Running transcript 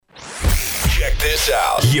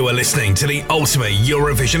South. You are listening to the ultimate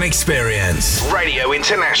Eurovision experience. Radio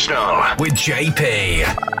International with JP.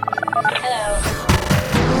 Hello.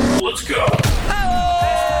 Let's go.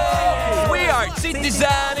 Hello! We are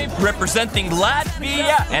Citizen representing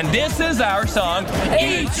Latvia, and this is our song,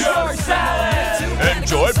 Eat Your Salad.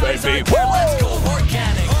 Enjoy, baby. Well, let's go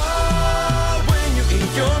organic. Oh, when you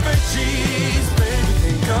eat your veggies, baby,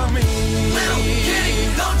 think of me. Little kitty,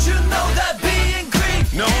 don't you know that being green?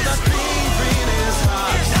 No, that being green is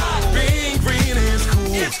hot. It's hot. Being green is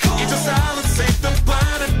cool. It's cool. Eat your salad, save the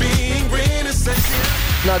planet. Being green is sexy.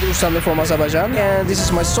 Nadia Ustamli from Azerbaijan, and this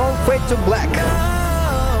is my song Fade to Black.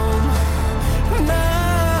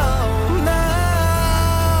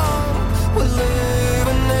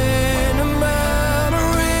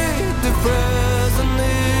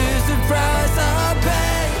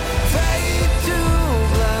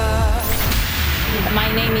 My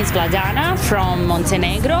name is Vladana from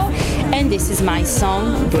Montenegro, and this is my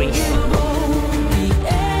song Breathe.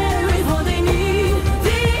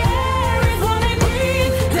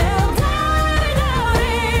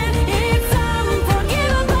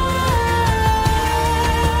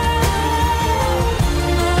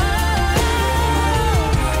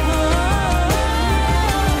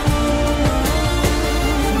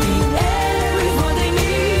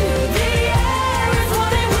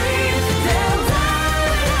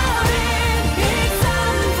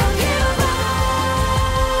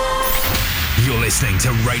 Listening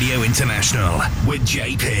to Radio International with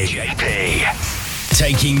JP.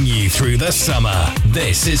 Taking you through the summer.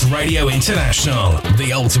 This is Radio International,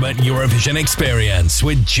 the ultimate Eurovision experience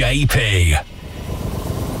with JP.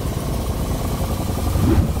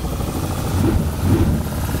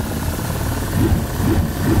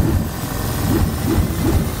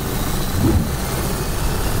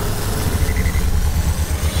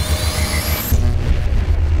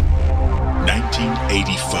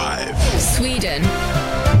 Sweden.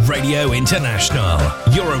 Radio International,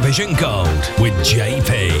 Eurovision Gold with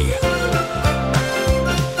JP.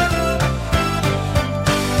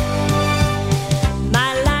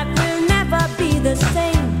 My life will never be the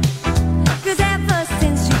same, 'cause ever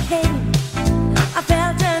since you came, I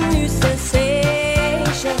felt a new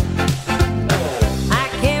sensation. I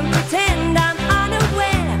can't pretend I'm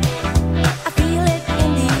unaware, I feel it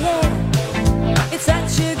in the air, it's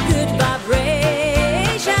such a good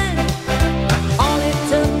vibration. All it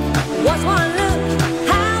took was one look,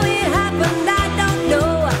 how it happened I don't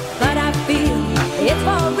know, but I feel it's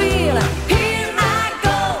for real. Here I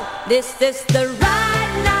go, this is the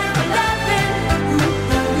right night for loving.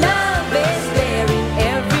 Love is there in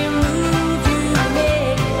every move you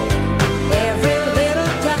make, every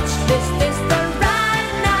little touch. This is the right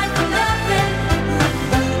night for loving,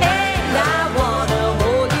 and I wanna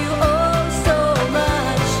hold you oh so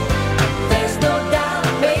much. There's no doubt,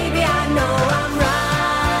 baby, I know I'm right.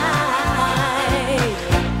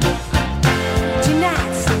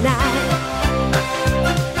 Tonight's the night.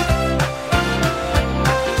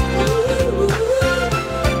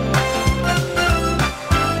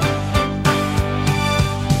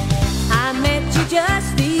 I met you just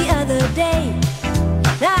the other day.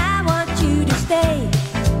 I want you to stay.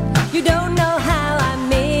 You don't know how I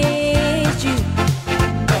missed you.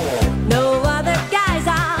 No other guys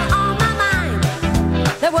are on my mind.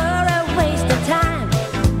 They were a waste of time.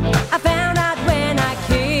 I found out when I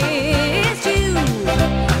kissed you.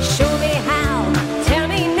 Show me how, tell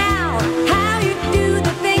me now, how you do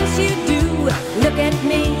the things you do. Look at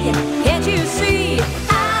me, can't you see?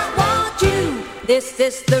 I want you. This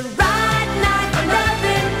is the right night for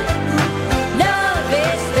loving. Love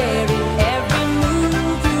is there in every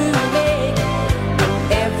move you make,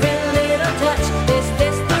 every little touch. This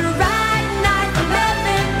is the right night for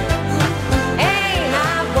loving, and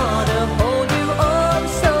I wanna hold you oh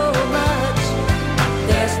so much.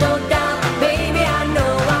 There's no doubt, baby, I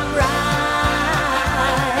know I'm right.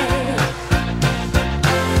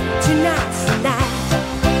 Tonight's the night.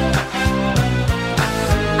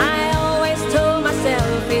 I always told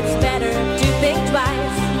myself it's better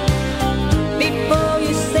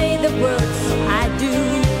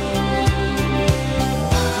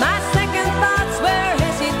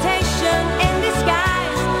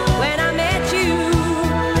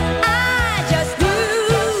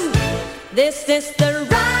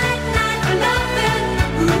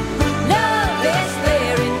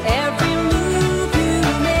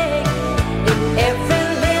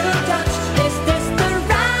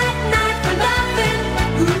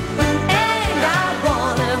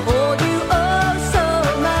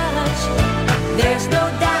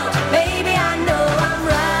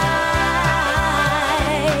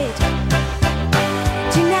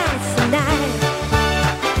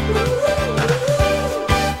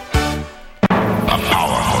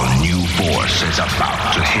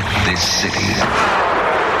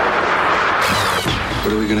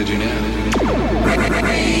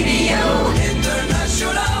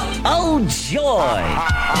Enjoy!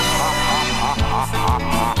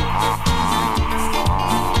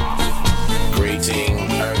 Greeting,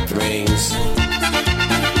 Earthlings.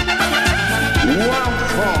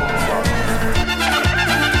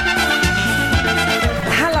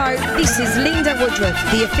 Hello, this is Linda Woodruff,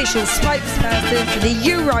 the official spokesperson for the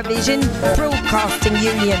Eurovision Broadcasting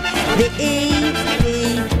Union, the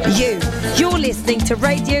EBU. You're listening to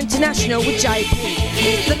Radio International with JP.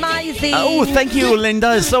 It's amazing. Oh, thank you,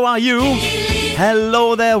 Linda. So are you.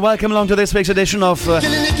 Hello there. Welcome along to this week's edition of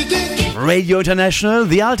Radio International,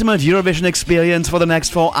 the ultimate Eurovision experience for the next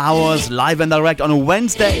 4 hours, live and direct on a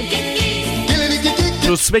Wednesday.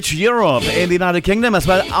 To Switch Europe in the United Kingdom, as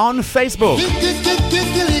well on Facebook.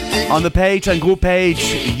 On the page and group page,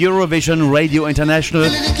 Eurovision Radio International.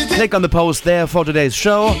 Click on the post there for today's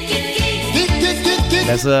show.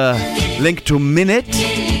 There's a link to Minute,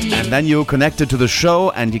 and then you're connected to the show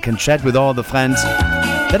and you can chat with all the friends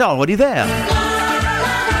that are already there.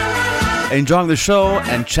 Enjoying the show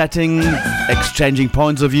and chatting, exchanging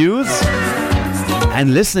points of views,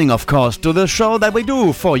 and listening, of course, to the show that we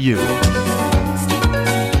do for you.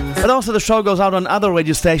 But also the show goes out on other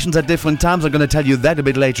radio stations at different times. I'm going to tell you that a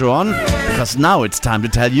bit later on, because now it's time to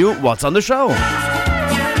tell you what's on the show.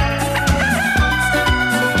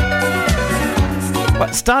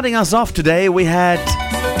 But starting us off today, we had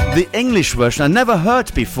the English version I never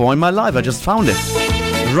heard before in my life. I just found it.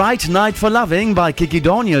 Right Night for Loving by Kiki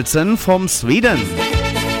Danielsson from Sweden.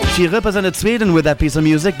 She represented Sweden with that piece of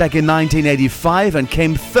music back in 1985 and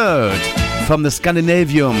came third from the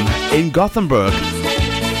Scandinavium in Gothenburg.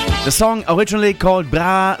 The song originally called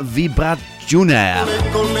Bra Vibrationer.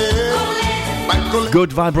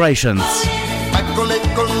 Good vibrations.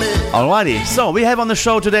 Alrighty, so we have on the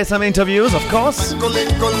show today some interviews, of course,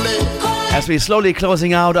 as we're slowly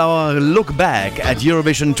closing out our look back at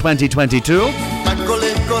Eurovision 2022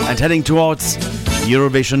 and heading towards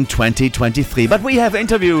Eurovision 2023. But we have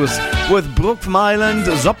interviews with Brooke from Ireland,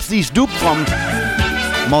 Zdub from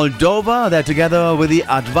Moldova. They're together with the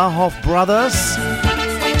Advahov brothers.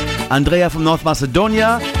 Andrea from North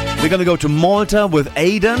Macedonia. We're going to go to Malta with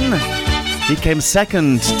Aidan. He came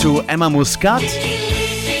second to Emma Muscat.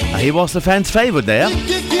 He was the fans' favorite there.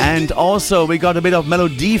 And also we got a bit of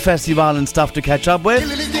Melody Festival and stuff to catch up with.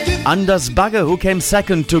 Anders Bagge, who came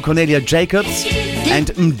second to Cornelia Jacobs. And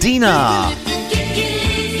Mdina.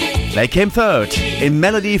 They came third in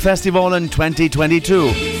Melody Festival in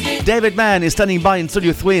 2022. David Mann is standing by in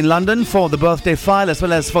Studio 3 in London for the birthday file as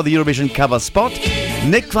well as for the Eurovision cover spot.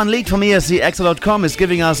 Nick van Leet from ESCXL.com is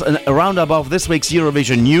giving us a roundup of this week's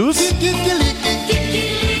Eurovision news.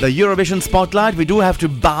 The Eurovision Spotlight. We do have to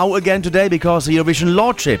bow again today because the Eurovision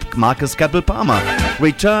Lordship, Marcus Keppel-Palmer,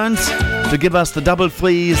 returns to give us the double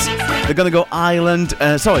threes. We're going to go Iceland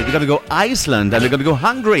and we're going to go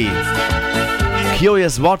Hungary.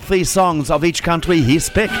 Curious what 3 songs of each country he's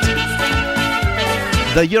picked.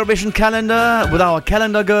 The Eurovision calendar with our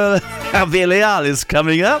calendar girl, Leal, is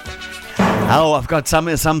coming up. Oh, I've got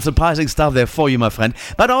some surprising stuff there for you, my friend.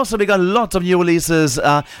 But also we got lots of new releases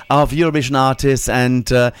of Eurovision artists, and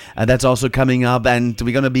that's also coming up. And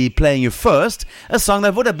we're going to be playing you first a song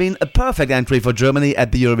that would have been a perfect entry for Germany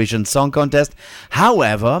at the Eurovision Song Contest.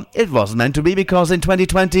 However, it wasn't meant to be because in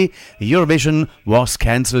 2020, Eurovision was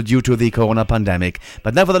cancelled due to the corona pandemic.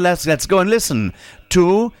 But nevertheless, let's go and listen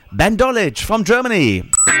to Ben Dolic from Germany.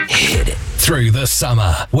 Hit it. Through the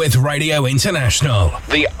summer with Radio International.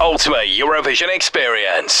 The ultimate Eurovision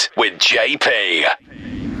experience with JP.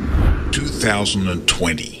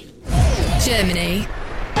 2020. Germany.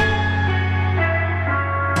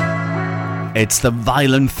 It's the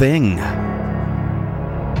violent thing.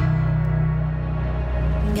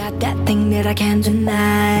 Got that thing that I can't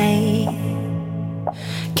deny.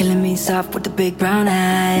 Killing me soft with the big brown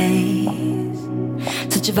eyes.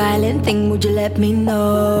 Such a violent thing, would you let me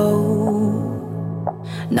know?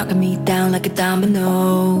 Knocking me down like a domino.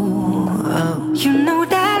 Oh. You know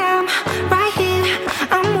that I'm right here.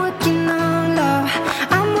 I'm working on love.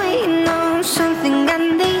 I'm waiting on something I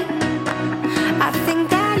need. I think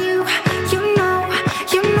that you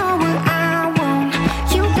know what I want.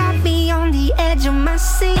 You got me on the edge of my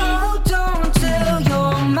seat. Oh, don't tell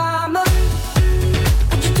your mama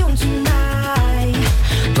what you doing tonight.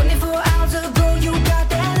 24 hours ago, you got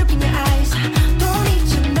that look in your eyes. Don't need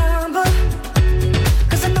your number,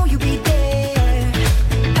 'cause I know you'll be there.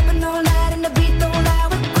 Happen all night and the beat don't lie.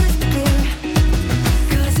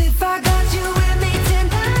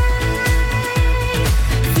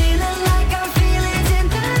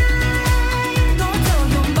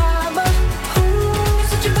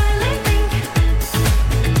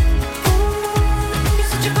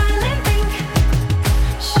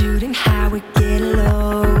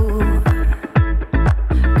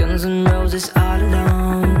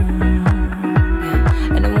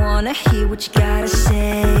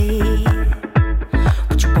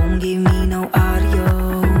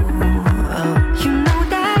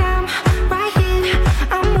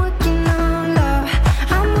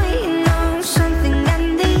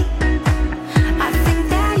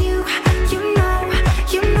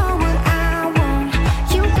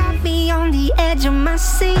 edge of my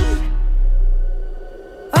seat.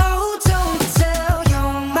 Oh, don't tell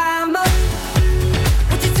your mama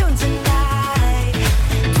what you're doing tonight.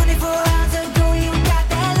 24 hours ago, you got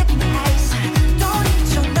that look in your eyes. Don't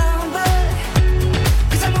need your number,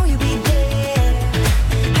 'cause I know you'll be there.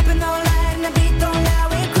 Happen all night and the beat don't lie,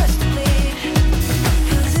 we're crystal clear.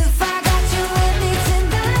 'Cause if I got you with me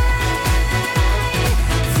tonight,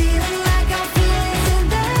 feeling like I'm feeling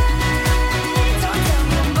tonight, don't tell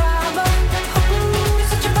your mama, ooh,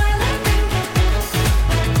 such a violent thing.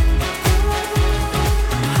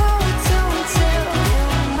 Oh, don't tell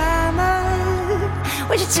your mama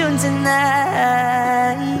what you doing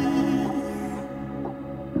tonight.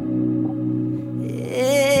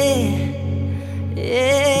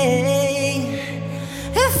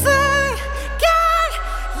 If I got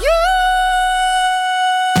you,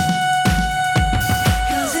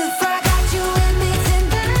 'cause if I got you with me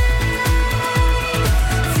tonight,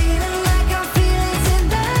 feeling like I'm feeling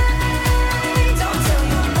tonight, don't tell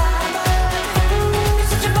your mama, ooh,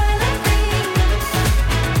 such a violent thing.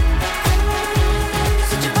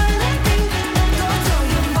 Such a violent thing. Don't tell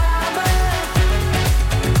your mama,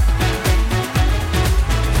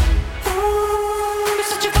 ooh,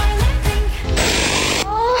 such a violent thing.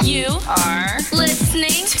 You are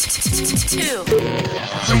listening to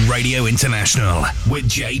Radio International with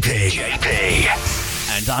JP.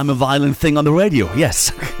 And I'm a violent thing on the radio,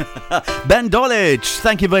 yes. Ben Dolic,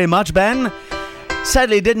 thank you very much, Ben.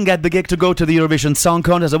 Sadly, didn't get the gig to go to the Eurovision Song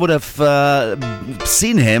Contest. I would have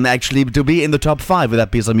seen him, actually, to be in the top 5 with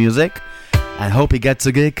that piece of music. I hope he gets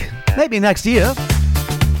a gig, maybe next year,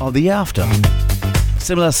 or the year after.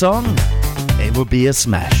 Similar song, it would be a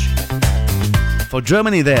smash. For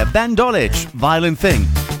Germany there, Ben Dolic, Violent Thing.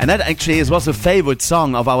 And that actually was a favorite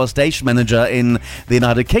song of our station manager in the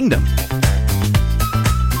United Kingdom.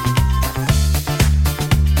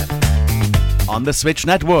 On the Switch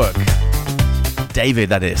network. David,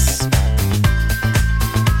 that is.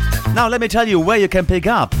 Now, let me tell you where you can pick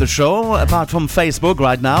up the show, apart from Facebook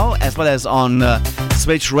right now, as well as on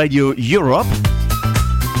Switch Radio Europe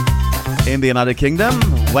in the United Kingdom.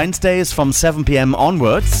 Wednesdays from 7 p.m.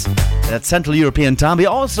 onwards. That's Central European Time. We're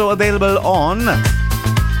also available on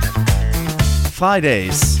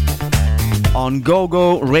Fridays on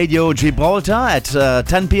GoGo Radio Gibraltar at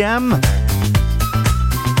 10 p.m.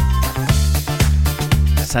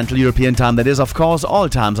 Central European Time, that is, of course. All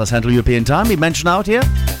times are Central European Time. We mention out here.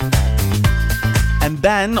 And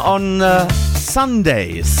then on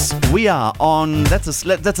Sundays, we are on... That's a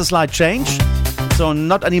slight change. So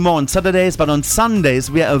not anymore on Saturdays, but on Sundays,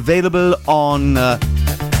 we are available on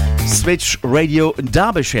Switch Radio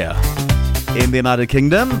Derbyshire in the United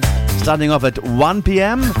Kingdom. Starting off at 1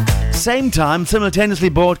 p.m. Same time, simultaneously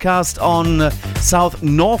broadcast on South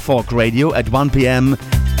Norfolk Radio at 1 p.m.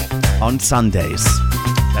 on Sundays.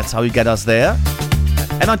 That's how you get us there.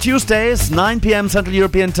 And on Tuesdays, 9 p.m. Central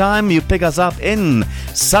European Time, you pick us up in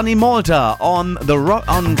sunny Malta on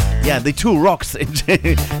the two rocks in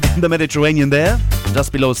the Mediterranean there,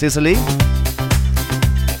 just below Sicily.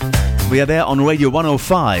 We are there on Radio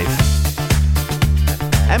 105.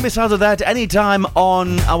 And besides that, anytime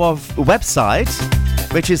on our website,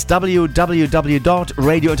 which is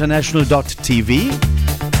www.radiointernational.tv.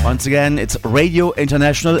 Once again, it's Radio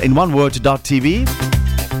International in one word, .tv.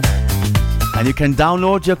 And you can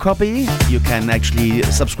download your copy. You can actually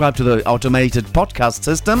subscribe to the automated podcast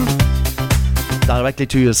system directly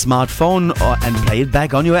to your smartphone and play it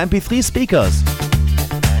back on your MP3 speakers.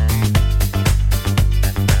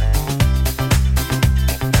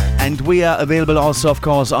 And we are available also, of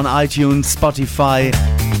course, on iTunes, Spotify,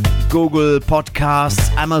 Google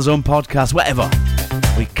Podcasts, Amazon Podcasts, wherever.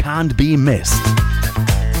 We can't be missed.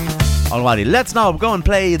 Alrighty, let's now go and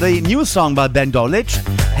play the new song by Ben Dolic.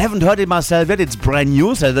 Haven't heard it myself yet, it's brand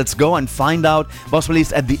new, so let's go and find out. Was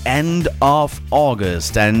released at the end of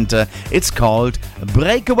August, and it's called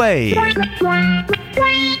Breakaway.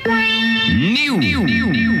 New.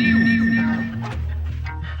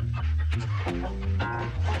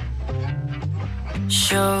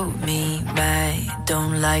 Show me right,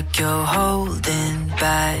 don't like you're holding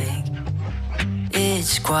back.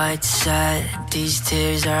 It's quite sad, these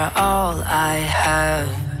tears are all I have.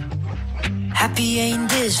 Happy ain't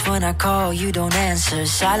this when I call, you don't answer.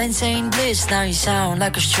 Silence ain't bliss, now you sound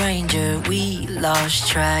like a stranger. We lost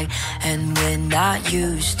track, and we're not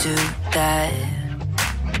used to that.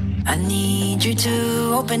 I need you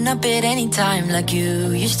to open up at any time like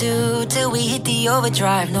you used to, till we hit the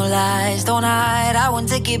overdrive. No lies, don't hide, I won't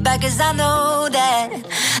take it back, cause I know that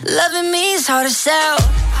loving me is hard to sell.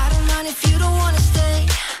 I don't mind if you don't wanna stay.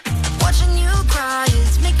 Watching you cry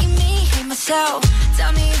is making me hate myself.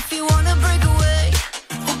 Tell me if you wanna break away.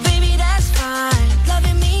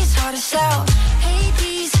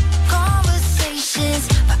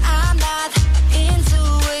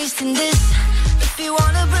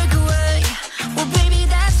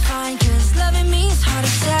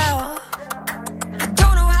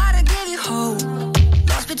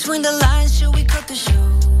 between the lines, should we cut the show?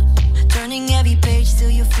 Turning every page till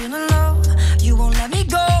you're feeling low. You won't let me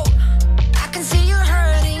go. I can see you're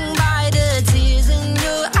hurting by the tears in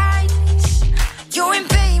your eyes. You're in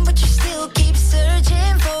pain, but you still keep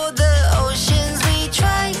searching for the oceans we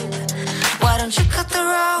tried. Why don't you cut the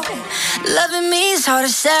road? Loving me is hard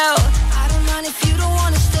to sell. I don't mind if you don't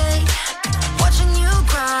wanna stay. Watching you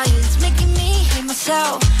cry is making me hate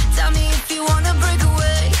myself. Tell me if you wanna break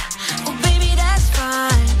away. Well, baby, that's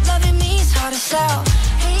fine. Loving me is hard to sell.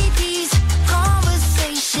 Hate these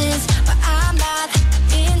conversations, but I'm not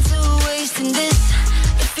into wasting this.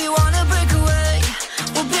 If you wanna break away,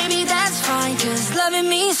 well, baby, that's fine. Cause loving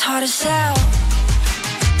me is hard to sell.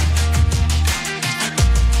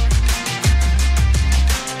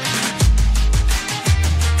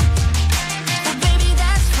 Well, baby,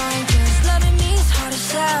 that's fine. Cause loving me is hard to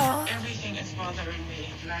sell. Everything is bothering me.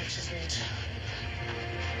 Life just needs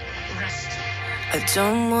rest. I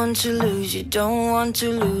don't want to lose, you don't want to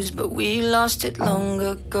lose, but we lost it long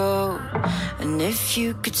ago. And if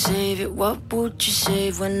you could save it, what would you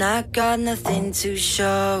save when I got nothing to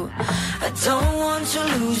show? I don't want to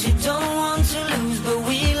lose, you don't want to lose, but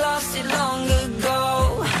we lost it long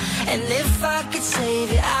ago. And if I could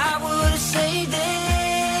save it, I would have saved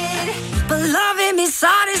it. But loving me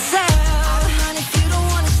hard as hell. I don't mind if you don't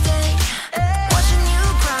want to stay. Watching you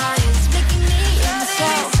cry is making me hate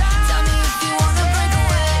myself. Tell me if you wanna break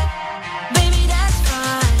away. Baby, that's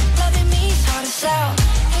fine. Loving me is hard to sell.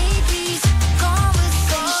 Hate these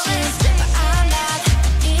conversations, but I'm not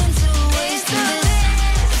into wasting this.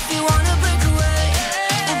 If you wanna break away,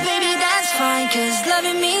 well, baby, that's fine. Cause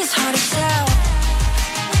loving me is hard to sell.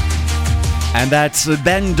 And that's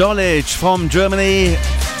Ben Dolic from Germany.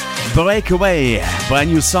 Breakaway,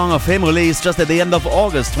 brand new song of him released just at the end of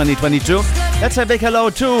August 2022. Let's say a big hello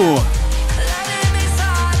to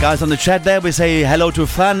guys on the chat there. We say hello to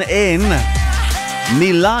Fan in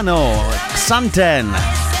Milano, Xanten.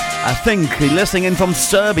 I think listening in from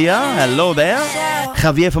Serbia. Hello there.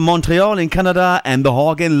 Javier from Montreal in Canada and The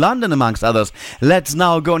Hog in London, amongst others. Let's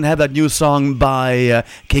now go and have that new song by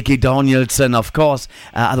Kiki Danielsen, of course.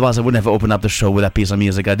 Otherwise, I wouldn't have opened up the show with that piece of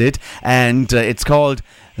music I did. And it's called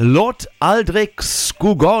Lot Aldrich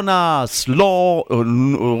Skugona Slow.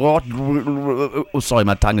 Sorry,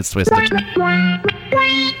 my tongue is twisted.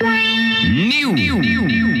 New.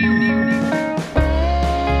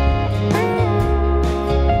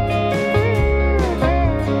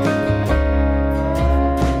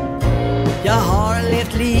 Jag har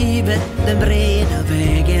levt livet den breda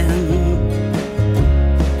vägen.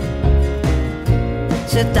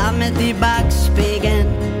 Sett dammet i backspegeln,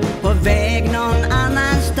 på väg någon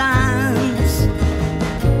annanstans.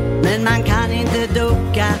 Men man kan inte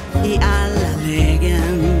ducka i alla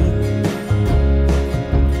lägen.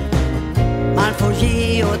 Man får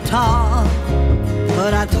ge och ta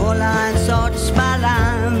för att hålla en sorts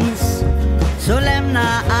balans. Så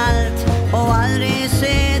lämna allt och aldrig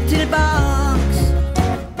se tillbaks.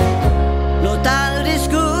 Låt aldrig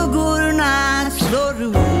skuggorna slå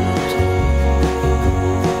rot.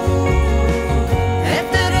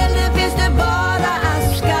 Efter elden finns det bara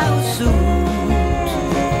aska och sot.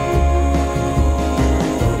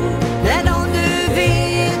 Men om du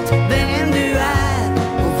vet vem du är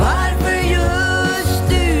och varför just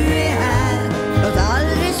du är här, låt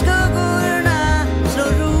aldrig skuggorna slå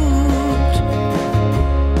rot.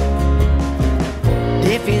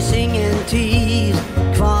 Det finns ingen tid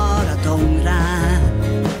kvar att ångra.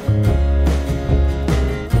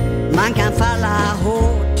 Man kan falla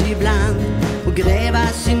hårt ibland och gräva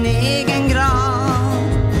sin egen grav.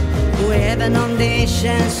 Och även om det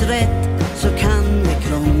känns rätt så kan det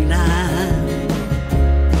krångla.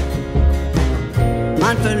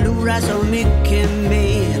 Man förlorar så mycket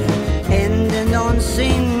mer än det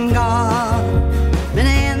någonsin gav. Men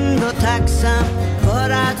ändå tacksam för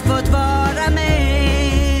att fått vara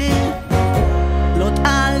med. Låt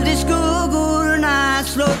aldrig skuggorna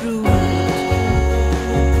slå rot.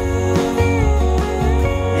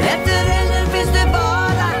 Efter elden finns det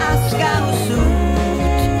bara aska och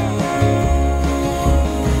sot.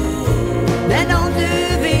 Men om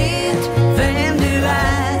du vet vem du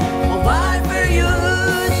är och varför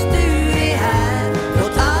just du är här,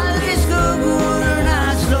 låt aldrig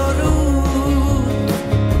skuggorna slå rot.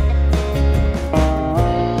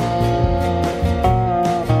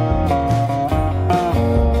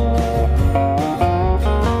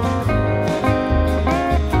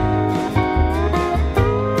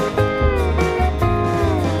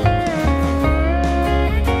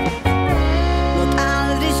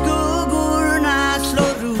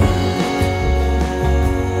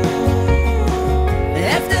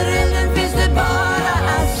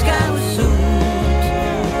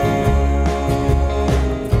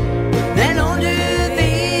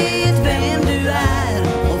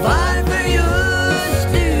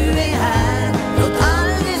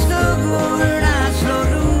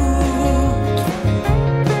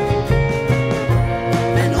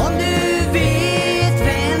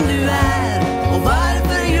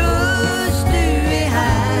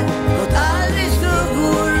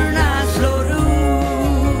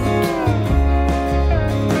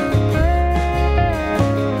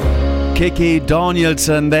 Kiki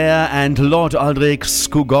Danielsen there and Lord Aldrich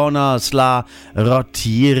Skugona Sla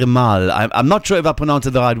Rotirmal. I'm not sure if I pronounced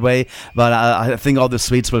it the right way, but I think all the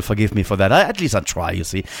Swedes will forgive me for that. At least I try, you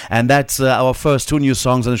see. And that's our first two new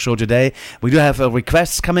songs on the show today. We do have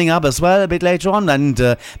requests coming up as well a bit later on, and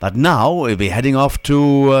but now we'll be heading off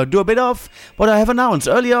to do a bit of what I have announced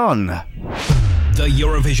earlier on. The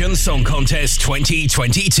Eurovision Song Contest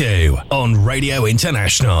 2022 on Radio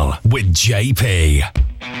International with JP.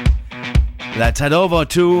 Let's head over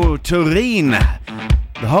to Turin,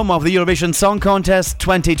 the home of the Eurovision Song Contest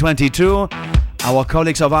 2022. Our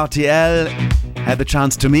colleagues of RTL had the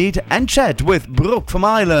chance to meet and chat with Brooke from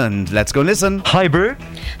Ireland. Let's go listen. Hi, Brooke.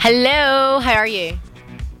 Hello, how are you?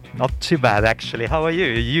 Not too bad, actually. How are you?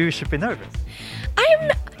 You should be nervous.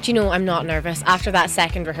 Do you know, I'm not nervous after that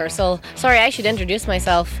second rehearsal. Sorry, I should introduce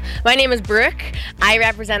myself. My name is Brooke. I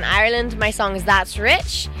represent Ireland. My song is That's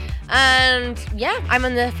Rich. And yeah, I'm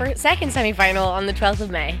in the second semi-final on the 12th of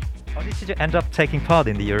May. How did you end up taking part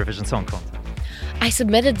in the Eurovision Song Contest? I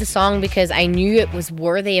submitted the song because I knew it was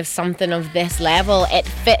worthy of something of this level.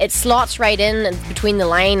 It slots right in between the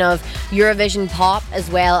line of Eurovision pop as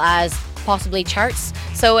well as possibly charts,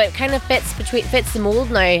 so it kind of fits the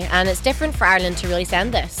mold now, and it's different for Ireland to really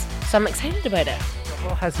send this, so I'm excited about it.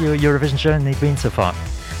 What has your Eurovision journey been so far?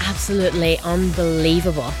 Absolutely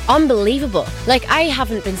unbelievable. Like, I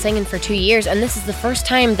haven't been singing for 2 years, and this is the first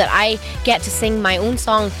time that I get to sing my own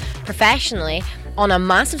song professionally on a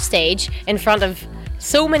massive stage in front of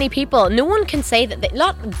so many people. No one can say that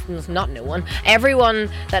not no one. Everyone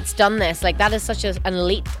that's done this, like, that is such an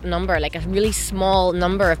elite number, like a really small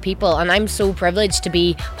number of people, and I'm so privileged to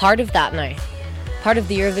be part of that now, part of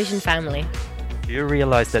the Eurovision family. Do you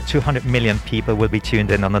realise that 200 million people will be tuned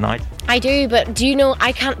in on the night? I do, but do you know,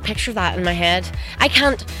 I can't picture that in my head. I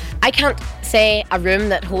can't say a room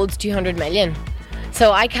that holds 200 million.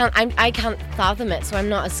 So I can't fathom it, so I'm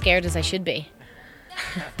not as scared as I should be.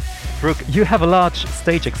 Brooke, you have a large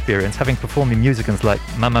stage experience, having performed in musicals like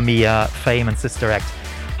Mamma Mia, Fame and Sister Act.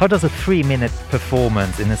 How does a 3-minute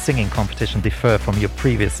performance in a singing competition differ from your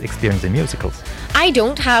previous experience in musicals? I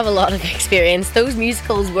don't have a lot of experience. Those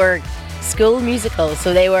musicals were school musicals,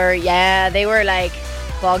 so they were like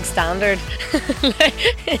bog standard.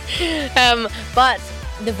 But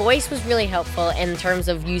the voice was really helpful in terms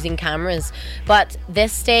of using cameras, but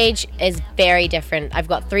this stage is very different. I've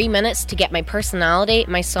got 3 minutes to get my personality,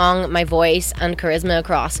 my song, my voice and charisma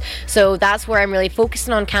across, so that's where I'm really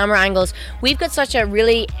focusing on camera angles. We've got such a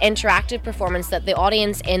really interactive performance that the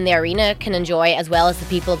audience in the arena can enjoy, as well as the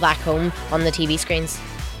people back home on the TV screens.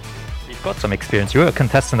 You've got some experience. You were a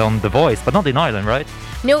contestant on The Voice, but not in Ireland, right?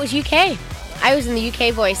 No, it was UK. I was in the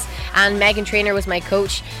UK Voice, and Megan Trainor was my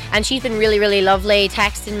coach, and she's been really, really lovely,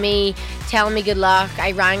 texting me, telling me good luck.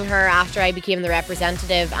 I rang her after I became the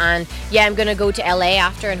representative, and yeah, I'm going to go to LA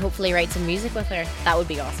after and hopefully write some music with her. That would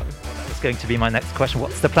be awesome. Well, that was going to be my next question.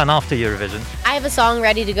 What's the plan after Eurovision? I have a song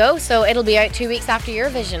ready to go, so it'll be out 2 weeks after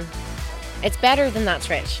Eurovision. It's better than That's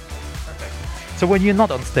Rich. Perfect. So when you're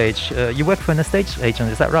not on stage, you work for an estate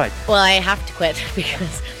agent, is that right? Well, I have to quit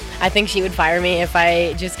because I think she would fire me if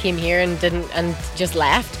I just came here and just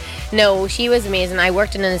left. No, she was amazing. I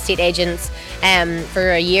worked in an estate agent's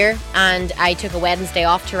for a year, and I took a Wednesday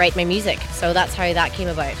off to write my music. So that's how that came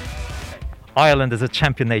about. Ireland is a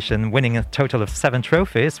champion nation, winning a total of 7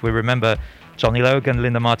 trophies. We remember Johnny Logan,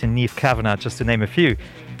 Linda Martin, Niamh Kavanagh, just to name a few.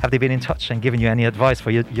 Have they been in touch and given you any advice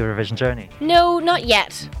for your Eurovision journey? No, not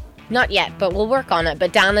yet. Not yet, but we'll work on it.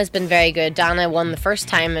 But Dana's been very good. Dana won the first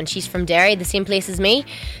time, and she's from Derry, the same place as me.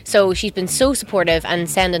 So she's been so supportive and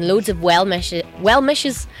sending loads of well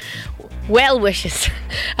wishes,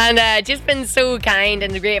 and just been so kind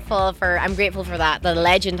and grateful for. I'm grateful for that. The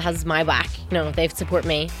legend has my back. You know, they support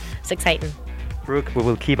me. It's exciting. Brooke, we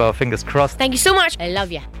will keep our fingers crossed. Thank you so much. I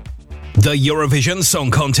love you. The Eurovision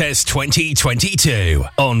Song Contest 2022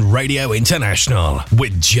 on Radio International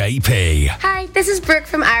with JP. Hi, this is Brooke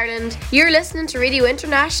from Ireland. You're listening to Radio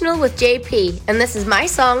International with JP, and this is my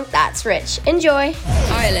song, That's Rich. Enjoy.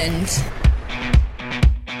 Ireland.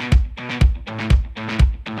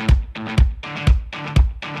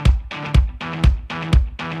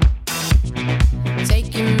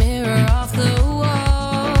 Take your mirror off the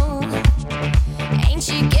wall. Ain't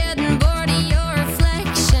you getting bored of your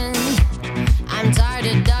reflection? I'm tired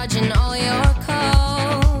of dodging all your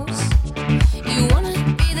calls. You wanna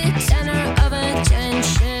be the center of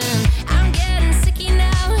attention. I'm getting sicky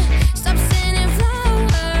now. Stop sending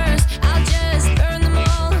flowers. I'll just burn them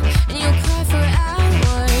all, and you'll cry for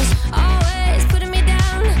hours. Always putting me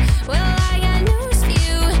down. Well, I got news for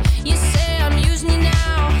you. You say I'm using you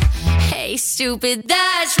now. Hey, stupid,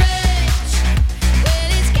 that's rich. Well,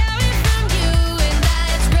 it's coming from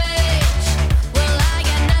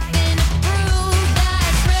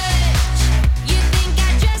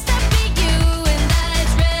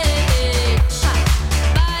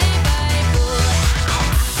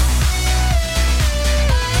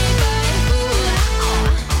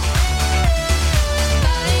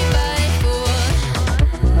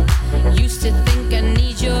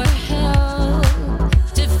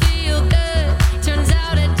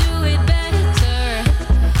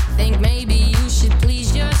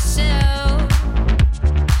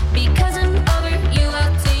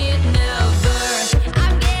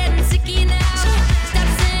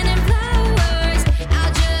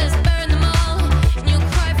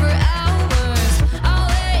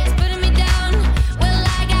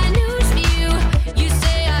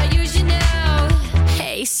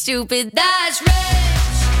stupid. That's rich.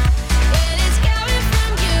 When it's coming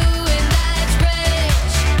from you, and that's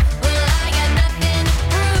rich. Well, I got nothing to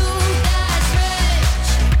prove. That's rich.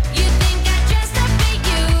 You think I dressed up for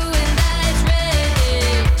you, and that's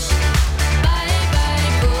rich. Bye bye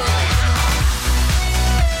fool.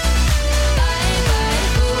 Bye bye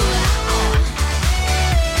fool.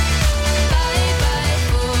 Bye bye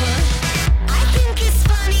fool. I think it's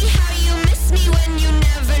funny how you miss me when you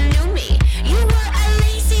never knew me. You were a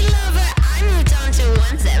lazy lover, I moved on to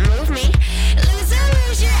ones that move me. Lose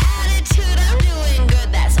your attitude, I'm doing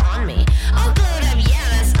good, that's on me. All glowed up, yeah,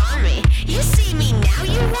 that's on me. You see me now,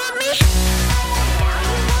 you want me?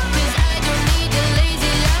 'Cause I don't need a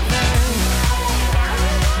lazy lover.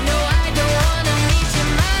 No, I don't wanna meet your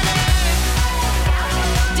mother.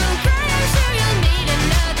 Don't cry, I'm sure you'll need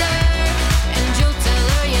another. And you'll tell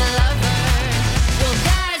her you love her. Well,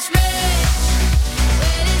 that's rich.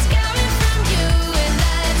 When it's coming from you, and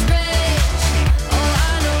that's rich. Oh,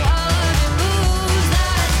 I know all of your moves,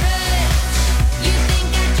 that's rich. You think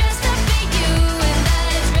I dressed up for you, and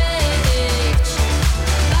that's rich.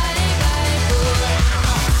 Bye bye fool.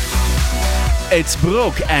 It's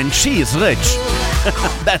Brooke and she's rich.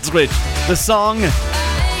 That's rich. The song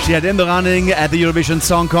she had in the running at the Eurovision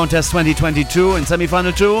Song Contest 2022 in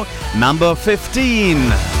semi-final 2, number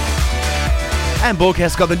 15. And Brooke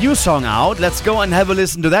has got a new song out. Let's go and have a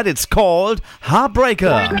listen to that. It's called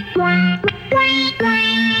Heartbreaker.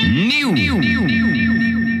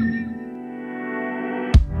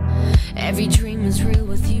 Every dream was real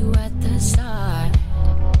with you at the start.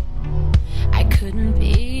 I couldn't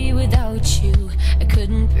be without you. I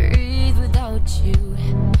couldn't breathe without you.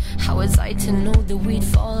 How was I to know that we'd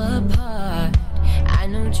fall apart? I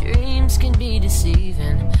know dreams can be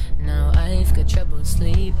deceiving. Now I've got trouble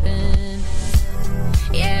sleeping.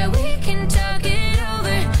 Yeah, we can talk it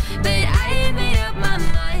over, but I made up my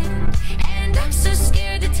mind. And I'm so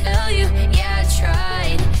scared to tell you, yeah, I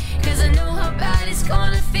tried. 'Cause I know how bad it's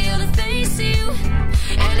gonna feel to face you.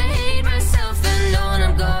 And I hate myself and knowing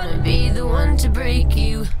I'm gonna be the one to break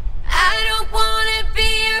you. I don't wanna be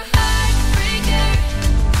your heartbreaker,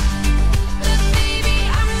 but baby,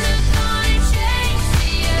 I'm not gonna change for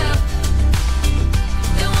you.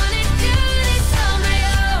 Don't wanna do this on my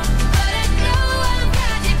own, but I know I've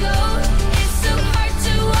got to go. It's so hard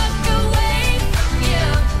to walk away from you.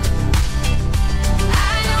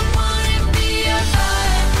 I don't wanna be your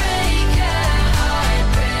heartbreaker,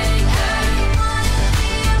 heartbreaker. I don't wanna be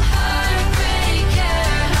your heartbreaker,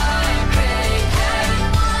 heartbreaker. I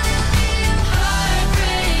don't wanna be your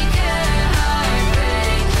heartbreaker,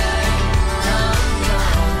 heartbreaker. No, no.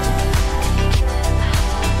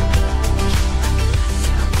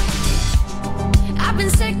 I've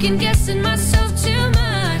been second guessing myself too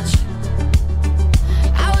much.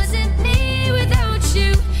 I wasn't me without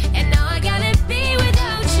you, and now I gotta be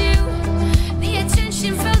without you. The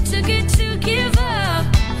attention felt too good to give up.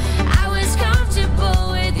 I was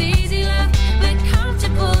comfortable with easy love, but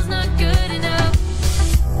comfortable's not good enough.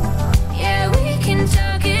 Yeah, we can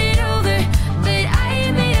talk it over, but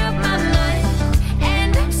I made up my mind.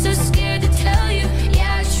 And I'm so scared to tell you,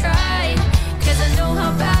 yeah, I tried. 'Cause I know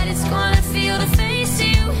how bad it's gonna feel to face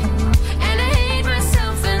you. And I hate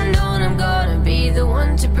myself and knowing I'm gonna be the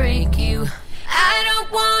one to break you. I don't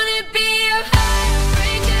wanna be your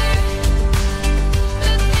heartbreaker,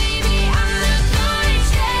 but baby, I'm not gonna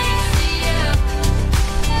change for you.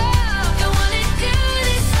 Don't wanna do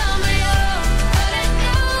this on my own, but I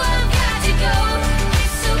know I've got to go.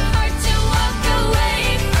 It's so hard to walk away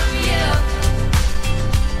from you.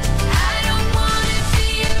 I don't wanna be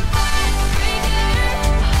your heartbreaker.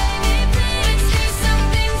 Let's do some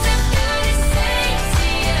things I'm gonna say to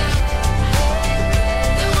you.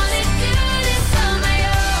 Don't wanna do this on my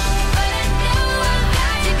own, but I know I've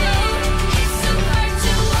got to go. It's so hard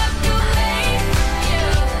to walk away from you.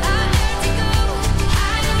 I've got to go.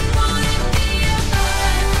 I don't wanna be your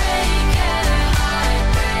heartbreaker,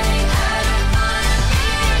 heartbreaker. I don't wanna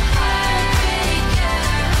be your heartbreaker,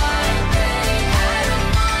 heartbreaker. I don't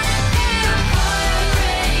wanna be your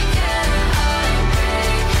heartbreaker, heartbreaker.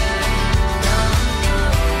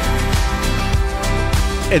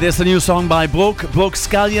 It is a new song by Brooke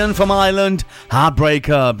Scallion from Ireland.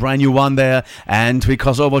 Heartbreaker, brand new one there. And we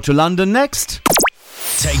cross over to London next.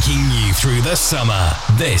 Taking you through the summer.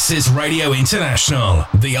 This is Radio International,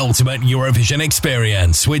 the ultimate Eurovision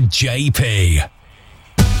experience with JP.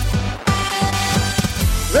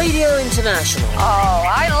 Radio International. Oh,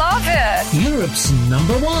 I love it. Europe's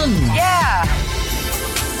number one. Yeah.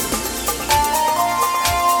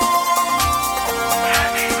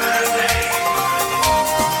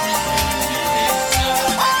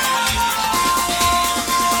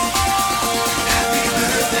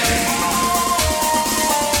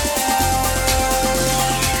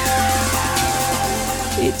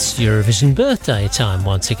 Eurovision birthday time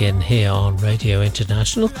once again here on Radio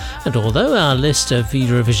International. And although our list of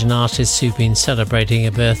Eurovision artists who've been celebrating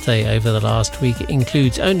a birthday over the last week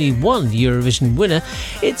includes only one Eurovision winner,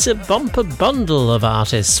 it's a bumper bundle of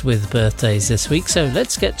artists with birthdays this week. So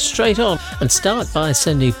let's get straight on and start by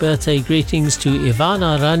sending birthday greetings to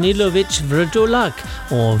Ivana Ranilovic Vrdolak,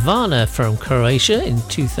 or Vana from Croatia in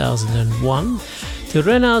 2001. To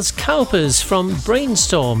Renaz Kaupers from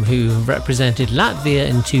Brainstorm, who represented Latvia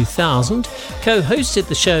in 2000, co-hosted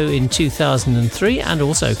the show in 2003 and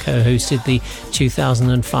also co-hosted the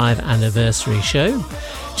 2005 anniversary show.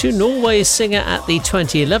 To Norway's singer at the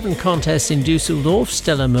 2011 contest in Dusseldorf,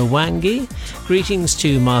 Stella Mwangi. Greetings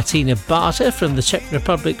to Martina Barta from the Czech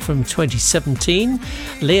Republic from 2017.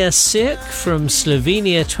 Lea Sirk from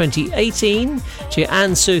Slovenia 2018. To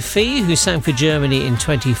Anne-Sophie, who sang for Germany in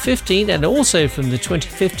 2015 and also from the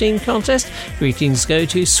 2015 contest. Greetings go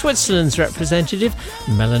to Switzerland's representative,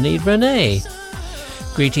 Melanie Renee.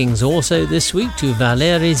 Greetings also this week to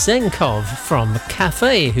Valery Zenkov from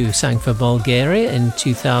Cafe, who sang for Bulgaria in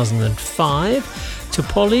 2005. To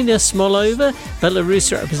Paulina Smolova,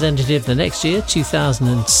 Belarus representative the next year,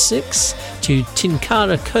 2006. To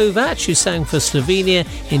Tinkara Kovac, who sang for Slovenia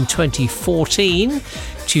in 2014.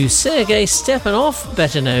 To Sergei Stepanov,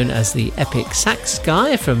 better known as the Epic Sax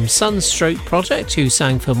Guy from Sunstroke Project, who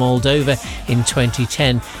sang for Moldova in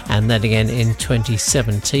 2010 and then again in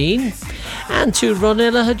 2017. And to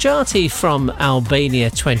Ronela Hajati from Albania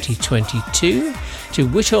 2022. To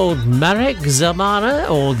Witold Marek Zamara,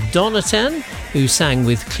 or Donatan, who sang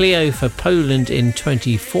with Cleo for Poland in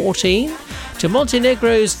 2014. To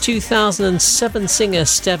Montenegro's 2007 singer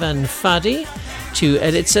Stevan Fadi. To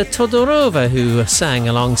Elica Todorova, who sang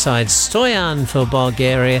alongside Stoyan for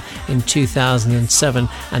Bulgaria in 2007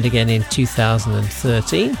 and again in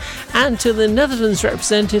 2013. And to the Netherlands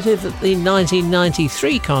representative at the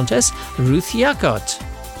 1993 contest, Ruth Jakot.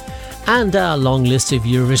 And our long list of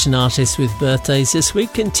Eurovision artists with birthdays this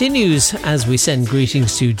week continues as we send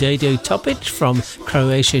greetings to Dado Topic from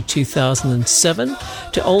Croatia 2007,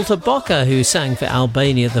 to Olta Boka, who sang for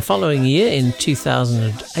Albania the following year in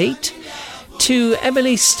 2008, to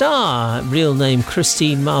Emily Starr, real name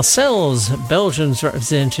Christine Marcels, Belgium's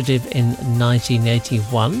representative in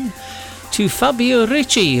 1981, to Fabio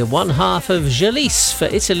Ricci, one half of Gelis for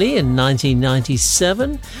Italy in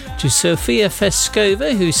 1997, to Sofia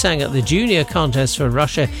Feskova, who sang at the junior contest for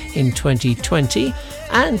Russia in 2020,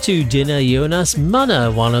 and to Dina Jonas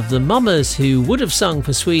Munna, one of the mummers who would have sung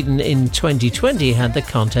for Sweden in 2020 had the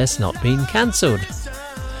contest not been cancelled.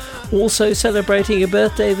 Also celebrating a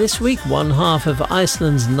birthday this week, one half of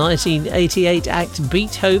Iceland's 1988 act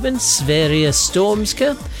Beethoven, Sverrir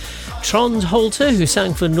Stormska, Trond Holter, who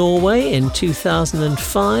sang for Norway in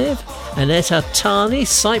 2005, Aneta Tani,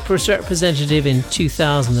 Cyprus representative in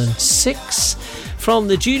 2006. From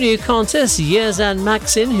the junior contest, Yerzan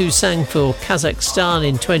Maxin, who sang for Kazakhstan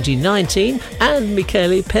in 2019, and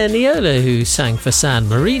Michele Perniola, who sang for San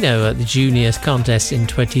Marino at the juniors contest in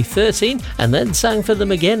 2013, and then sang for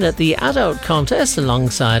them again at the adult contest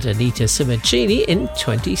alongside Anita Simoncini in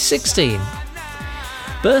 2016.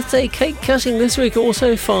 Birthday cake cutting this week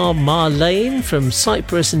also for Marlene from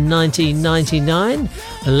Cyprus in 1999,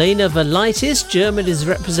 Elena Valaitis, Germany's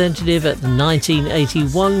representative at the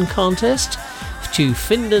 1981 contest, to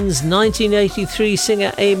Finland's 1983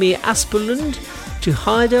 singer Amy Aspelund, to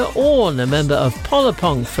Haida Orn, a member of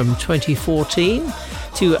Polapunk from 2014,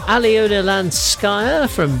 to Aliona Lanskaya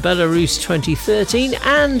from Belarus 2013,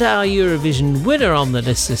 and our Eurovision winner on the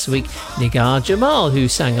list this week, Nigar Jamal, who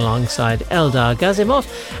sang alongside Eldar Gazimov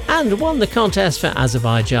and won the contest for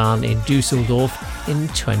Azerbaijan in Dusseldorf in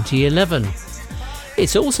 2011.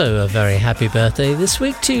 It's also a very happy birthday this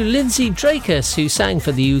week to Lindsay Drakus, who sang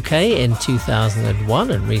for the UK in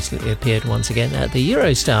 2001 and recently appeared once again at the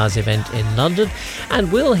Eurostars event in London, and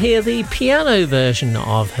we'll hear the piano version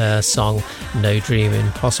of her song No Dream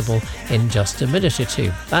Impossible in just a minute or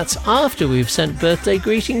two. That's after we've sent birthday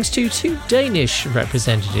greetings to two Danish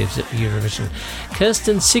representatives at Eurovision,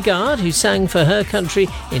 Kirsten Sigurd, who sang for her country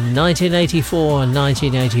in 1984,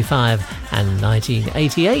 1985 and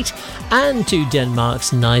 1988, and to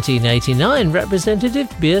Denmark's 1989 representative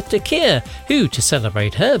Birte Kjær, who, to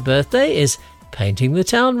celebrate her birthday, is painting the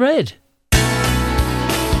town red.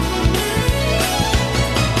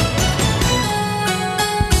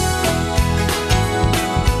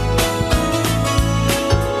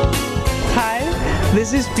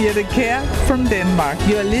 This is Birte Kjær from Denmark.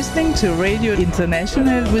 You're listening to Radio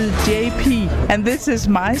International with JP, and this is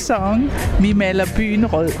my song, Vi maler byen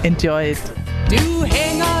rød. Enjoy it. Du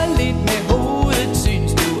hænger lidt med hovedet,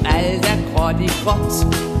 synes du alt er gråt i gråt.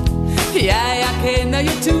 Ja, jeg kender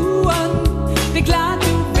jo turen. Det er klart,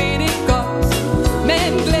 du ved det godt.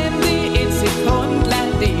 Men glem det et sekund. Lad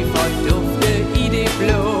det fordufte i det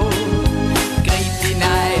blå. Grib din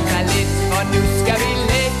egen palet, for nu skal vi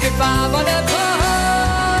lægge farverne på.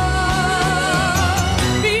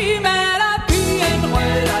 Vi maler byen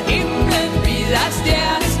rød og himlen hvid af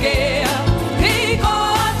stjerneskær. Det grå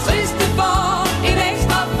og triste får en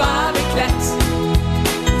ekstra farveklat.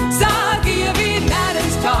 Så giver vi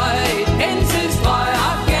nattens tøj et penselstrøg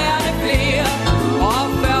og gerne flere. Og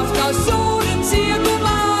først når solen siger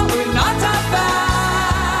godmorgen og tager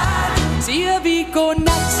fat, siger vi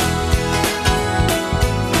godnat.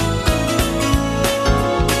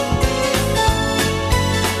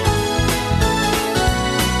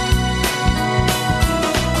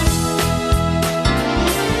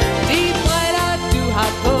 De briller du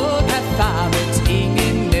har på kan farve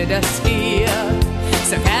tingene der sker.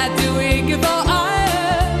 Så kan du ikke få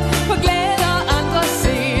øje på glæder andre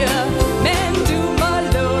ser. Men du må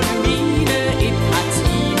låne mine et par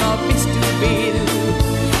timer hvis du vil.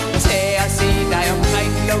 Tag og se dig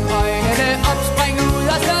omkring, luk øjnene op, spring ud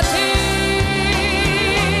og slå til.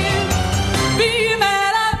 Vi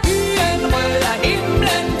maler byen rød og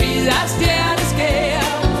himlen hvid af stjerneskær.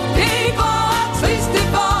 Det grå og triste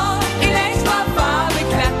får en ekstra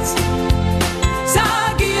farveklat. Så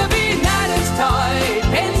giver vi nattens tøj et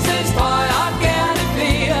penselstrøg og gerne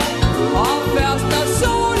flere. Og først når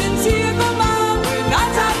solen siger godmorgen og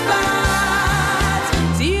tager fat,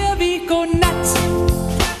 siger vi godnat.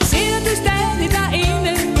 Ser du stadig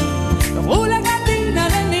derinde? Ruller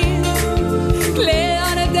gardinerne ned.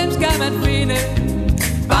 Klæderne dem skal man finde.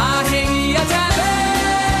 Bare hæng i og tag med.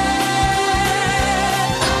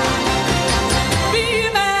 Vi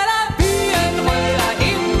maler byen rød og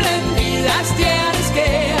himlen hvid af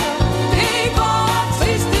stjerneskær. Det grå og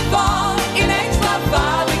triste får en ekstra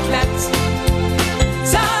farveklat.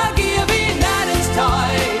 Så giver vi nattens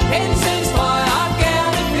tøj et penselstrøg og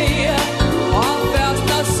gerne flere. Og først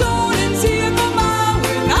når solen siger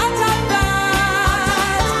godmorgen og tager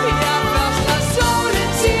fat. Ja, først når solen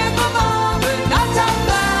siger godmorgen og tager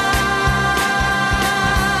fat,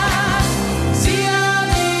 siger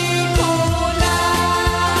vi godnat.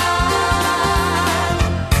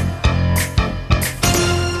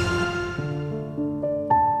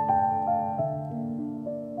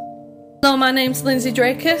 Hello, my name's Lindsay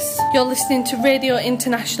Drakus. You're listening to Radio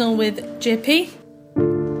International with JP.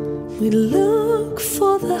 We look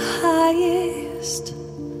for the highest.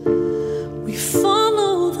 We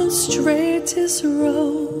follow the straightest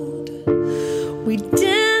road. We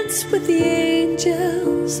dance with the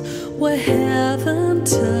angels where heaven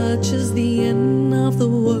touches the end of the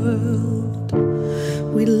world.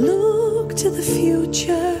 We look to the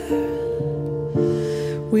future.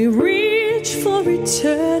 We reach for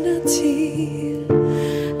eternity.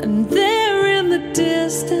 And there in the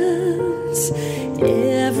distance,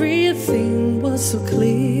 everything was so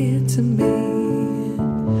clear to me.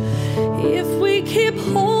 If we keep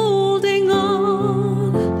holding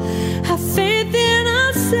on, have faith in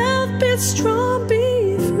ourselves, be strong,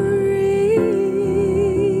 be free.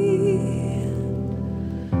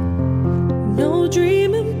 No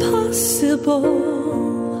dream impossible.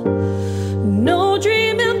 No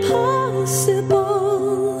dream impossible.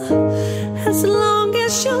 As long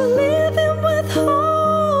as you're living with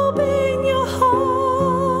hope in your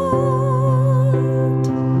heart.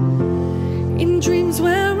 In dreams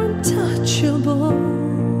we're untouchable,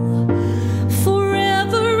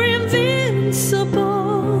 forever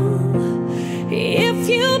invincible. If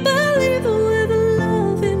you believe with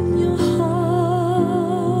love in your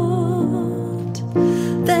heart,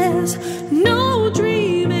 there's no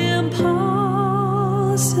dream impossible.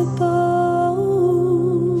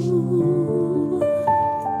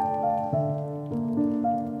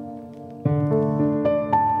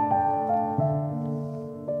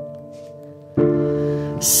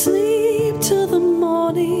 Sleep till the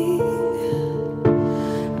morning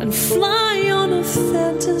and fly on a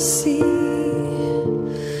fantasy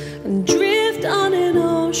and drift on an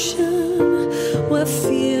ocean where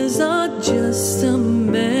fears are just a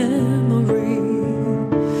memory.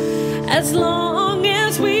 As long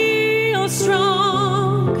as we are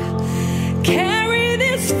strong, carry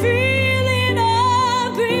this feeling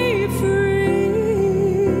and be free.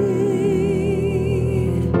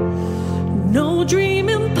 No dream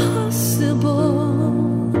impossible.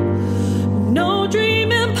 No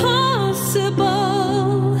dream impossible.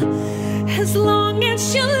 As long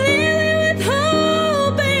as you're living with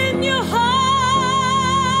hope in your heart.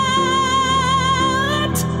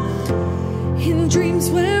 In dreams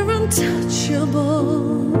we're untouchable,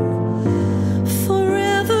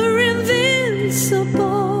 forever invincible.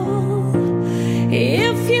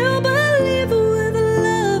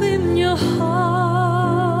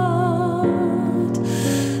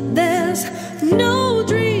 no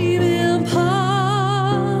dream impossible.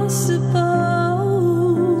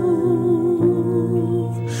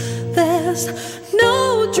 There's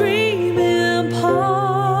no dream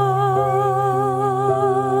impossible.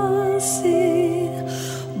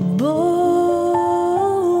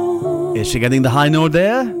 Is she getting the high note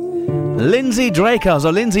there? Lindsay Draker,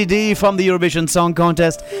 so Lindsay D from the Eurovision Song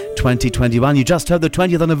Contest 2021. You just heard the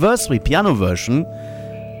 20th anniversary piano version.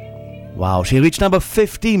 Wow, she reached number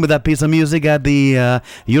 15 with that piece of music at the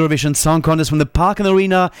Eurovision Song Contest from the Parken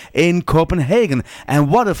Arena in Copenhagen.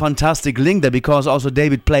 And what a fantastic link there, because also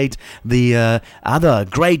David played the other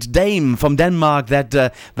great dame from Denmark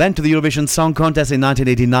that went to the Eurovision Song Contest in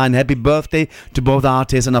 1989. Happy birthday to both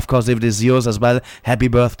artists, and of course if it is yours as well, happy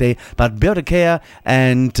birthday. But Birte Kjær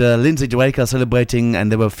and Lindsay Drake are celebrating,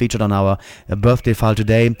 and they were featured on our birthday file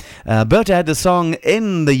today. Birte had a song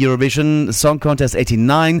in the Eurovision Song Contest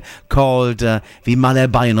 89 called Vi maler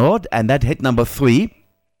Bayernrod, and that hit number 3.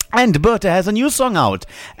 And Birte has a new song out,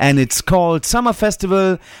 and it's called Summer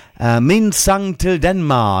Festival, Min Sang til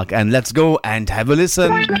Denmark. And let's go and have a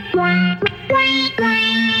listen.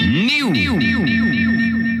 New.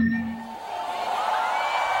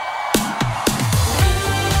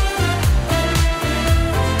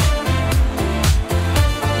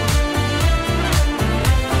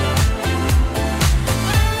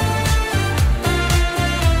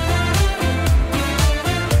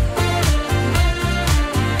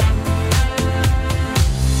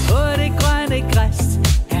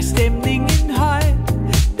 Stemningen høj,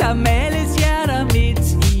 der males hjerter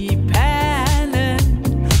midt i panden.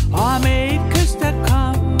 Og med et kys, der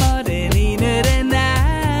kommer den ene den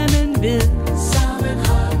anden ved.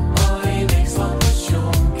 Sammenhold og en ekstra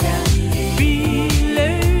portion kærlighed. Vi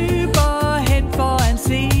løber hen foran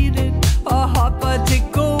scenen og hopper til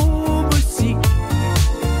god musik.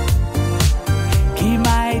 Giv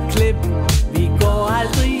mig et klip, vi går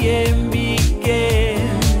aldrig hjem igen.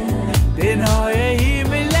 Den høje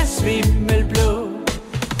himmel er svimmelblå.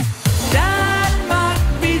 Danmark,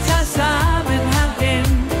 vi tager sammen herhen.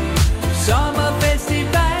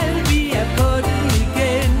 Sommerfestival, vi er på den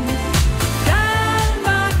igen.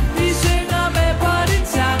 Danmark, vi synger med på din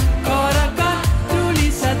sang. Kort og godt, du er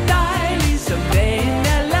lige så dejlig, som dagen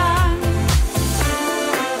er lang.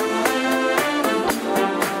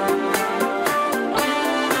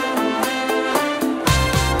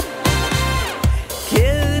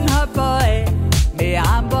 Kæden hopper af med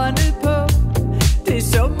armbåndet på. Det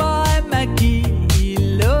summer af magi i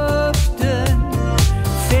luften.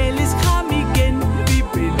 Fælles kram igen, vi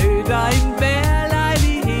benytter enhver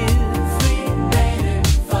lejlighed. Fri bane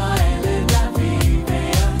for alle, der vil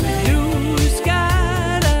være med. Nu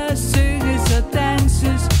skal der synges og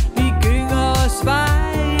danses. Vi gynger og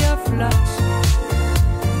svejer flot.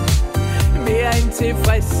 Mere end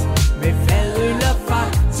tilfreds med fadøl og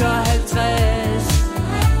faktor 50.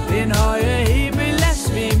 Den høje himmel er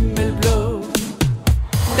svimmelblå.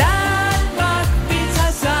 Danmark, vi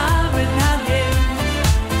tager sammen herhen.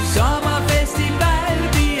 Sommerfestival,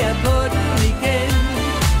 vi er på den igen.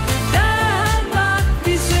 Danmark,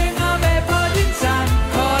 vi synger med på din sang.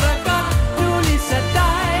 Kort og godt, du er lige så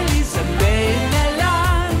dejlig, som dagen er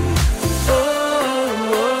lang. Oh,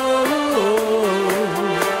 oh, oh, oh.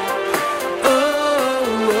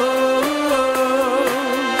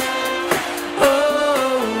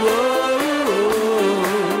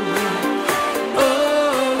 Oh,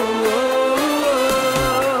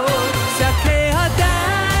 oh, så kære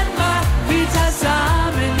Danmark, vi tager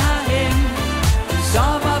sammen herhen.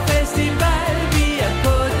 Sommerfestival, vi er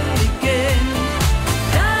på den igen.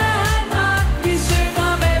 Danmark, vi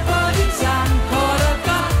synger med på din sang. Kort og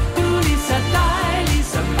godt, du er lige så dejlig,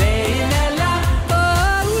 som dagen er lang.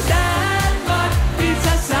 Oh, Danmark, vi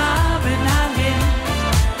tager sammen herhen.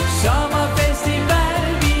 Sommerfestival,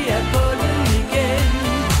 vi er på den igen.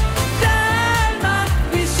 Danmark,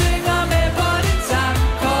 vi synger med på din sang.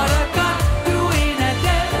 Kort og godt, du er en af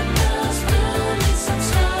dem.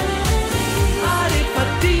 Og det er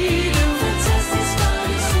fordi du er fantastisk, og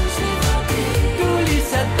det synes vi forbi. Du er lige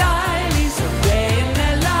så dejlig, som dagen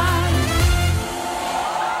er lang.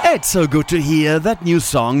 It's so good to hear that new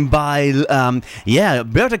song by,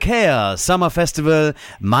 Birte Kjær, Summer Festival,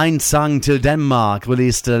 Min Sang til Denmark,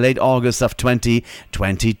 released late August of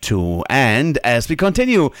 2022. And as we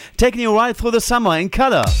continue, taking you right through the summer in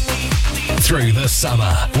color. Through the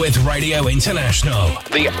summer with Radio International.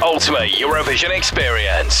 The ultimate Eurovision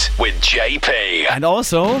experience with JP. And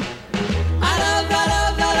also, I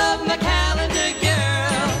love my calendar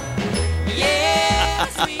girl. Yeah,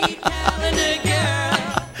 sweet calendar girl.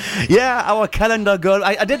 Yeah, our calendar girl.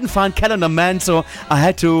 I didn't find Calendar Man, so I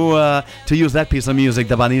had to use that piece of music,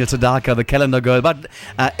 the Vanille Sedaka, the calendar girl. But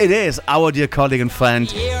it is our dear colleague and friend,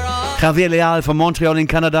 Javier Leal from Montreal in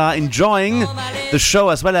Canada, enjoying the show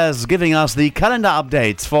as well as giving us the calendar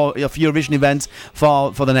updates for Eurovision events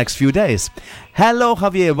for the next few days. Hello,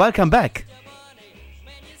 Javier. Welcome back.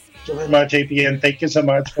 Thank you very much, JP, and thank you so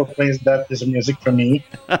much for playing that piece of music for me.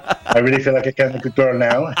 I really feel like a kind of good girl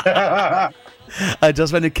now.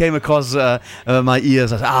 Just when it came across my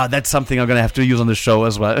ears, I said, that's something I'm going to have to use on the show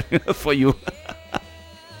as well for you.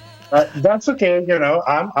 That's okay,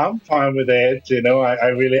 I'm fine with it. I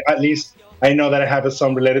really, at least I know that I have a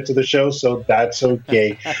song related to the show, so that's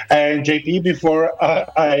okay. And JP, before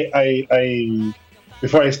I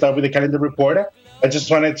start with the calendar report, I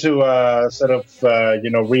just wanted to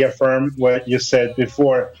reaffirm what you said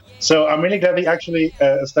before. So I'm really glad they actually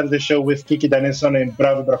started the show with Kiki Danielson and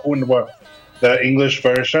Bravo Brahun, the English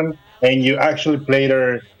version, and you actually played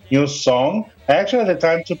her new song. I actually had the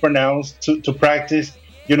time to practice,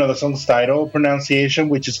 the song's title pronunciation,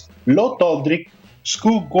 which is Lotoldrik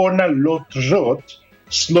Skugorna Lotrot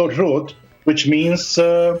Slorot, which means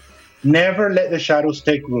never let the shadows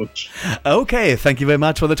take root. Okay, thank you very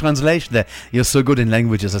much for the translation there. You're so good in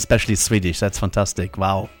languages, especially Swedish. That's fantastic.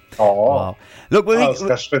 Wow. Oh, wow. Look, we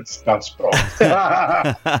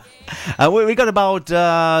got about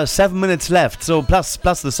 7 minutes left, so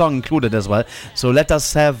plus the song included as well. So let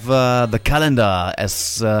us have the calendar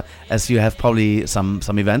as you have probably some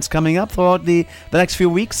events coming up throughout the next few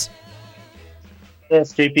weeks.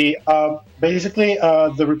 Yes, JP. Basically,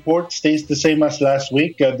 the report stays the same as last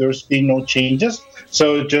week. There's been no changes.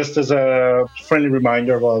 So just as a friendly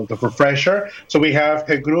reminder, the refresher. So we have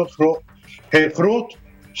Hegrut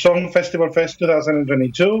Song Festival Fest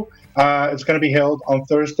 2022. It's going to be held on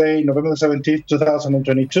Thursday, November the 17th,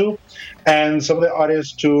 2022. And some of the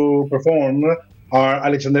artists to perform are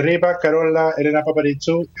Alexander Riba, Carola, Elena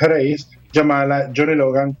Paparizou, Reis, Jamala, Johnny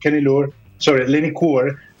Logan, Lenny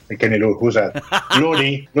Kaur, Kenny Lou, who's that?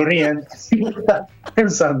 Lorien,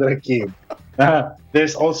 and Sandra Kim.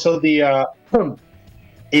 There's also the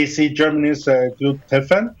AC Germany's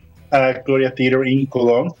Gluttefen, Gloria Theater in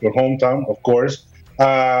Cologne, your hometown, of course.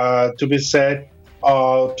 To be said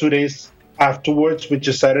 2 days afterwards, which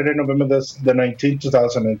is Saturday, November the 19th,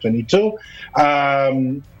 2022.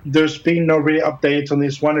 There's been no really updates on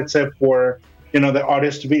this one, except for, the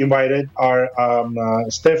artists to be invited are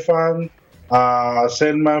Stefan,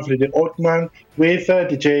 Selma, Friede Ottman, with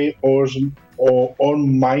DJ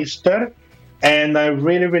Ormeister. And I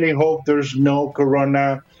really, really hope there's no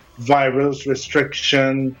coronavirus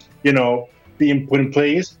restriction, being put in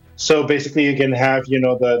place. So basically you can have,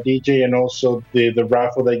 the DJ and also the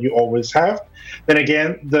raffle that you always have. Then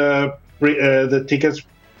again, the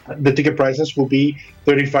ticket prices will be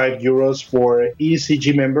 35 euros for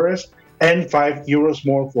ECG members and 5 euros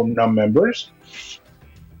more for non-members.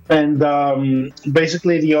 And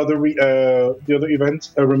basically the other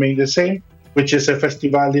events remain the same, which is a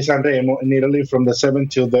Festival di Sanremo in Italy from the 7th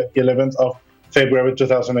till the 11th of February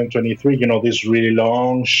 2023. These really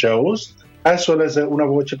long shows, as well as Una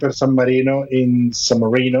Voce per San Marino in San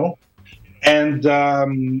Marino. And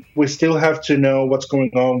we still have to know what's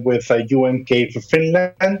going on with UMK for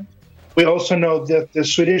Finland. We also know that the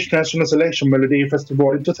Swedish National Selection Melody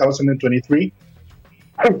Festival in 2023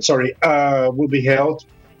 will be held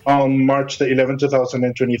on March the 11th,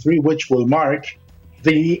 2023, which will mark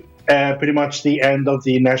the pretty much the end of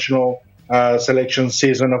the national selection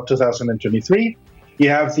season of 2023. You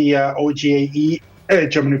have the OGAE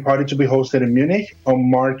Germany party to be hosted in Munich on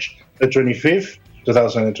March the 25th,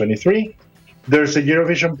 2023. There's a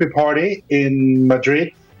Eurovision pre-party in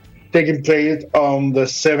Madrid taking place on the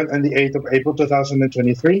 7th and the 8th of April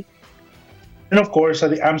 2023. And of course, at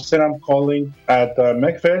the Amsterdam calling at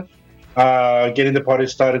Mekve, getting the party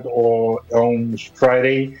started on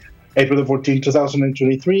Friday, April the 14th,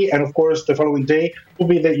 2023. And of course, the following day will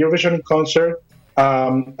be the Eurovision concert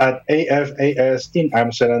at AFAS in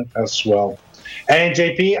Amsterdam as well. And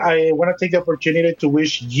JP, I want to take the opportunity to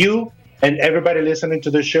wish you and everybody listening to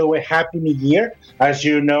the show a happy new year. As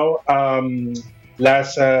you know, when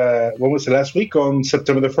was the last week? On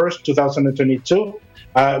September the 1st, 2022,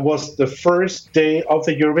 was the first day of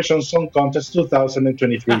the Eurovision Song Contest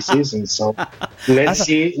 2023 season. So let's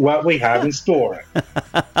see what we have in store.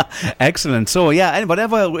 Excellent. So yeah, and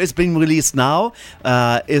whatever is being released now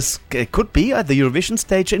could be at the Eurovision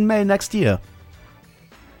stage in May next year.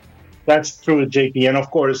 That's true, JP. And of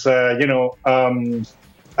course, there's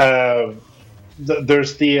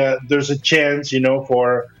a chance,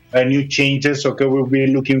 for new changes. Okay, we'll be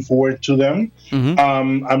looking forward to them.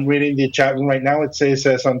 I'm reading the chat room right now. It says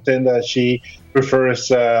something that she prefers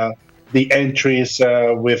the entries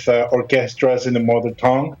with orchestras in the mother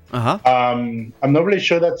tongue. I'm not really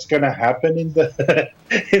sure that's going to happen in the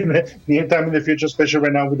near time in the future, especially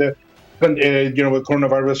right now with the with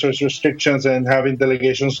coronavirus restrictions and having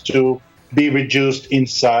delegations to be reduced in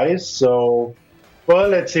size. So, well,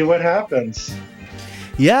 let's see what happens.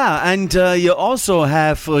 Yeah, and you also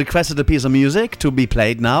have requested a piece of music to be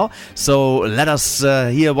played now. So let us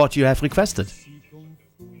hear what you have requested.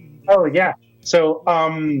 Oh yeah. So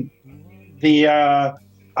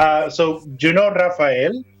so do you know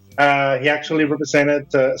Rafael? He actually represented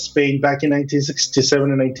Spain back in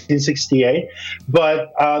 1967 and 1968.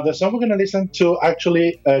 But the song we're going to listen to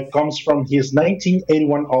actually comes from his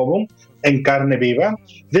 1981 album, En Carne Viva.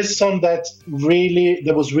 This song that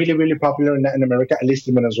was really, really popular in Latin America, at least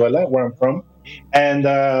in Venezuela, where I'm from. And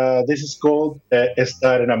this is called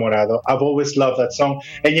Estar Enamorado. I've always loved that song.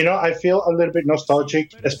 And, I feel a little bit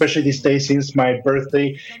nostalgic, especially these days since my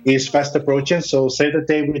birthday is fast approaching. So save the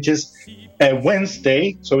date, which is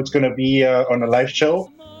Wednesday. So it's going to be on a live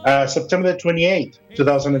show, September the 28th,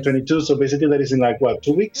 2022. So basically that is in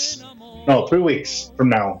 2 weeks? No, 3 weeks from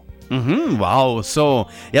now. Wow. So,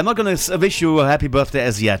 I'm not going to wish you a happy birthday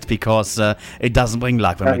as yet because it doesn't bring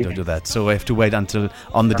luck when we do that. So we have to wait until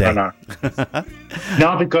on the day.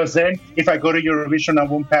 No, because then if I go to Eurovision, I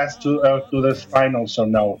won't pass to the final. So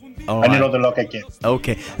no, I need all the luck I get.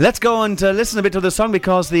 Okay, let's go and listen a bit to the song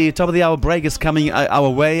because the top of the hour break is coming our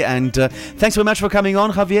way. And thanks very much for coming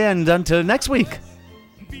on, Javier. And until next week.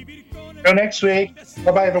 Till next week.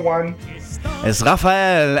 Bye-bye, everyone. It's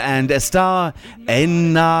Rafael and Estar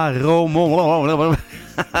Enamorado.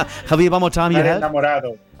 Javier, one more time.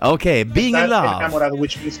 Enamorado. Okay, Being in Love. Enamorado,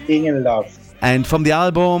 which means being in love. And from the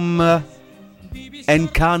album En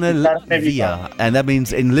Carne Viva, and that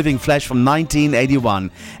means In Living Flesh from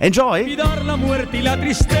 1981. Enjoy. Olvidar la muerte y la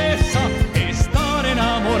tristeza, estar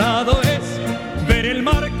enamorado es ver el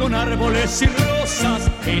mar con árboles y rosas.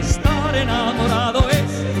 Estar enamorado es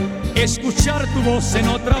escuchar tu voz en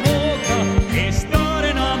otra boca. Estar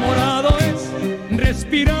enamorado es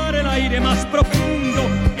respirar el aire más profundo.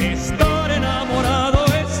 Estar enamorado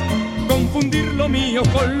es confundir lo mío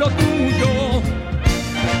con lo tuyo.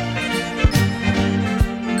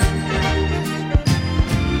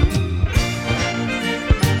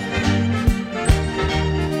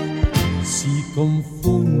 Si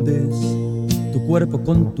confundes tu cuerpo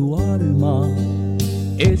con tu alma,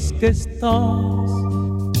 es que estás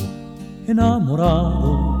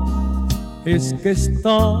enamorado, es que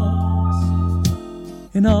estás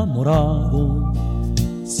enamorado.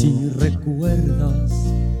 Si recuerdas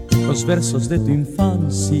los versos de tu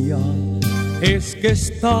infancia, es que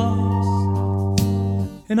estás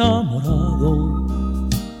enamorado,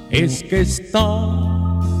 es que estás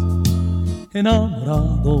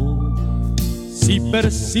enamorado. Si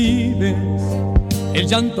percibes el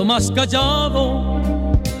llanto más callado,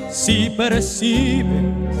 si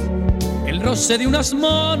percibes el roce de unas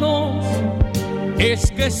manos, es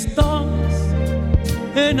que estás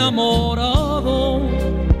enamorado,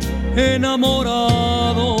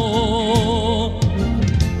 enamorado.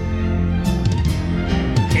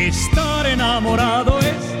 Estar enamorado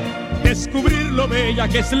es descubrir lo bella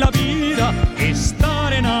que es la vida.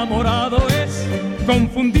 Estar enamorado es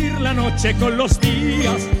confundir la noche con los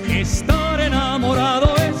días. Estar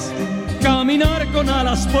enamorado es caminar con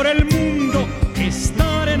alas por el mundo.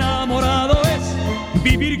 Estar enamorado es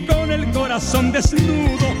vivir con el corazón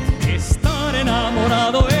desnudo. Estar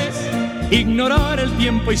enamorado es ignorar el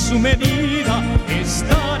tiempo y su medida.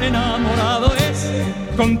 Estar enamorado es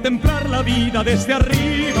contemplar la vida desde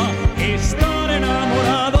arriba. Estar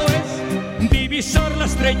enamorado es divisar la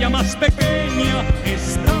estrella más pequeña.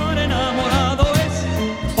 Estar enamorado es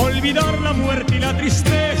olvidar la muerte y la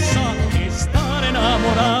tristeza. Estar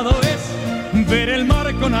enamorado es ver el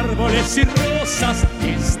mar con árboles y rosas.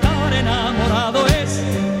 Estar enamorado es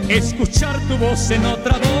escuchar tu voz en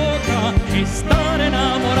otra boca. Estar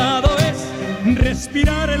enamorado es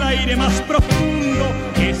respirar el aire más profundo.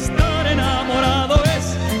 Estar enamorado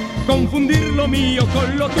es confundir lo mío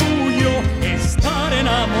con lo tuyo. Estar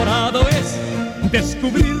enamorado es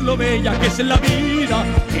descubrir lo bella que es la vida.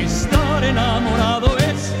 Estar enamorado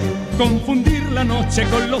es confundir la noche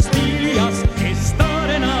con los días. Estar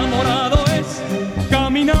enamorado es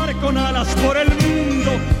caminar con alas por el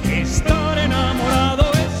mundo. Estar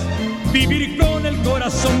enamorado es vivir con el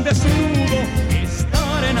corazón desnudo.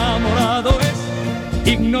 Estar enamorado es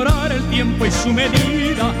ignorar el tiempo y su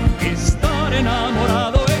medida. Estar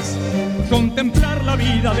enamorado es contemplar la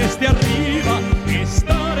vida desde arriba.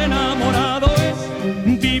 Estar enamorado es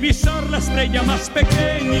divisar la estrella más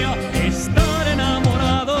pequeña. Estar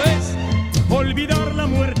enamorado es olvidar la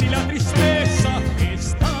muerte y la tristeza.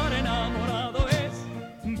 Estar enamorado es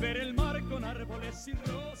ver el mar con árboles y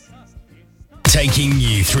rosas. Taking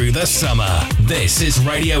you through the summer. This is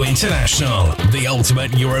Radio International, the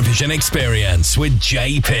ultimate Eurovision experience with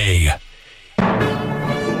JP.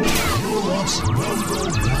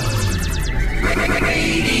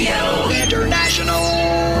 Radio International.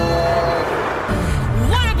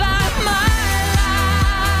 What about my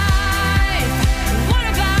life? What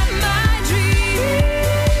about my dreams?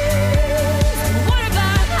 What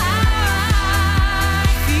about how I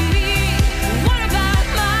feel? What about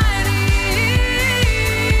my needs?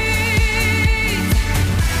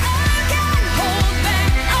 I can't hold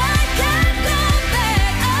back, I can't go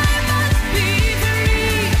back, I must be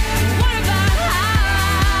free. What about how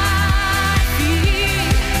I feel?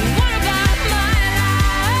 What about my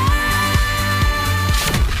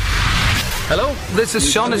Hello, this is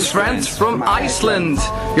Sean's friends from Iceland.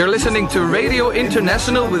 You're listening to Radio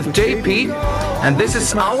International with JP, and this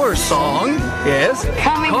is our song. Yes,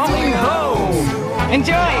 Coming Home.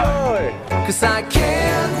 Enjoy. 'Cause I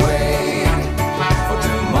can't wait for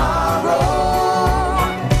tomorrow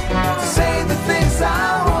to say the things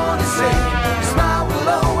I want to say. Smile will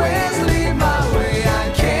always lead my way. I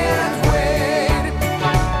can't wait.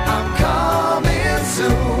 I'm coming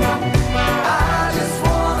soon. I just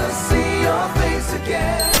want to see your face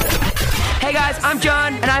again. Hey guys, I'm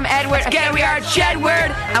John. And I'm Edward. Again, we are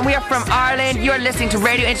Jedward. And we are from Ireland. You're listening to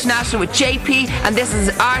Radio International with JP. And this is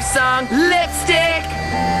our song, Lipstick.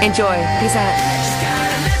 Enjoy. Peace out.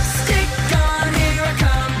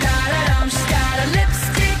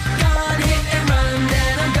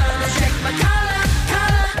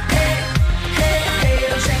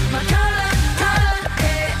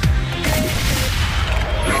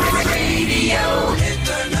 Radio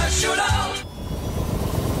International.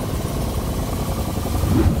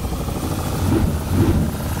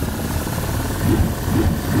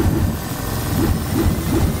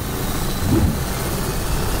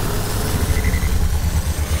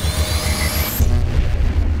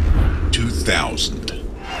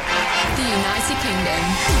 The United Kingdom.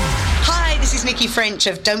 Hi, this is Nikki French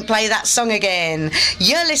of Don't Play That Song Again.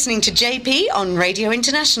 You're listening to JP on Radio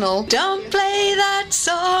International. Don't play that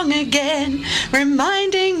song again,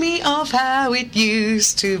 reminding me of how it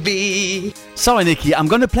used to be. Sorry, Nikki, I'm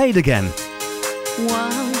gonna play it again.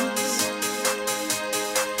 Once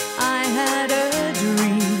I had a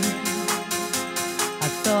dream. I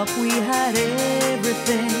thought we had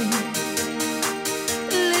everything.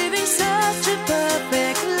 Living such a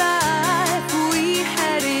perfect life. We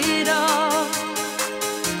had it all.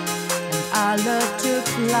 And our love took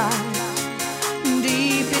flight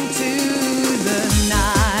deep into the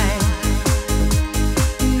night.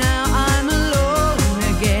 Now I'm alone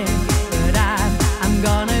again, but I'm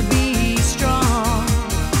gonna be strong.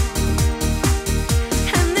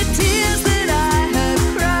 And the tears that I have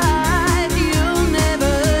cried, you'll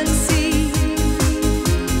never see.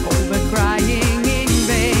 Oh,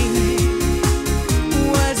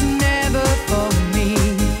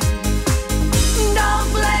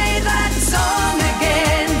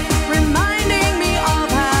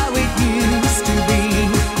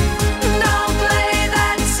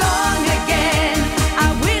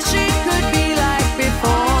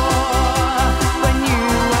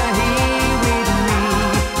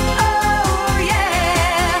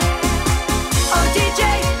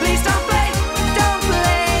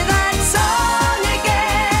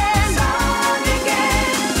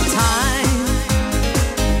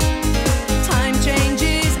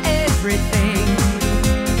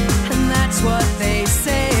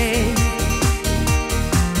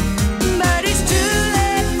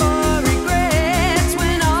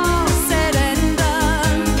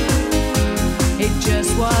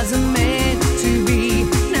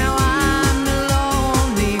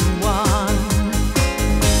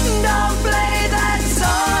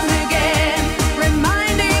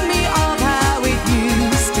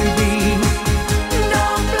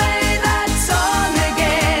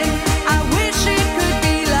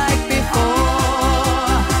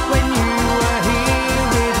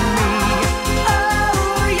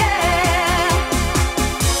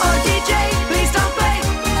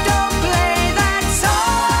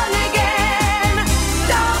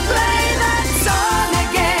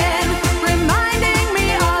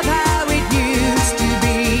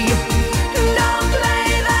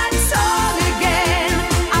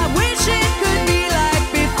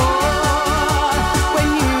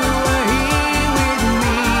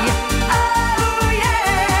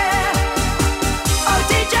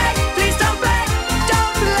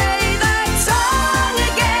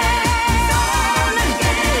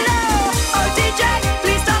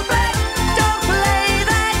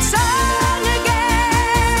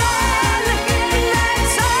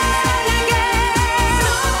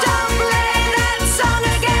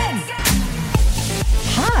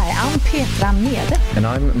 And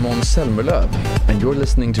I'm Måns Zelmerlöw, and you're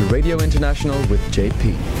listening to Radio International with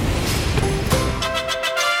JP.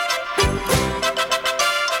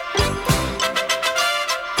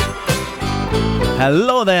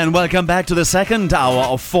 Hello there and welcome back to the second hour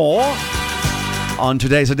of 4. On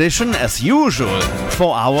today's edition, as usual,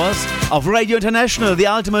 4 hours of Radio International, the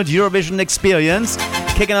ultimate Eurovision experience.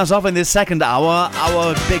 Kicking us off in this second hour,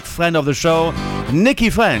 our big friend of the show, Nikki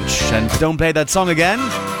French. And don't play that song again.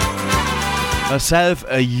 Herself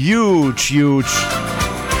a huge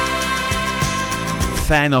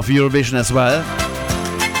fan of Eurovision as well.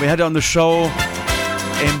 We had her on the show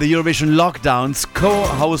in the Eurovision lockdowns,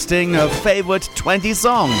 co-hosting her favorite 20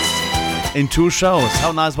 songs in 2 shows.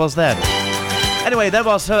 How nice was that? Anyway, that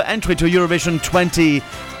was her entry to Eurovision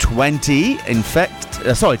 2020,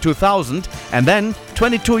 2000, and then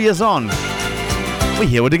 22 years on. We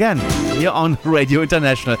hear it again, here on Radio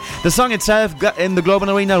International. The song itself in the Global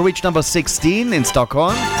Arena reached number 16 in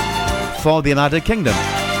Stockholm for the United Kingdom.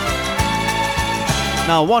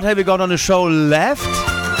 Now, what have we got on the show left?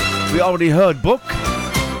 We already heard Brooke.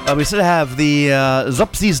 We still have the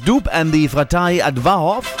Zdub and the Frații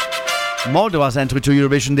Advahov, Moldova's entry to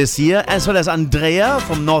Eurovision this year, as well as Andrea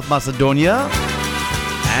from North Macedonia.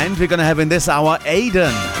 And we're going to have in this hour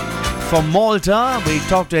Aidan from Malta. We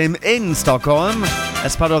talked to him in Stockholm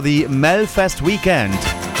as part of the Melfest weekend.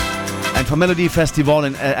 And for Melody Festival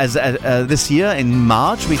this year in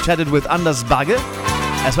March, we chatted with Bagge,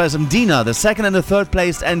 as well as Mdina, the second and the third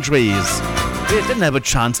placed entries. We didn't have a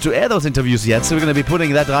chance to air those interviews yet, so we're going to be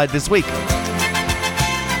putting that right this week.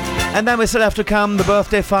 And then we still have to come the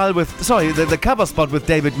birthday file with, the cover spot with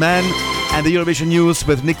David Mann, and the Eurovision news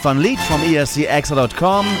with Nick van Liet from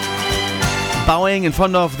ESCXtra.com. Bowing in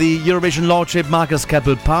front of the Eurovision Lordship, Marcus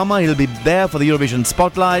Keppel-Palmer. He'll be there for the Eurovision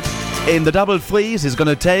Spotlight. In the double threes, he's going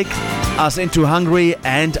to take us into Hungary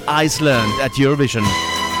and Iceland at Eurovision.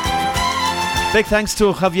 Big thanks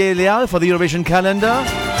to Javier Leal for the Eurovision calendar.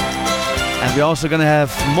 And we're also going to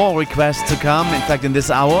have more requests to come. In fact, in this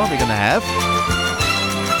hour, we're going to have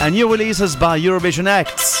new releases by Eurovision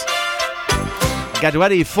acts. Get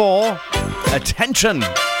ready for Attention.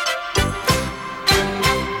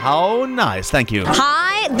 How nice. Thank you.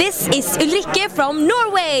 Hi, this is Ulrike from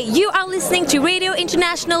Norway. You are listening to Radio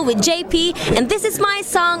International with JP, and this is my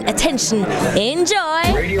song, Attention. Enjoy.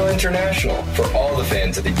 Radio International for all the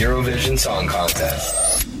fans of the Eurovision Song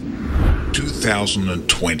Contest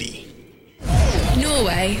 2020.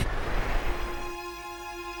 Norway.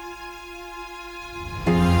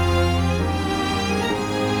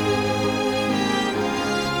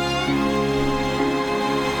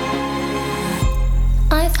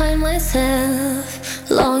 I find myself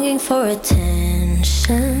longing for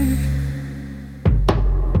attention.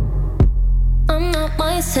 I'm not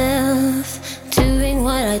myself doing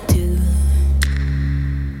what I do.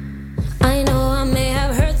 I know I may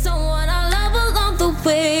have hurt someone I love along the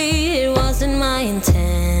way. It wasn't my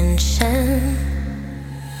intention.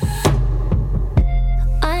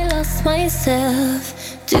 I lost myself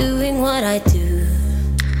doing what I do.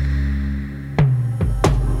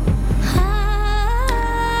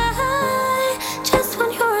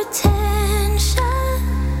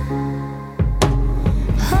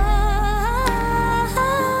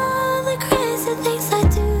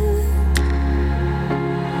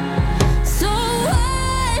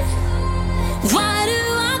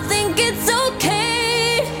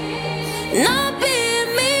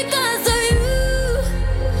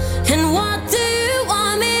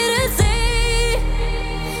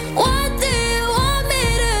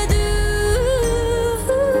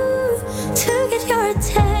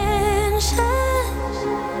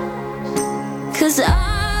 Cause I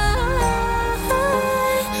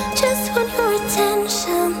just want your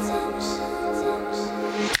attention.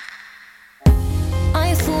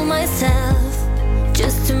 I fool myself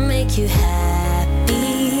just to make you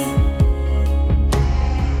happy.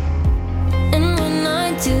 And when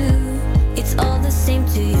I do, it's all the same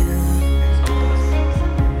to you.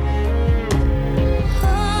 Oh,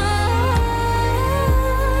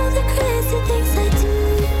 the crazy things I do.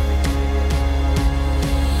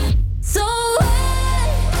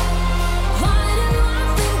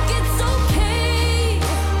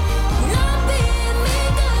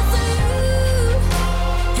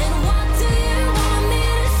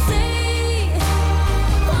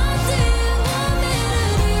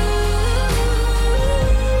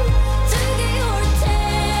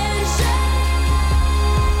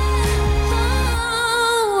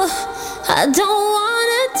 I don't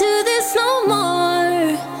wanna do this no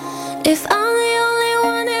more. If I'm the only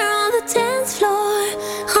one here on the dance floor,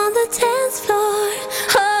 on the dance floor.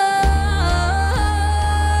 Oh,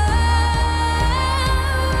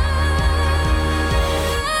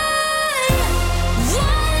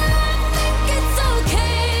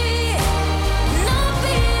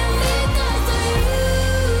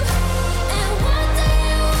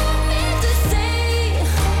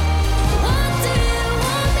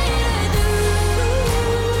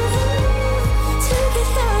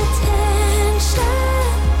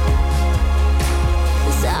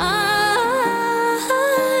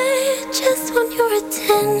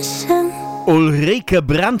 Ulrike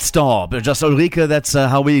Brandstorp. Just Ulrike, that's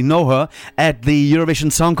how we know her at the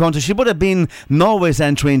Eurovision Song Contest. She would have been Norway's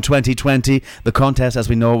entry in 2020. The contest, as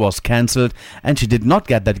we know, was cancelled, and she did not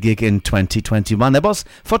get that gig in 2021. That was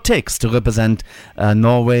for Tix to represent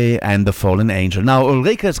Norway and the Fallen Angel. Now,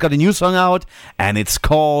 Ulrike has got a new song out, and it's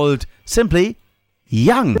called simply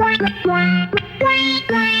Young. The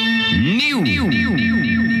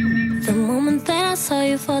moment that I saw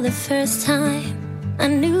you for the first time, I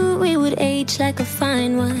knew we would age like a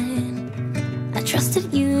fine wine. I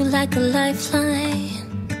trusted you like a lifeline.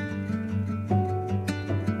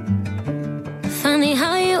 Funny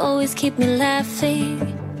how you always keep me laughing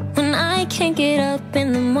when I can't get up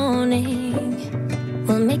in the morning.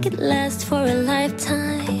 We'll make it last for a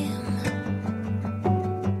lifetime.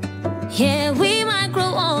 Yeah, we might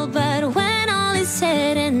grow old, but when all is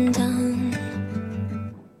said and done,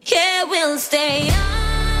 yeah, we'll stay young.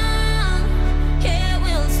 Yeah,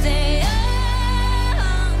 we'll stay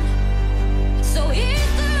young. So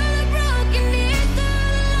here's to the broken, here's to the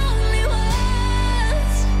lonely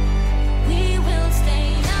ones. We will stay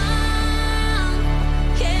young.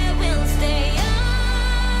 Yeah, we'll stay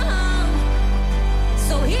young.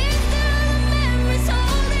 So here's to the memories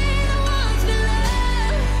holding the ones we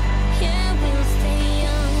love. Yeah, we'll stay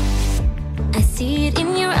young. I see it in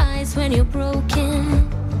your eyes when you're broken.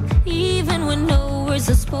 Even when no words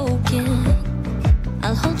are spoken,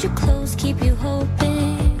 I'll hold you close, keep you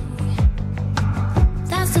hoping.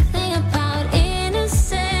 That's the thing about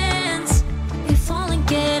innocence. We fall and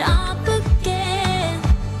get up again.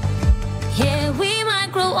 Yeah, we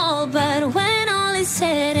might grow old, but when all is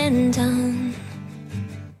said and done,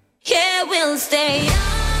 yeah, we'll stay young.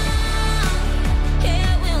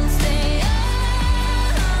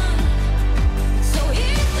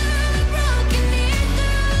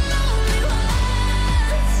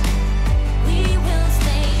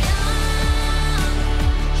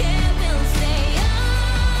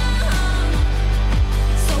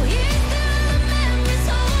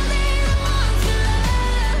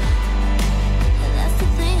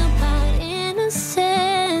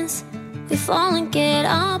 Fall and get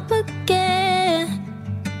up again.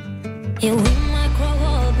 Yeah, we might grow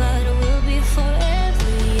old, but we'll be forever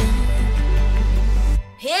young.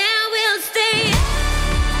 Yeah, we'll stay young.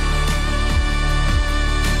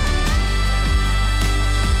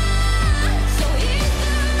 So here's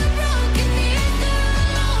to the broken, here's to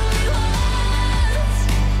the lonely ones.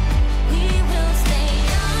 We will stay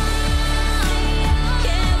young.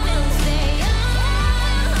 Yeah, we'll stay young.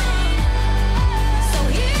 So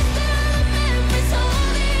here's to memories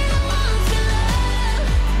holding the ones we love.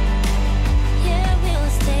 Yeah, we'll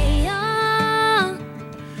stay young.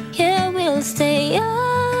 Yeah, we'll stay young.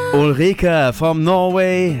 Ulrike from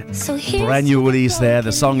Norway. Brand new release there.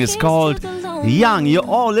 The song is called Young. You're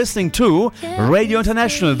all listening to Radio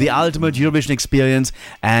International, the ultimate Eurovision experience.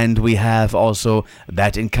 And we have also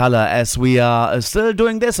that in color, as we are still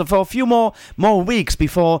doing this for a few more weeks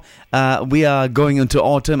before we are going into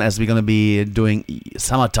autumn, as we're going to be doing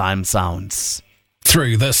summertime sounds.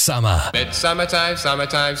 Through the summer. It's summertime,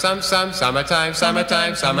 summertime, summertime, summertime,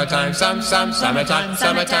 summertime, summertime, summertime,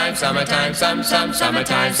 summertime, summertime,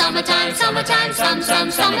 summertime,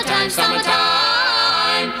 summertime,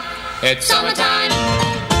 summertime. It's summertime.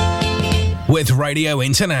 With Radio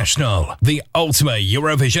International, the ultimate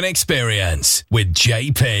Eurovision experience with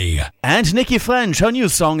JP. And Nikki French, her new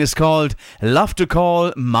song is called Love to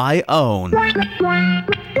Call My Own.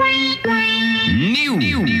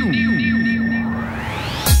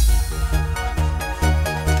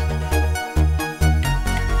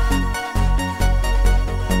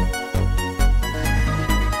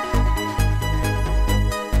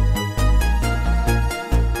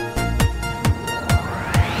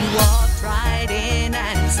 Walked right in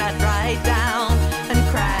and sat right down and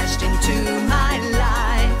crashed into my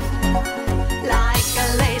life. Like a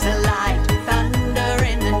laser light, thunder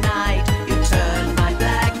in the night, you turned my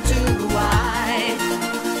black to white.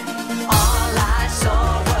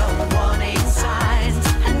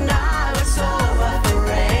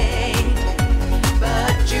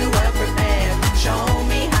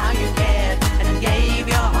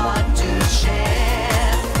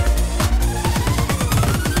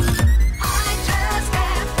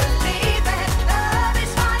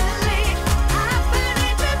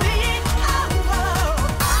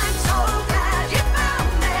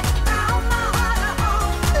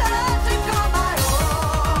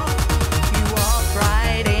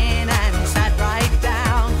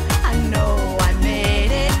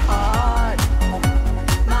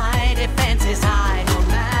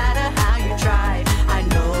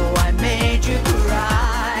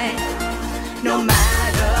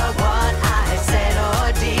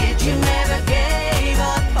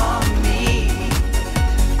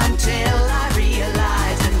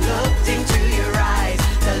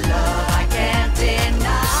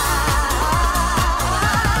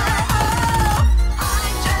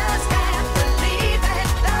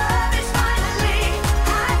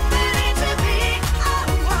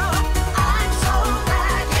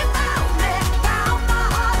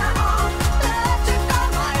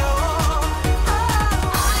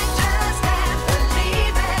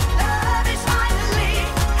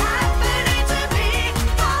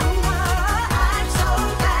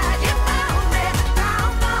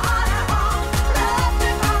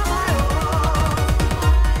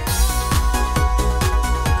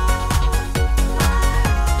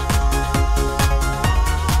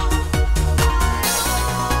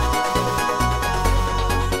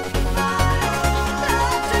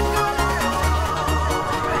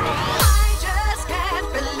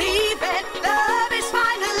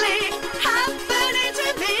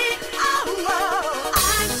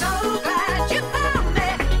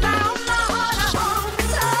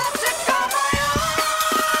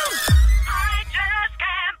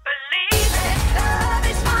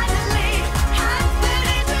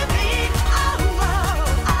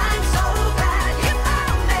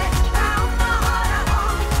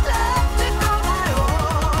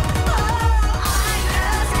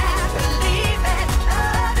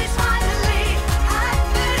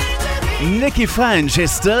 Nikki French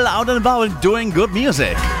is still out and about doing good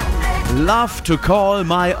music. Love to Call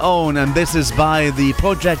My Own, and this is by the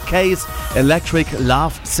Project K's Electric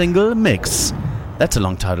Love single mix. That's a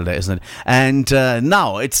long title there, isn't it? And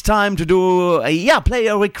now it's time to do play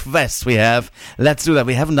a request we have. Let's do that.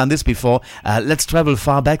 We haven't done this before. Let's travel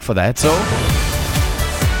far back for that. So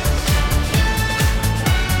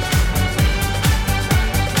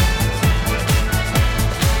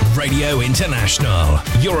Radio International,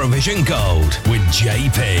 Eurovision Gold with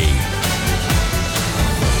JP.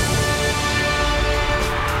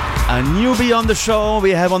 a newbie on the show.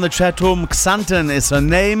 We have on the chat room, Xanten is her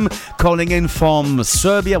name, calling in from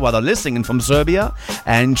Serbia, listening in from Serbia,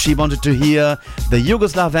 and she wanted to hear the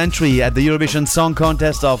Yugoslav entry at the Eurovision Song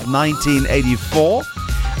Contest of 1984.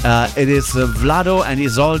 It is Vlado and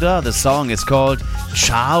Isolda. The song is called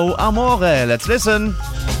Ciao Amore. Let's listen.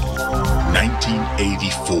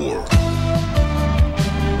 1984.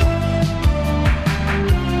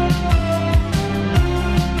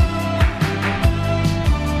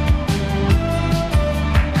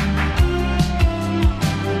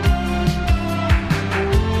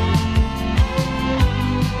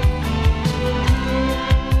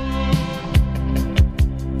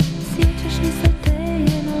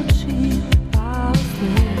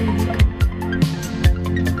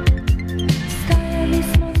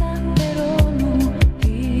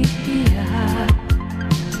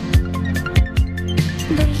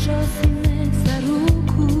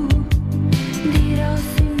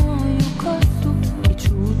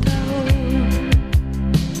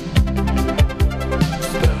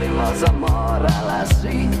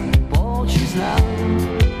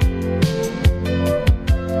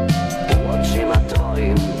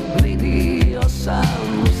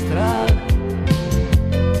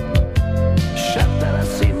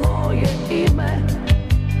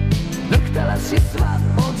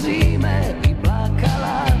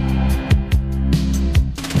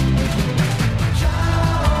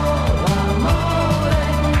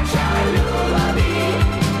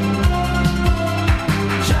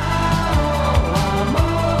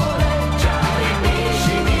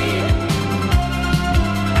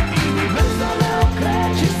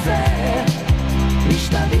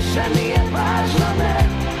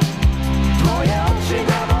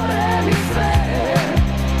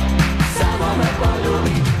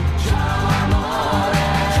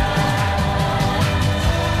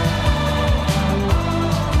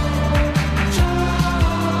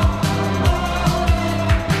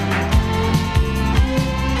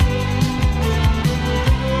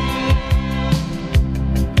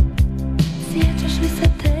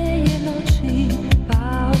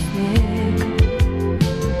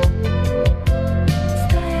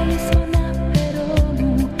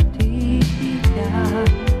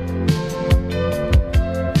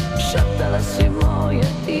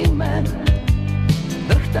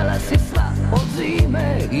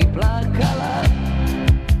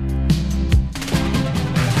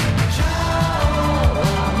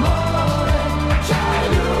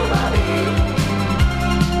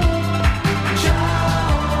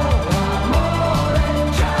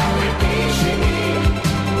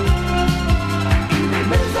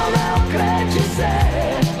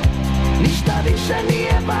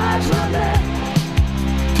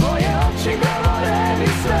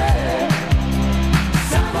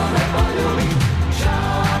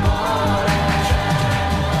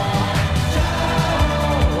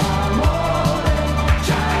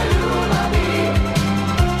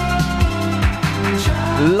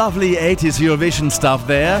 Lovely 80s Eurovision stuff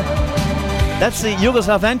there. That's the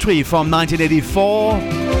Yugoslav entry from 1984.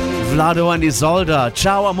 Vlado and Isolda.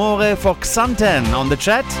 Ciao Amore for Xanten on the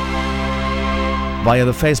chat. Via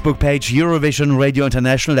the Facebook page Eurovision Radio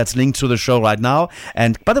International. That's linked to the show right now.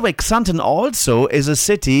 And by the way, Xanten also is a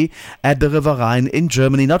city at the River Rhine in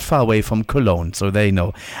Germany, not far away from Cologne, so they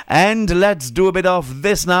know. And let's do a bit of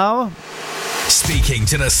this now. Speaking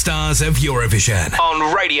to the stars of Eurovision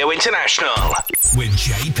on Radio International with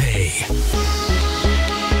JP.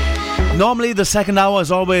 Normally the second hour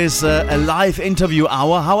is always a live interview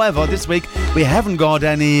hour. However, this week we haven't got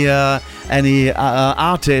any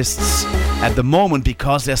artists at the moment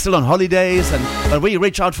because they're still on holidays. But we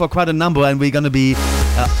reach out for quite a number, and we're going to be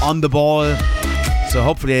on the ball. So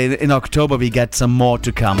hopefully in October we get some more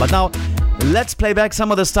to come. But now, let's play back some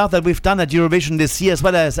of the stuff that we've done at Eurovision this year, as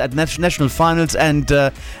well as at national finals and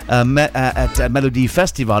at Melody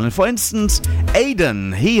Festival. And for instance,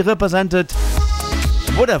 Aidan, he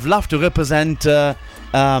would have loved to represent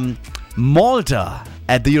Malta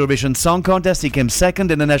at the Eurovision Song Contest. He came second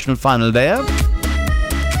in the national final there.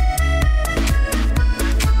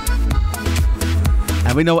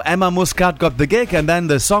 And we know Emma Muscat got the gig, and then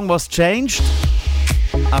the song was changed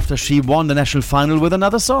after she won the national final with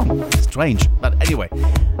another song. Strange. But anyway,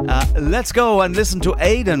 let's go and listen to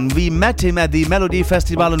Aidan. We met him at the Melody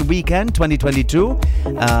Festival on Weekend 2022.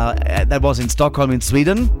 That was in Stockholm in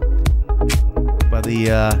Sweden, where the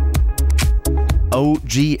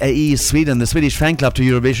OGAE Sweden, the Swedish fan club to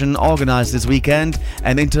Eurovision, organized this weekend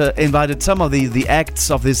and invited some of the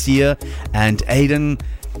acts of this year. And Aidan,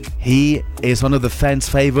 he is one of the fans'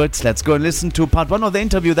 favorites. Let's go and listen to part one of the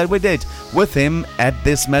interview that we did with him at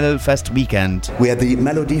this Melodifest weekend. We're at the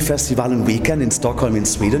Melody Festival and Weekend in Stockholm in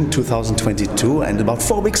Sweden 2022, and about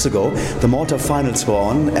 4 weeks ago the Malta finals were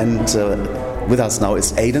on, and with us now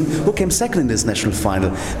is Aidan, who came second in this national final.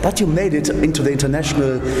 But you made it into the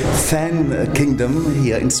international fan kingdom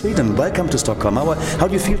here in Sweden. Welcome to Stockholm. How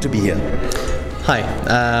do you feel to be here? Hi,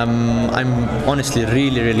 I'm honestly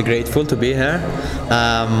really grateful to be here.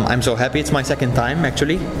 I'm so happy. It's my second time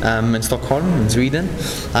actually in Stockholm, in Sweden.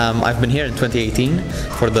 I've been here in 2018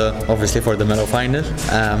 for the Mello final,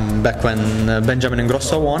 back when Benjamin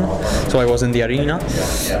Ingrosso won, so I was in the arena.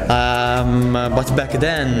 But back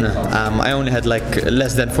then I only had like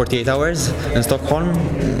less than 48 hours in Stockholm.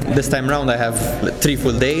 This time around I have 3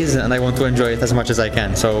 full days and I want to enjoy it as much as I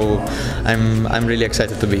can, so I'm really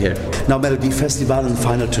excited to be here. Now Melody Festival and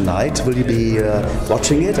final tonight, will you be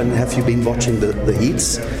watching it, and have you been watching the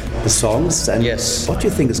heats, the songs, and yes. What do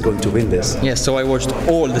you think is going to win this? Yes, so I watched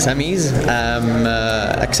all the semis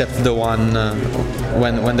except the one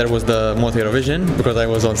when there was the Malta Eurovision, because I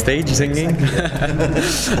was on stage singing.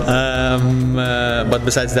 But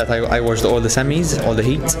besides that, I watched all the semis, all the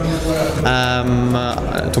heats.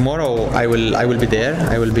 Tomorrow I will be there.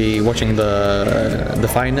 I will be watching the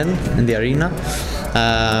final in the arena.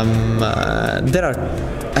 There are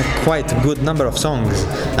a quite good number of songs,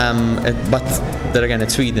 but there again,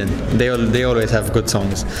 it's Sweden. They always have good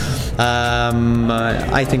songs.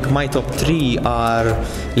 I think my top 3 are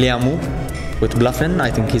Liamu with Bluffin.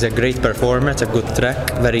 I think he's a great performer. It's a good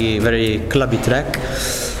track, very clubby track.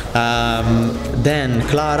 Then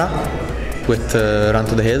Clara with Run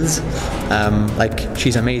to the Hills. Like,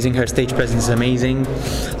 she's amazing. Her stage presence is amazing.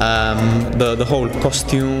 The whole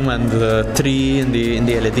costume and the tree in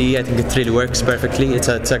the LED, I think it really works perfectly. It's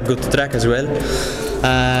a good track as well.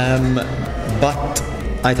 But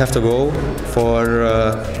I'd have to go for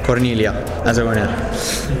Cornelia as a winner,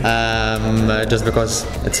 just because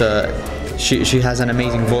she has an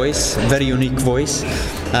amazing voice, very unique voice.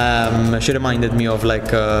 She reminded me of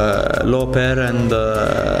like Loper and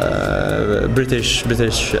British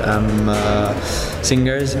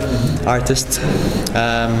singers, artists,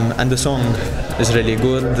 and the song is really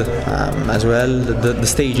good as well. The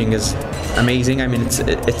staging is amazing. I mean,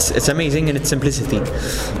 it's amazing in its simplicity.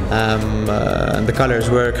 The colors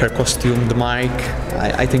work, her costume, the mic.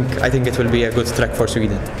 I think it will be a good track for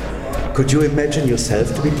Sweden. Could you imagine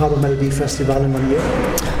yourself to be part of Melody Festival in 1 year?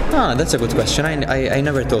 That's a good question. I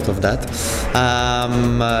never thought of that.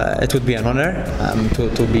 It would be an honor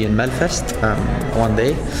to be in Melfest one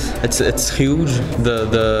day. It's huge.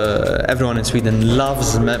 Everyone in Sweden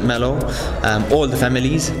loves Mello. All the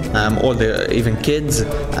families, even kids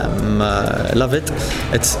love it.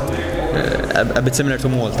 It's a bit similar to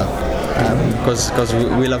Malta, because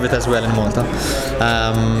we love it as well in Malta.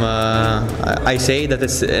 I say that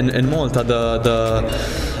it's in Malta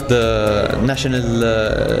the national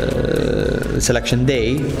selection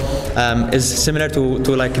day is similar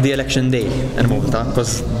to like the election day in Malta,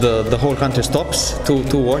 because the whole country stops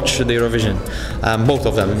to watch the Eurovision, both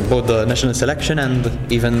of them, both the national selection and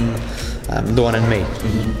even the one in May.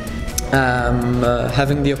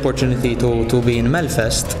 Having the opportunity to be in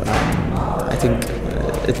Melfest, I think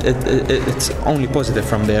it's only positive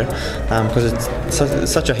from there, because it's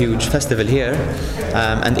such a huge festival here,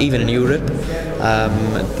 and even in Europe,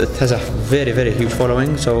 it has a very huge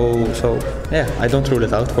following. So yeah, I don't rule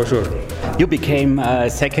it out for sure. You became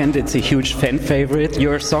second. It's a huge fan favorite,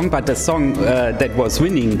 your song, but the song that was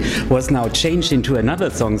winning was now changed into another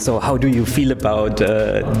song. So how do you feel about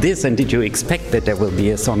this, and did you expect that there will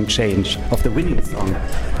be a song change of the winning song?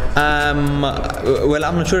 Well,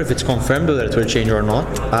 I'm not sure if it's confirmed whether it will change or not.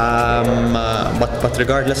 But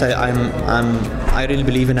regardless, I really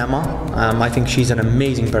believe in Emma. I think she's an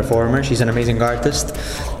amazing performer. She's an amazing artist.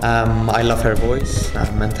 I love her voice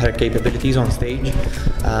and her capabilities on stage.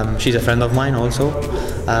 She's a friend of mine also.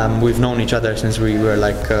 We've known each other since we were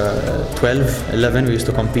like 12, 11. We used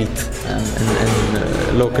to compete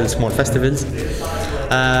in local small festivals.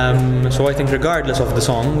 So I think regardless of the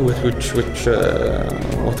song,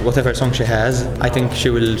 whatever song she has, I think she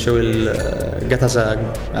will get us a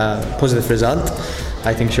positive result.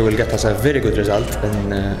 I think she will get us a very good result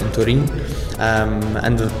in Turin,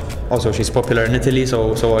 and also she's popular in Italy,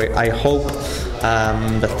 so I hope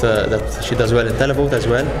that she does well in televote as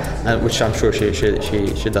well, which I'm sure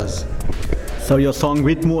she does. So your song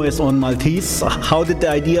Ritmo is on Maltese. How did the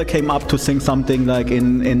idea came up to sing something like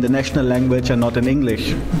in the national language and not in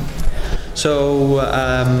English? So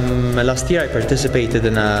last year I participated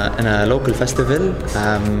in a local festival.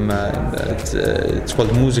 It's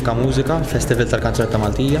called Musica Festival tal-Kanzunetta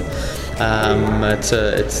Maltija.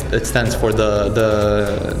 It stands for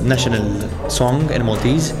the national song in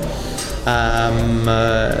Maltese.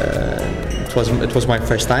 It was my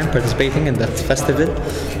first time participating in that festival.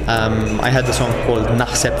 I had a song called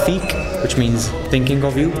Naħseb Fik, which means thinking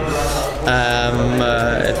of you.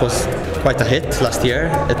 It was quite a hit last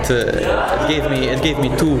year. It gave me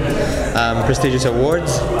two prestigious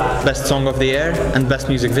awards: Best Song of the Year and Best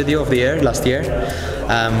Music Video of the Year last year,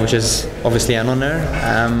 which is obviously an honor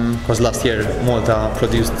because last year Malta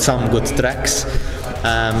produced some good tracks.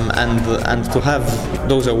 And to have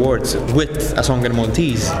those awards with a song in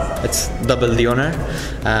Maltese, it's double the honor,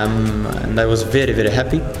 and I was very, very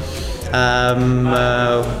happy.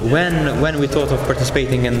 When we thought of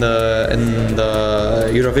participating in the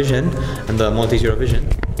Eurovision, in the Maltese Eurovision,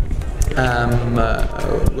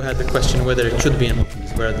 we had the question whether it should be in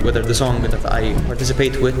Maltese, whether the song that I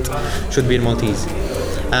participate with should be in Maltese.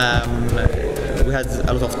 We had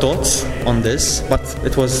a lot of thoughts on this, but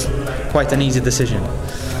it was quite an easy decision.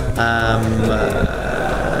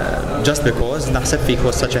 Just because Naħseb Fik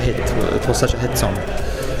was such a hit, it was such a hit song.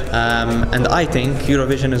 And I think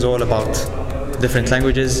Eurovision is all about different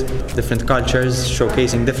languages, different cultures,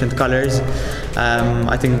 showcasing different colors.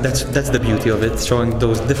 I think that's the beauty of it, showing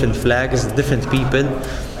those different flags, different people,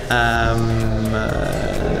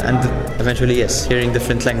 and eventually, yes, hearing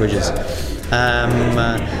different languages.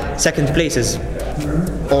 Second place is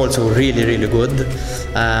also really, really good.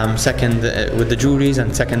 Second with the juries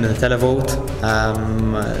and second in the televote.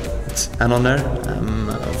 It's an honor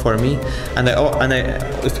for me, and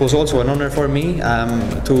it was also an honor for me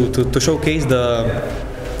to showcase the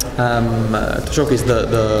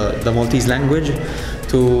Maltese language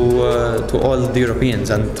to all the Europeans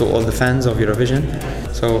and to all the fans of Eurovision.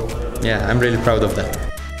 So yeah, I'm really proud of that.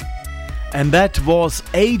 And that was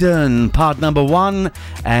Aidan, part number 1,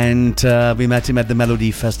 and we met him at the Melody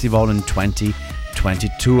Festival in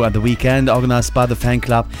 2022 at the weekend, organized by the fan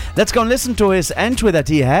club. Let's go and listen to his entry that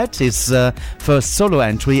he had, his first solo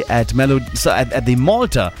entry at the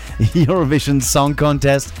Malta Eurovision Song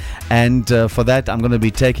Contest, and for that I'm going to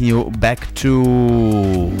be taking you back to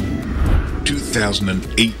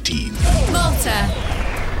 2018 Malta.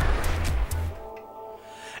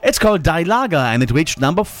 It's called Dailaga, and it reached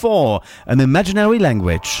number 4, An Imaginary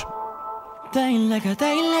Language. Dailaga,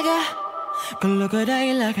 Dailaga, Guluga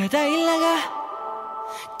Dailaga, Dailaga,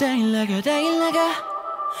 Dailaga, Dailaga,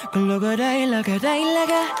 Guluga Dailaga,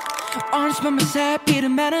 Dailaga. Once by my side, be the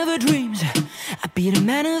man of her dreams. I be the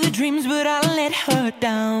man of her dreams, but I let her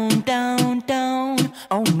down, down, down.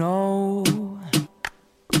 Oh no.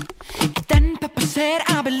 And then Papa said,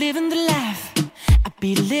 I'll be living the life. I'll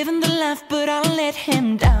be living the life, but I let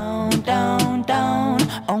him down, down, down.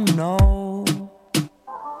 Oh no.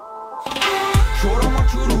 Show them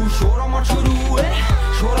what you do, show them what you do, eh?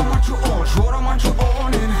 Show them what you own, show them what you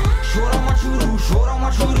own, and show them what you do, show them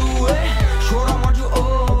what you do, eh? Show them what you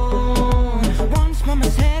own. Once mama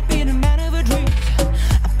said, be the man of her dreams.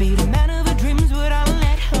 I'll be the man of her dreams, but I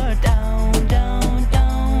let her down, down,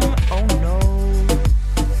 down. Oh no.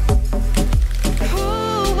 Who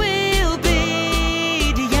will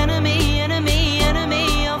be the enemy, enemy,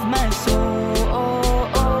 enemy of my soul?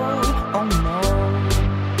 Oh no.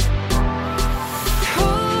 Who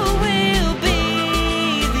will be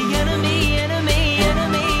the enemy, enemy,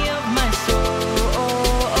 enemy of my soul?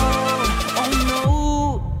 Oh no.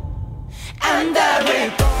 And I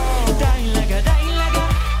will go Dailaga, Dailaga,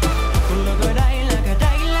 Guluga Dailaga,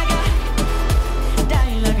 Dailaga,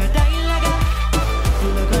 Dailaga, Dailaga,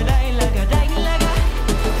 Guluga Dailaga, Dailaga,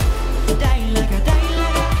 Dailaga,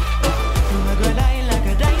 Dailaga, Guluga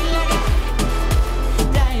Dailaga, Dailaga,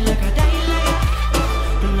 Dailaga, Dailaga,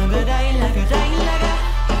 Guluga Dailaga, Dailaga.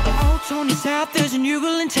 Out on the south, there's an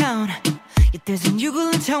eagle in town. Yeah, there's an eagle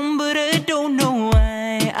in town, but I don't know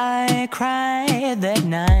why I cried that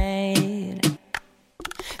night.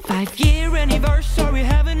 5-year anniversary,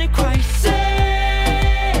 having a crisis.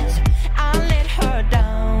 I let her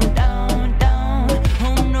down, down, down.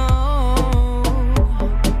 Oh no.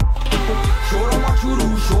 Show them what you do,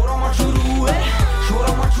 show them what you do, eh? Show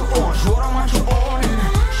them what you own, show them what you own, and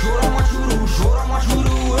show them what you do, show them what you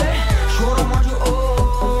do, eh? Show them what you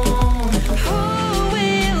own. Who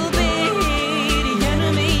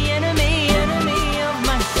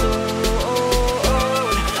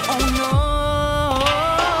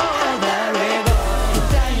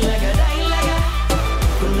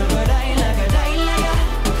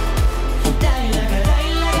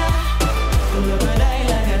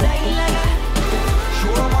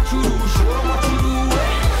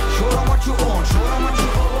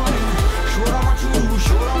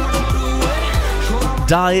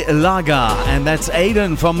Die Lager, and that's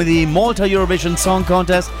Aidan from the Malta Eurovision Song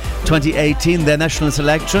Contest 2018, their national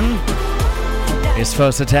selection. His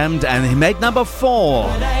first attempt, and he made number 4.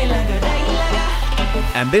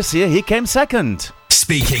 And this year he came second.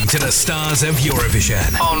 Speaking to the stars of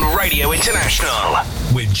Eurovision on Radio International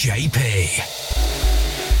with JP.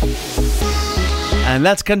 And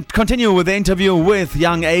let's continue with the interview with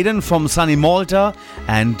young Aidan from sunny Malta.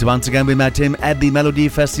 And once again, we met him at the Melody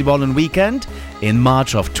Festival and Weekend in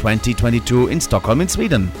March of 2022 in Stockholm in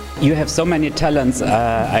Sweden. You have so many talents,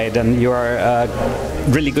 Aidan. You are a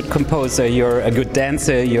really good composer, you're a good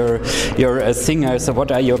dancer, you're a singer. So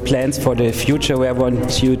what are your plans for the future? Where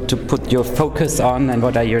want you to put your focus on, and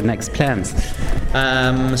what are your next plans?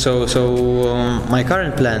 My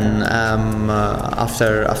current plan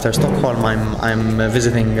after Stockholm, I'm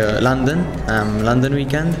visiting London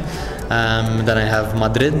weekend. Then I have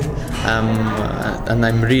Madrid, and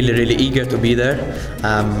I'm really eager to be there.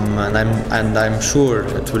 And I'm sure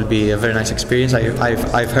it will be a very nice experience.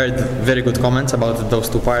 I've heard very good comments about those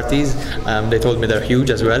two parties. They told me they're huge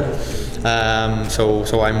as well.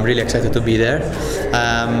 So I'm really excited to be there.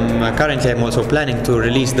 Currently I'm also planning to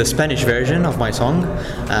release the Spanish version of my song,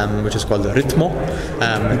 which is called Ritmo.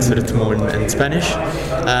 It's Ritmo in Spanish.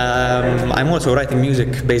 I'm also writing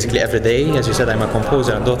music basically every day. As you said, I'm a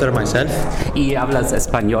composer and daughter myself. ¿Y hablas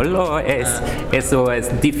español o eso es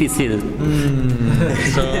difícil?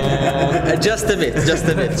 So just a bit.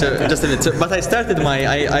 So, but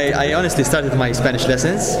I honestly started my Spanish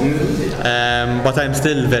lessons, but I'm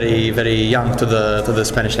still very young to the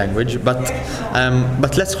Spanish language. But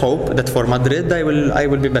let's hope that for Madrid I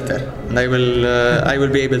will be better, and I will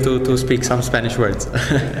be able to speak some Spanish words.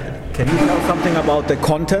 Can you tell something about the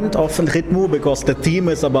content of Ritmo? Because the theme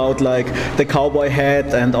is about like the cowboy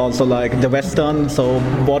hat and also like the western. So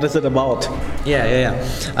what is it about? Yeah.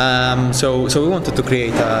 So we wanted to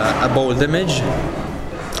create a bold image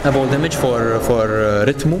for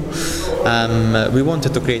Ritmo. We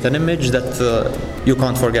wanted to create an image that you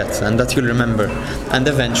can't forget and that you'll remember, and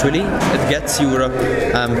eventually it gets Europe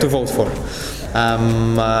to vote for.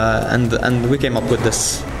 And we came up with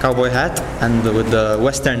this cowboy hat and with the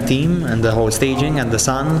western theme and the whole staging and the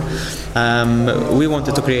sun. We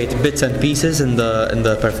wanted to create bits and pieces in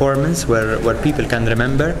the performance where people can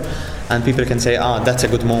remember and people can say, that's a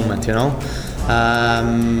good moment, you know.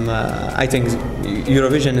 I think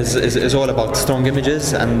Eurovision is all about strong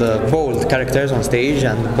images and bold characters on stage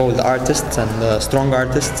and bold artists and strong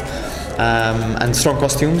artists and strong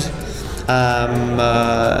costumes.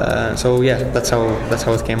 So yeah, that's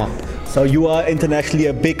how it came up. So you are internationally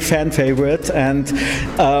a big fan favorite, and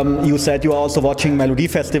you said you are also watching Melody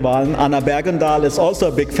Festival. Anna Bergendahl is also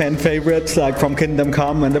a big fan favorite, like from Kingdom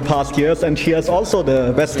Come in the past years, and she has also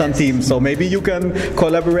the Western theme. So maybe you can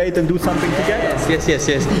collaborate and do something together.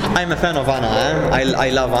 Yes. I'm a fan of Anna. I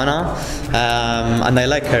love Anna, and I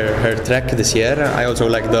like her track this year. I also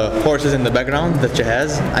like the horses in the background that she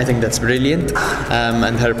has. I think that's brilliant,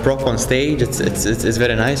 and her prop on stage. It's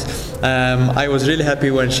very nice. I was really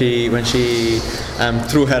happy when she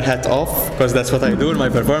threw her hat off, because that's what I do in my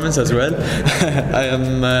performance as well.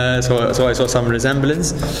 So I saw some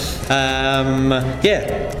resemblance.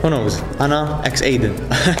 Who knows? Anna x Aidan.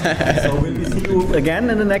 So will we see you again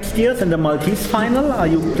in the next years in the Maltese final? Are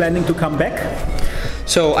you planning to come back?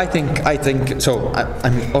 So I think so.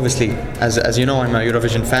 I'm obviously, as you know, I'm a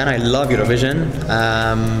Eurovision fan. I love Eurovision,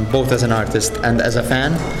 both as an artist and as a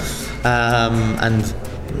fan, and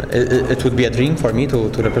it would be a dream for me to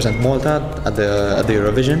represent Malta at the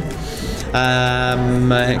Eurovision.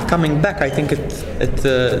 Coming back, I think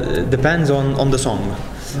it depends on the song.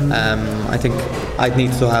 I think I'd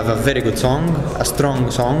need to have a very good song, a strong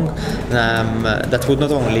song, that would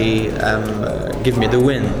not only give me the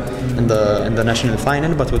win in the national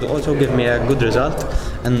final, but would also give me a good result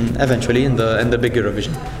and eventually in the big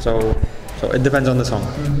Eurovision. So it depends on the song.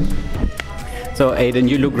 So Aidan,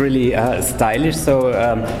 you look really stylish. So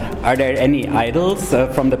are there any idols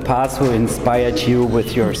from the past who inspired you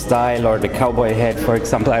with your style or the cowboy hat? For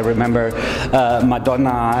example, I remember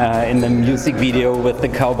Madonna in the music video with the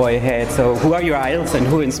cowboy hat. So who are your idols and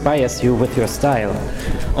who inspires you with your style?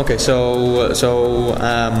 Okay, so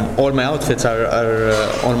all my outfits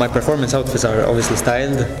all my performance outfits are obviously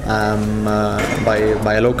styled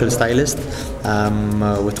by a local stylist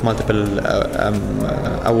with multiple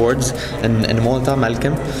awards in Malta,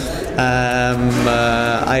 Malcolm.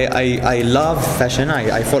 I love fashion.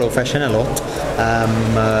 I follow fashion a lot,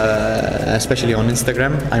 especially on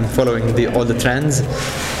Instagram. I'm following all the trends.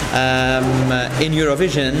 In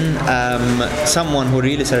Eurovision, someone who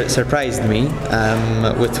really surprised me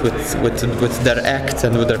with their act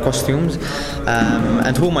and with their costumes,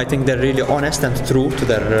 and whom I think they're really honest and true to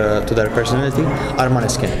their personality, are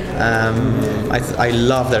Måneskin. I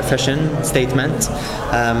love their fashion statement,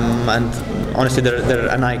 and honestly, they're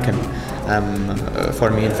an icon for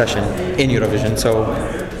me in fashion in Eurovision. So.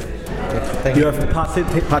 You have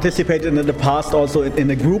participated in the past also in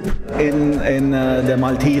a group in the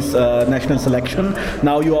Maltese national selection.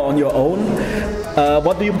 Now you are on your own.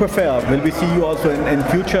 What do you prefer? Will we see you also in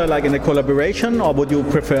future, like in a collaboration, or would you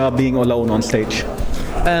prefer being alone on stage?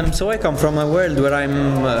 So I come from a world where I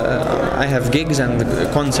have gigs and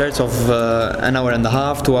concerts of an hour and a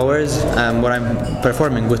half, 2 hours, where I'm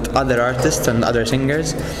performing with other artists and other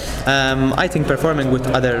singers. I think performing with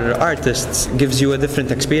other artists gives you a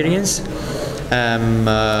different experience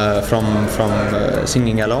from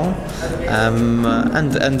singing alone,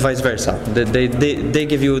 and vice versa. They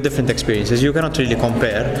give you different experiences. You cannot really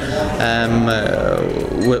compare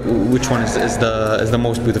which one is the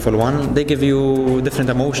most beautiful one. They give you different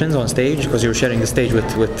emotions on stage because you're sharing the stage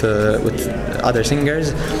with other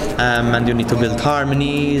singers, and you need to build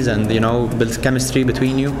harmonies and build chemistry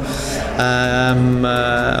between you.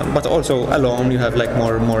 But also alone, you have like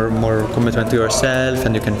more commitment to yourself,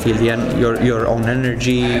 and you can feel your own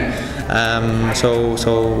energy. So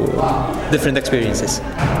different experiences.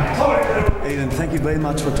 Aidan, thank you very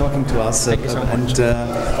much for talking to us. Thank you so much. And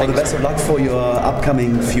all the best of luck for your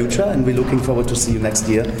upcoming future, and we're looking forward to see you next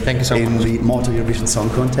year. Thank you so much. In the Malta Eurovision Song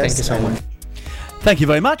Contest. Thank you so much. Thank you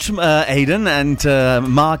very much, Aidan, and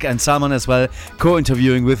Mark and Salman as well,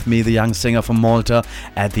 co-interviewing with me, the young singer from Malta,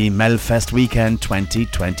 at the Melfest Weekend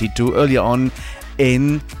 2022 earlier on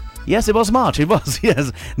in... Yes, it was March, it was,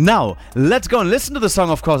 yes. Now, let's go and listen to the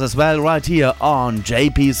song, of course, as well, right here on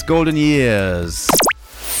JP's Golden Years.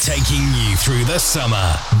 Taking you through the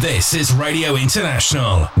summer, this is Radio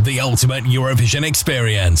International, the ultimate Eurovision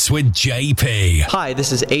experience with JP. Hi,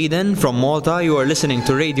 this is Aidan from Malta. You are listening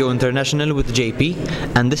to Radio International with JP,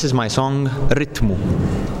 and this is my song, Ritmu.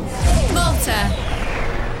 Malta.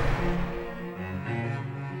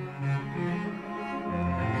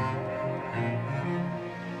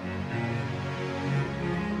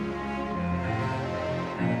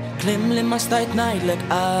 كلم لي ما ستايت نايلك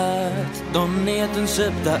قات ضنية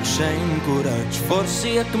تنسبدا شين كوراج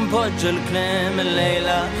فرصيك مبوج الكلام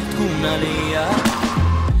الليلة تكون عليا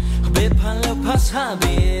خبيبها لو باسها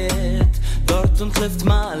بيت دورت انطلفت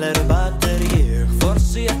مع الاربع تاريخ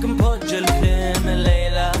فرصيك مبوج الكلام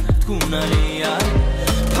الليلة تكون عليا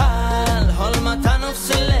بحال هالما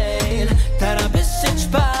تنفس الليل ترى بس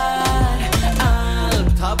جبار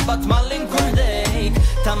قلب تهبط مالين كرديك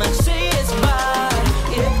تمن سيز بار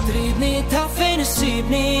تريدني تعرفين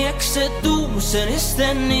تسيبني يكسدوم وسن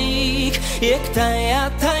استنيك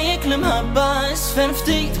يكتايك المحبة اسفن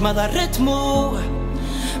فتيت ما ضرتمو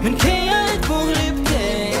من كيات مغلي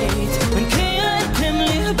بديت من كيات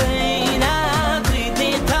كملي بينا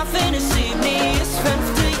تريدني تعرفين تسيبني اسفن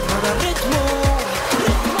فتيت ما ضرتمو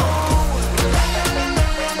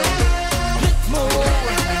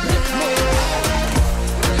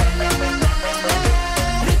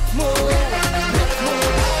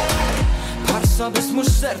بس مش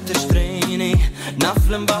صرت تشتريني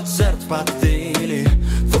نفلم بعد صرت بعديلي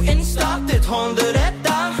فوق انستا تتهون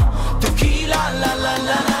دريتا تكيلا لا لا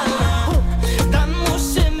لا لا دان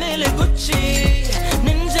موسم اللي جوتشي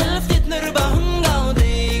ننزل فتت نربا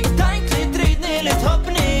هنغاودي تايت لي تريدني اللي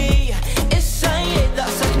تهبني السيد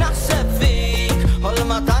دقسك نحسب فيك هول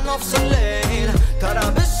ما تنفس الليل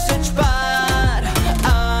ترى بس جبار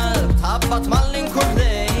قلب تهبط مالين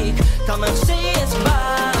كرديك تمن سيز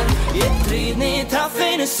بار تريدني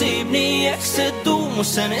تعرفين تسيبني يكسدوم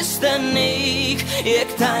وسن استنيك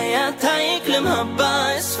يكتايك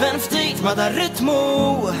المحبة اسفن فتيت ما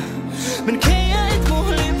ضرتمو من كيات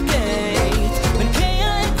مغلي بكيت من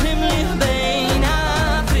كيات كملي بينا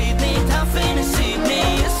تريدني تعرفين تسيبني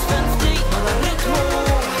اسفن فتيت ما ضرتمو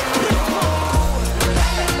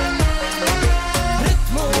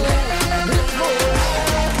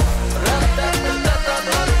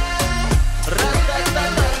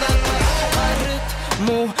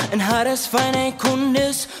انهارس فيني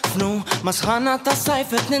كونس فنو مسخانة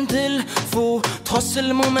تصيفت ننتل فو تحس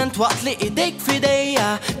المومنت وقت لي ايديك في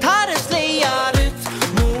ديا تارس ليا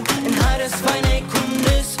رتمو انهارس فيني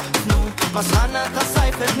كونس فنو مسخانة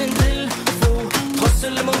تصيفت ننتل فو تحس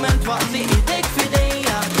المومنت وقت لي ايديك في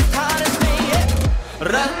ديا تارس ليا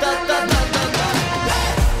رتتتتتت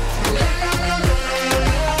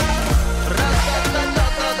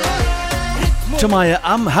To my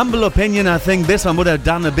humble opinion, I think this one would have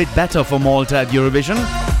done a bit better for Malta at Eurovision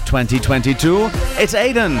 2022. It's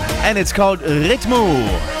Aidan, and it's called Ritmu.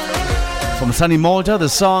 From sunny Malta, the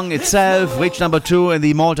song itself reached number 2 in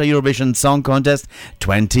the Malta Eurovision Song Contest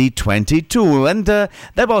 2022. And that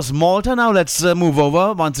was Malta. Now let's move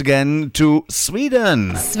over once again to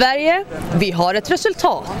Sweden. Sverige, vi har ett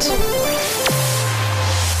resultat.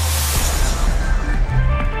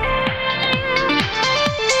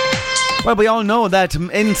 Well, we all know that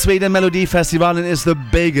in Sweden, Melodifestivalen is the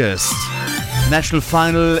biggest national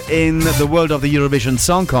final in the world of the Eurovision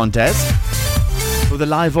Song Contest, with a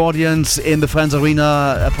live audience in the Friends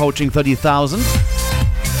Arena approaching 30,000,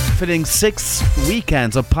 filling 6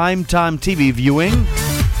 weekends of primetime TV viewing,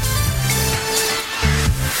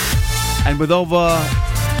 and with over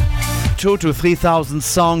 2,000 to 3,000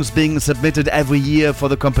 songs being submitted every year for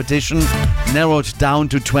the competition, narrowed down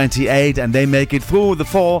to 28, and they make it through the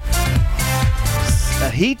 4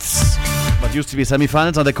 heats, what used to be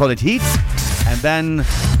semi-finals, now they call it heats, and then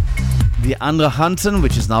the Andra Hansen,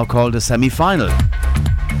 which is now called a semi-final,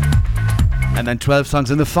 and then 12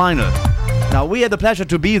 songs in the final. Now, we had the pleasure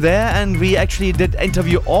to be there, and we actually did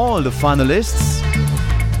interview all the finalists,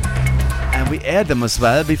 and we aired them as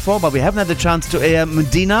well before, but we haven't had the chance to air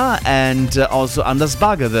Mdina and also Anders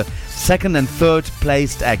Bagge, the second and third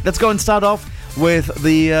placed act. Let's go and start off with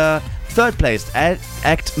the third placed act,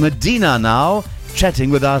 Mdina, now chatting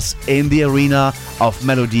with us in the arena of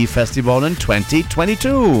Melodifestivalen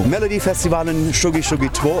 2022. Melodifestivalen Shugi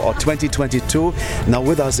Shugi 2 or 2022. Now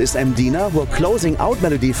with us is Mdina. We're closing out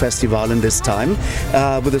Melodifestivalen this time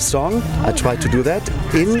with a song. I tried to do that.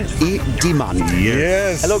 In I Diman.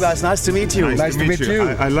 Yes. Hello guys, nice to meet you. Nice to meet you.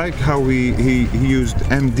 I like how he used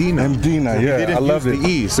Mdina. Mdina, He yeah, didn't I love use it. the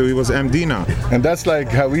E, so it was Mdina. And that's like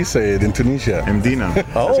how we say it in Tunisia. Mdina.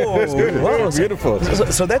 Oh, That's good. wow. That's beautiful.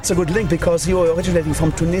 So that's a good link because you're originating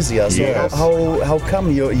from Tunisia. So Yes. how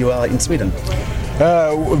come you are in Sweden?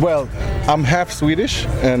 Well, I'm half Swedish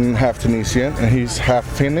and half Tunisian, and he's half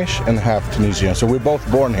Finnish and half Tunisian. So we're both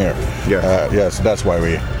born here. Yeah. Yes, that's why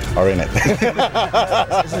we are in it.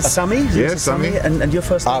 Is it Sami? Yes, Sami. And your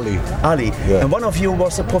first Ali. Ali. Yeah. And one of you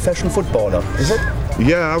was a professional footballer, is it?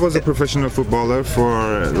 Yeah, I was a professional footballer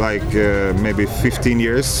for like maybe 15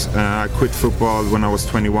 years. I quit football when I was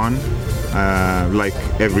 21. Like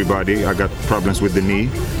everybody, I got problems with the knee,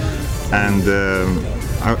 and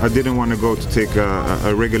I didn't want to go to take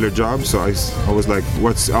a regular job, so I was like,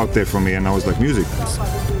 what's out there for me? And I was like, music.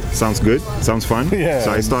 Sounds good, sounds fun. Yeah.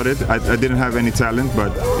 So I started. I didn't have any talent,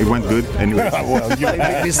 but it went good anyway.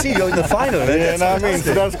 Well, you see, you're in the final. Yeah, no, I mean,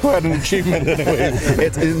 so that's quite an achievement anyway.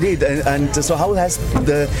 It's indeed. And so how has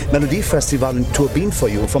the Melodifestivalen tour been for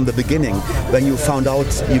you from the beginning, when you found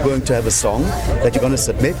out you're going to have a song that you're going to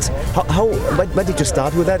submit? When did you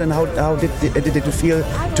start with that, and how did it feel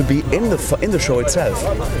to be in the show itself?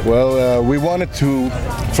 Well, we wanted to,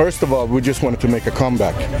 first of all, we just wanted to make a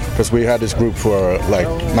comeback, because we had this group for like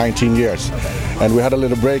 19 years, and we had a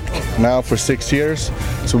little break now for 6 years,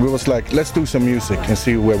 so we was like, let's do some music and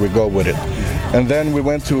see where we go with it. And then we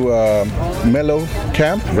went to Mellow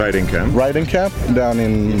camp, riding camp down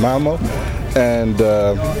in Malmo, and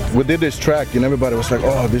we did this track, and everybody was like,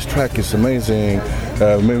 oh, this track is amazing,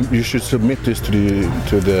 you should submit this to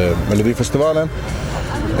the Melodifestivalen.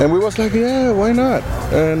 And we was like, yeah, why not?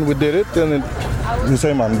 And we did it, and the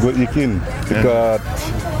same man gick in. It got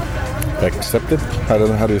accepted. I don't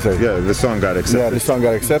know, how do you say? Yeah, the song got accepted. Yeah, the song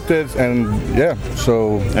got accepted, and yeah,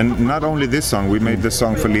 so. And not only this song, we made the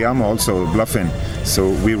song for Liam also, Bluffin.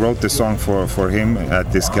 So we wrote the song for him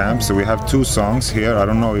at this camp. So we have 2 songs here. I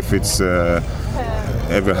don't know if it's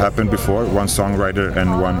ever happened before, one songwriter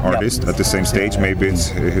and one artist at the same stage. Maybe it's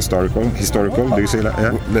historical. Do you say that?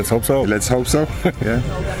 Yeah. Let's hope so. Yeah.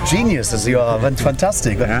 Geniuses, you are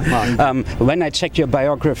fantastic. When I checked your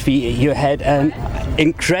biography, you had an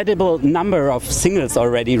incredible number of singles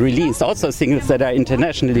already released, also singles that are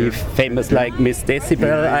internationally famous, like Miss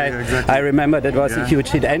Decibel. Exactly. I remember that was a huge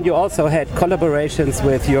hit, and you also had collaborations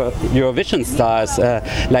with your Eurovision stars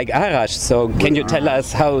like Arash. So can you tell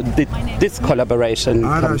us how did this collaboration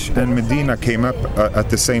Arash and Mdina came up at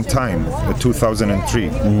the same time, 2003.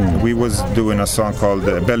 We was doing a song called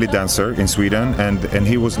Belly Dancer in Sweden, and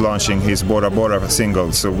he was launching his Bora Bora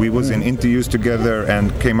single. So we was in interviews together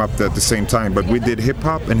and came up at the same time, but we did hip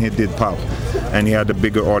hop and he did pop. and he had a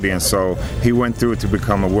bigger audience. So he went through to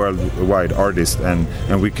become a worldwide artist, and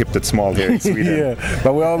we kept it small here in Sweden. Yeah,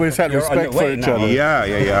 but we always had respect for each other.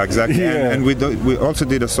 Yeah, exactly. Yeah. And we also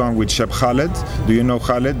did a song with Sheb Khaled. Do you know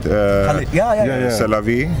Khaled? Khaled. Yeah. C'est la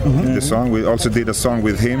vie, the song. We also did a song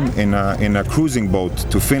with him in a cruising boat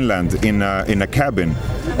to Finland in a cabin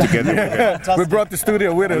together with him. We brought the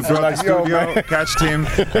studio with us. We brought the studio, catched him,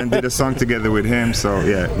 and did a song together with him. So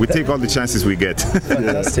yeah, we take all the chances we get.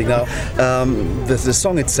 Fantastic. Now, the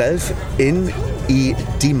song itself, In I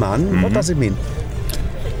Diman, what does it mean?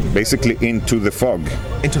 Basically, into the fog.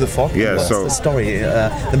 Into the fog? Yeah, What's so the story,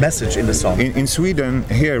 the message in the song? In Sweden,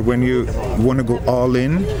 here, when you want to go all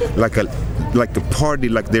in, like a party,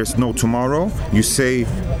 like there's no tomorrow, you say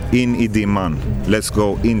in I diman. Let's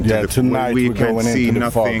go into the tonight we we're can going see into the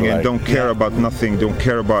nothing fog, and like, don't care about nothing, don't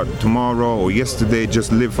care about tomorrow or yesterday,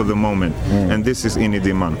 just live for the moment. And this is in I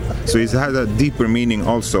diman. So it has a deeper meaning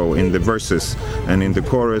also in the verses, and in the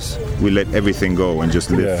chorus we let everything go and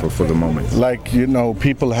just live for the moment. Like, you know,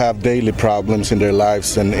 people have daily problems in their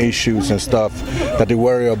lives and issues and stuff that they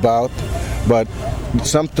worry about, but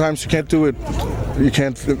sometimes you can't do it. You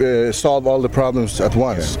can't solve all the problems at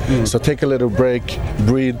once. So take a little break,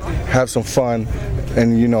 breathe, have some fun,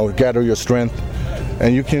 and, you know, gather your strength,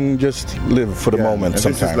 and you can just live for the moment. And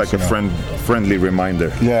sometimes this is like a friendly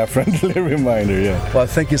reminder. Yeah, friendly reminder. Yeah. Well,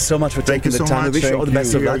 thank you so much for taking the time. We wish you all the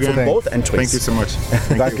best of luck for both entries. Thank you so much.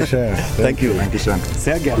 Thank you.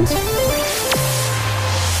 Sehr gerne.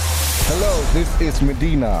 Hello, this is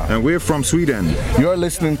Mdina. And we're from Sweden. You're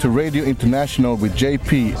listening to Radio International with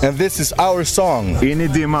JP, and this is our song, In I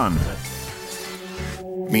diman.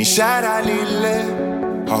 Min kära lille,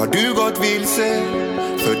 har du gått vilse?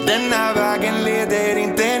 För denna vägen leder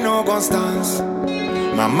inte någonstans.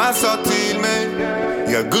 Mamma sa till mig,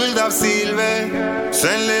 jag guld av silver.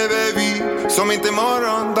 Sen lever vi som inte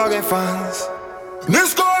morgondagen fanns. Nu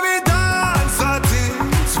ska vi dansa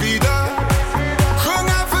tills vi dör.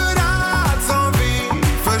 Sjunga för allt som vi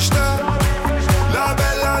förstör. La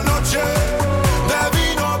bella noche, när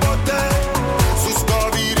vi når botten, så ska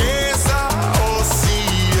vi resa oss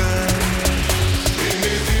igen. In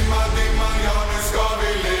i dimman, ja nu ska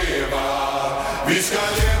vi leva. Vi ska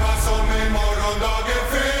leva som i morgondagen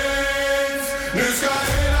finns. Nu ska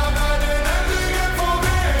hela världen äntligen få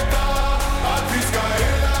veta att vi ska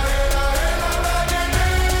hela vägen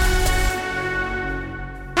in.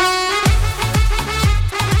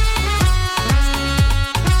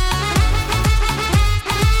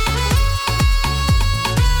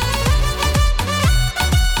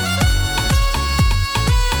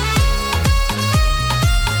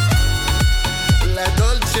 La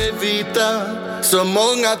dolce vita, så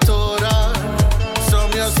många tårar som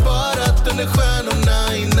jag sparat under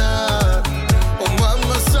stjärnorna i natt. Och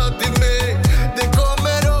mamma sa till mig, det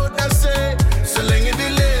kommer ordna sig så länge vi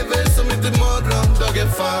lever som inte morgondagen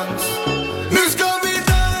fanns. Nu ska vi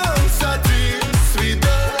dansa tills vi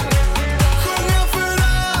dör. Sjunga för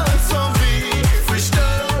allt som vi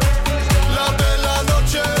förstör. La bella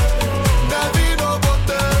noche, när vi når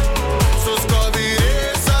botten, så ska vi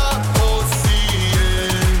resa oss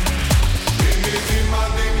igen. In i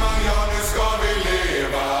dimman, ja nu ska vi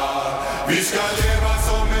leva. Vi ska leva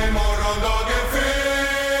som i morgondagen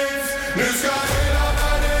finns. Nu ska hela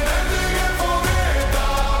världen äntligen få veta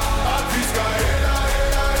att vi ska hela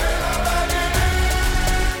vägen in.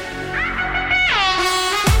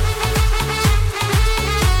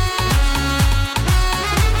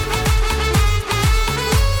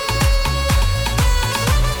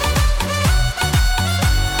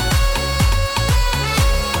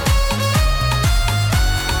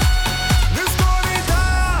 Nu ska vi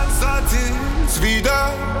dansa tills vi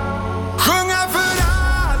dör. Sjunga för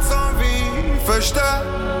allt som vi förstör.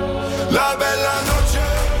 La bella noche,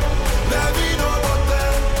 när vi når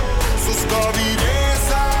botten, så ska vi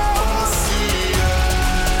resa oss igen.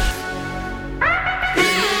 In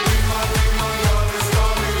i dimman, ja nu ska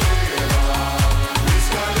vi leva. Vi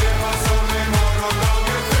ska leva som i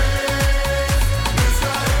morgondagen finns. Nu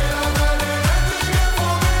ska hela världen äntligen få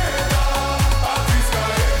veta att vi ska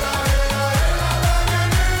hela vägen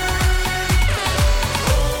in.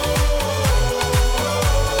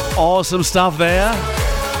 Awesome stuff there.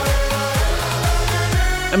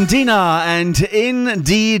 Mdina and In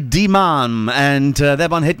Die Diman, and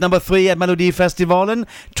that one hit number 3 at Melodifestivalen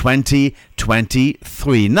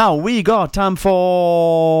 2023. Now we got time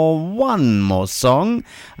for one more song.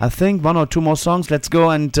 I think 1 or 2 more songs. Let's go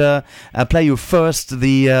and play you first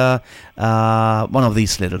the one of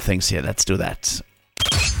these little things here. Let's do that.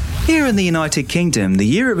 Here in the United Kingdom,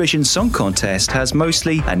 the Eurovision Song Contest has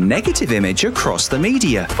mostly a negative image across the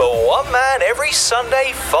media. But one man every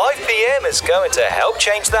Sunday, 5 p.m. is going to help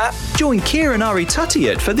change that. Join Kieran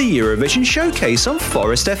Aritatiat for the Eurovision Showcase on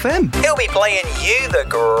Forest FM. He'll be playing you the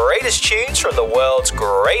greatest tunes from the world's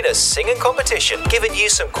greatest singing competition, giving you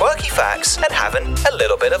some quirky facts and having a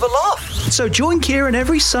little bit of a laugh. So join Kieran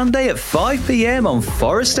every Sunday at 5 p.m. on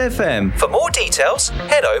Forest FM. For more details,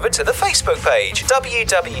 head over to the Facebook page,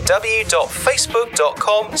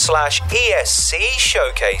 www.facebook.com/ESC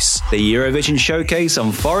Showcase. The Eurovision Showcase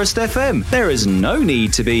on Forest FM. There is no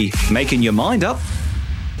need to be making your mind up.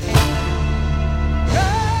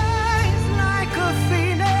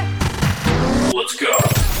 Let's go.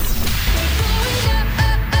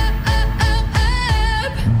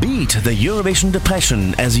 Beat the Eurovision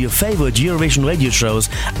depression as your favorite Eurovision radio shows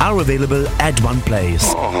are available at one place.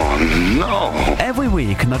 Oh no! Every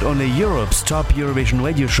week, not only Europe's top Eurovision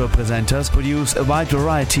radio show presenters produce a wide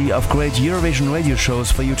variety of great Eurovision radio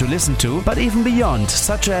shows for you to listen to, but even beyond,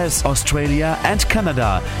 such as Australia and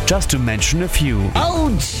Canada, just to mention a few. Oh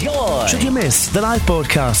joy! Should you miss the live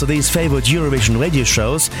broadcast of these favorite Eurovision radio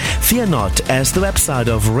shows, fear not, as the website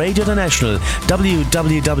of Radio International,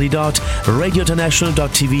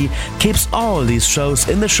 www.radiointernational.tv, keeps all these shows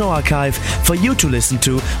in the show archive for you to listen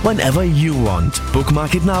to whenever you want.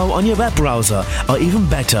 Bookmark it now on your web browser, or even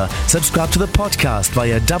better, subscribe to the podcast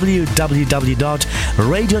via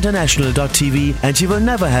www.radiointernational.tv, and you will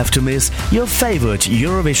never have to miss your favorite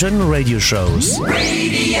Eurovision radio shows.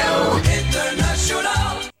 Radio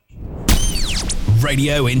International.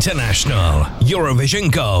 Radio International,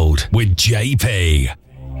 Eurovision Gold with JP.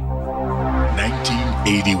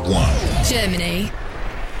 1981. Germany.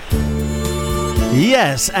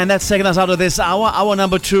 Yes, and that's taking us out of this hour. Hour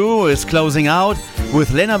number 2 is closing out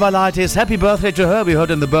with Lena Valaitis. Happy birthday to her. We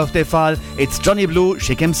heard in the birthday file. It's Johnny Blue.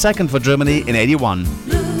 She came second for Germany in 81.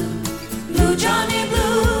 Blue Johnny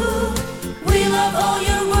Blue, we love all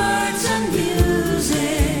your words and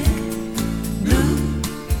music. Blue,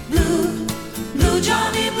 blue, blue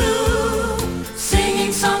Johnny Blue,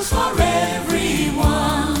 singing songs for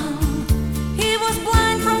everyone. He was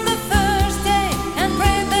blind from the first day and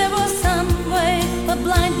prayed there was some way a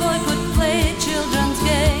blind boy could play children's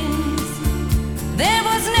games. There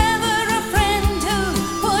was never a friend who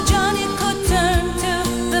poor Johnny could turn to.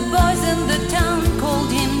 The boys in the town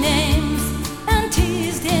called him names and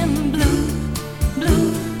teased him. Blue,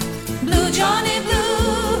 blue, blue Johnny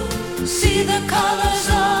Blue, see the colors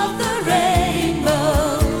of the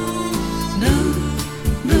rainbow. Blue,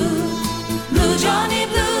 blue, blue Johnny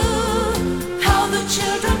Blue, how the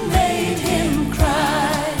children made him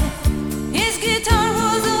cry. His guitar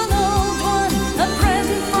was an old one, a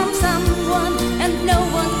present from someone, and no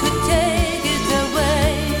one could take it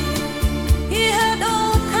away. He heard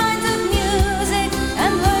all kinds of music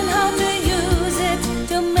and learned how to use it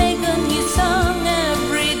to make a new song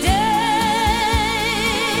every day.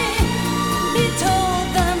 He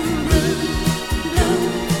told them, blue, blue,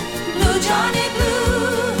 blue Johnny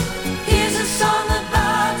Blue, here's a song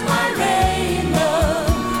about my rainbow.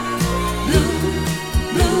 Blue,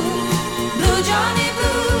 blue, blue Johnny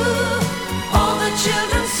Blue, all the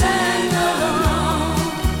children sang along.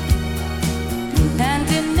 And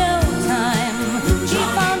in no time, he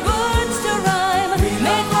found words to rhyme,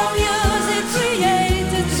 made more music,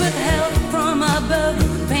 created with help from above,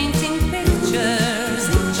 painting pictures,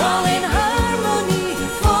 all in harmony,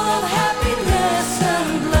 full of happiness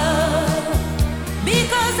and love.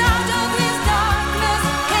 Because out of his darkness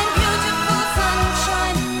came beautiful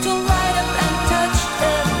sunshine to light up and touch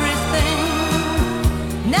everything.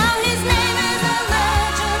 Now his name is a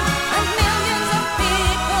legend, and millions of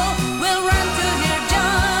people will run to hear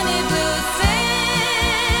Johnny Blue sing.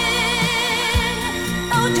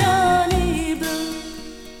 Oh Johnny Blue,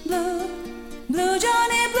 blue, blue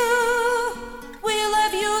Johnny Blue, we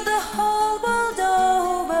love you the whole world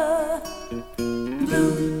over.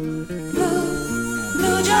 Blue, blue,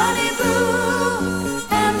 blue Johnny Blue,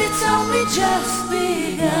 and it's only just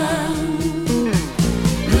begun.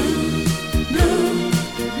 Blue, blue,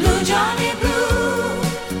 blue Johnny Blue,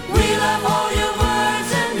 we love all your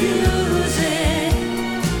words and music.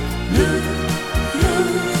 Blue, blue,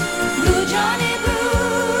 blue Johnny Blue,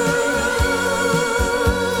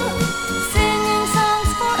 singing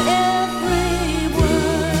songs for everyone.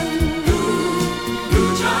 Blue,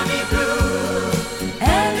 blue Johnny Blue,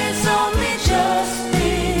 and it's only just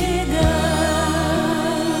begun.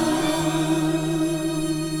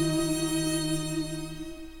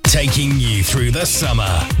 Taking you through the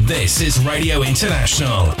summer. This is Radio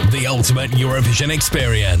International, the ultimate Eurovision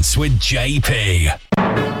experience with JP.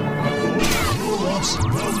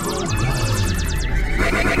 Number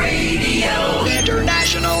Radio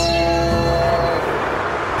International.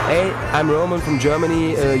 Hey, I'm Roman from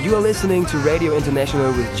Germany. You are listening to Radio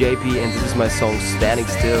International with JP, and this is my song Standing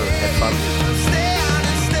Still. Have fun.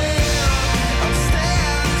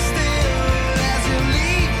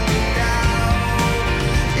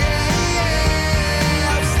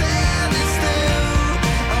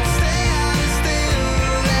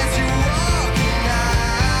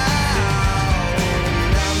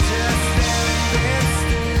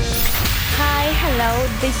 Hello,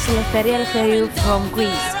 this is Eleftheria Eleftheriou from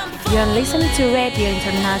Greece. You are listening to Radio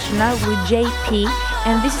International with JP,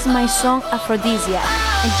 and this is my song Aphrodisiac.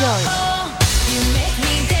 Enjoy!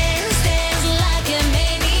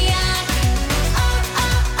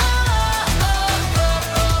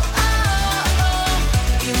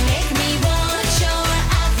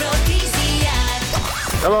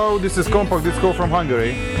 Hello, this is Compact Disco from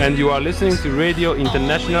Hungary, and you are listening to Radio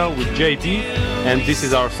International with JP, and this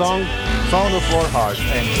is our song, Sound of Our Heart.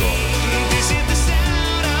 Enjoy.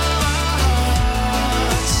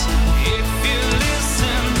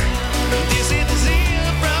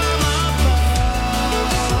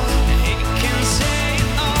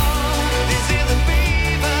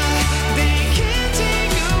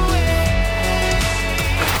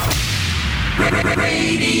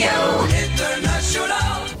 Radio International.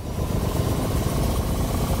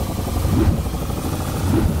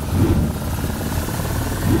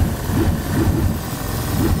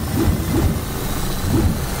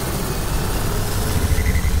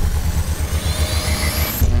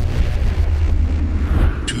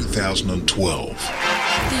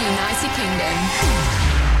 The United Kingdom.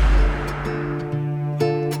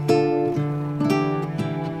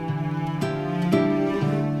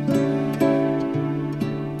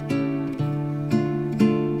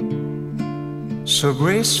 So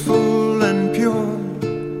graceful and pure,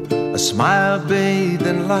 a smile bathed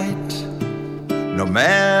in light. No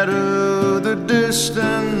matter the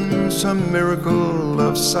distance, a miracle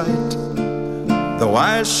of sight. Though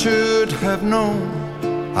I should have known,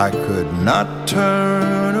 I could not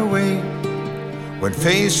turn away. When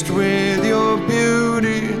faced with your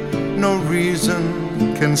beauty, no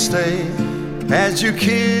reason can stay. As you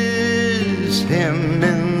kiss him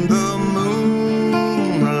in the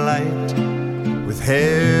moonlight, with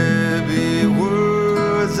heavy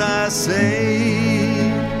words I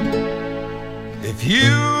say, if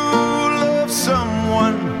you love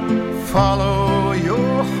someone, follow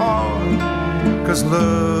your heart, 'cause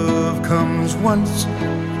love comes once,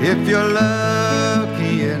 if you're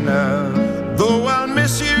lucky enough. Though I'll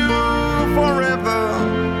miss you forever,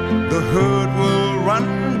 the hurt will run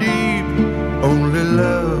deep. Only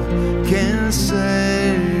love can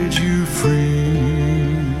set you free.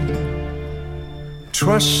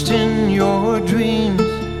 Trust in your dreams,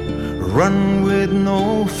 run with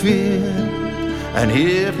no fear. And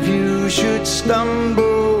if you should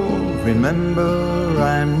stumble, remember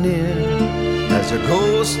I'm near. As a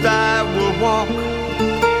ghost I will walk,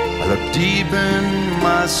 I look deep in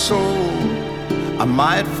my soul. I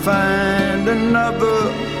might find another,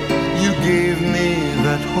 you gave me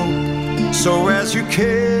that hope. So as you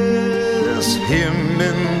kiss him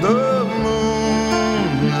in the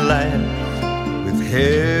moonlight, with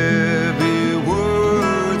heavy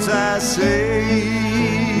words I say,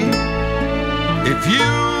 if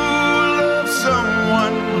you love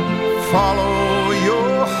someone, follow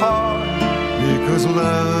your heart, because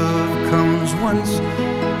love comes once,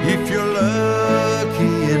 if you're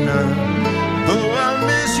lucky enough. Though I'll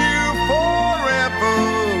miss you forever,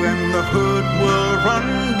 and the hurt will run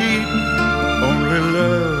deep, only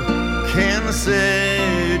love can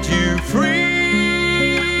set you free.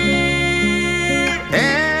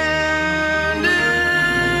 And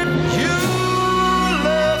if you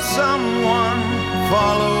love someone,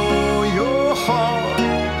 follow your heart,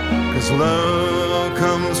 'cause love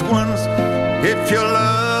comes once, if you're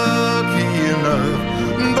lucky enough.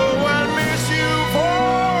 Though I miss you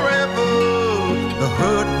forever, the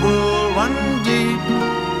hurt will run deep,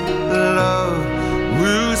 love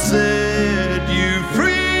will set you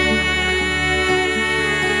free.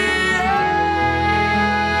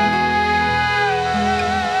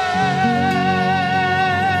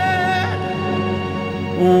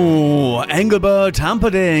 Ooh, Engelbert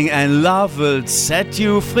Humperdinck and Love Will Set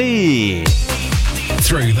You Free.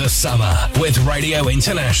 Through the summer with Radio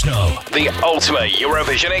International. The ultimate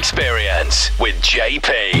Eurovision experience with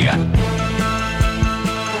JP.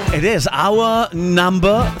 It is our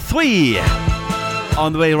number 3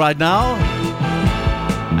 on the way right now.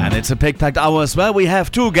 And it's a pick-packed hour as well. We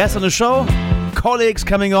have 2 guests on the show. Colleagues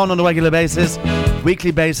coming on a regular basis,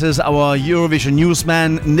 weekly basis. Our Eurovision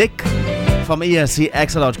newsman, Nick from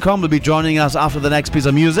ESCExtra.com will be joining us after the next piece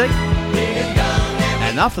of music.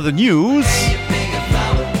 And after the news,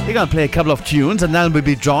 we're going to play a couple of tunes and then we'll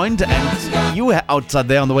be joined. And you outside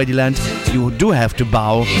there on the Radio Land, you do have to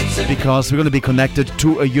bow because we're going to be connected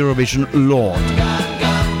to a Eurovision Lord.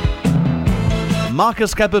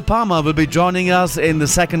 Marcus Keppel-Palmer will be joining us in the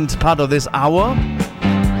second part of this hour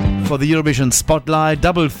for the Eurovision Spotlight,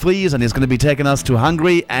 double threes, and he's going to be taking us to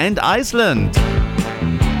Hungary and Iceland.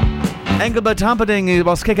 Engelbert Humperdinck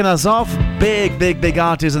was kicking us off. Big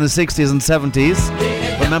artist in the 60s and 70s.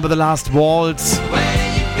 Remember the Last Waltz?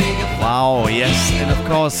 Wow, yes. And of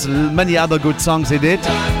course, many other good songs he did.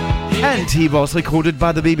 And he was recruited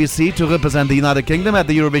by the BBC to represent the United Kingdom at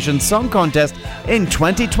the Eurovision Song Contest in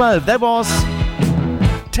 2012. That was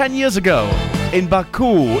 10 years ago in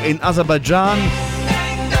Baku in Azerbaijan.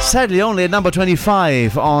 Sadly only at number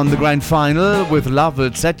 25 on the grand final with Love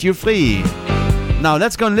Will Set You Free. Now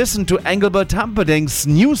let's go and listen to Engelbert Humperdinck's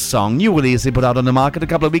new song, new release he put out on the market a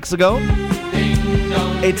couple of weeks ago.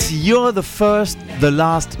 It's You're the First, the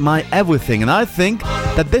Last, My Everything. And I think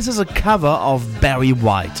that this is a cover of Barry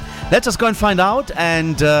White. Let's just go and find out.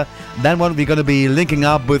 And then we're going to be linking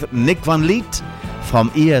up with Nick van Liet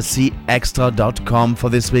from ESCExtra.com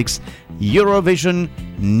for this week's Eurovision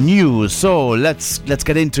news. So let's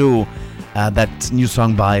get into that new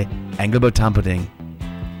song by Engelbert Humperdinck.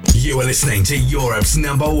 You are listening to Europe's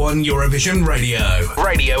 #1 Eurovision Radio.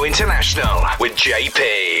 Radio International with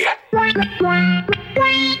JP.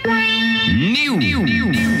 New.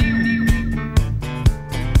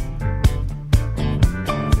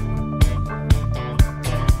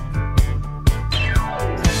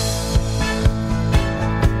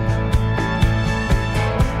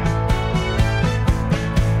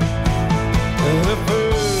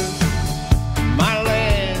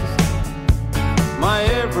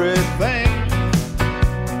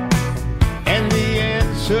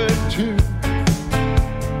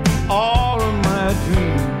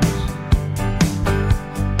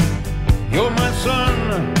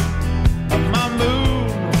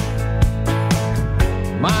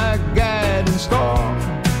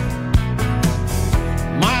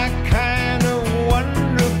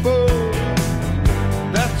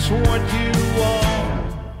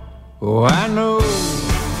 Oh, I know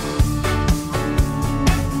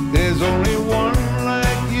there's only one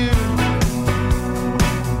like you.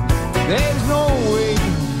 There's no way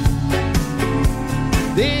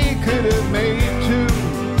they could have made two.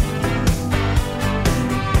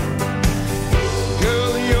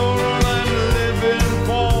 Girl, you're all I'm living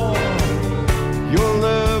for. Your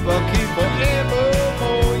love I'll keep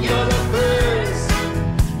forevermore. You're the first,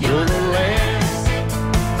 you're the last,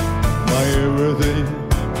 my everything.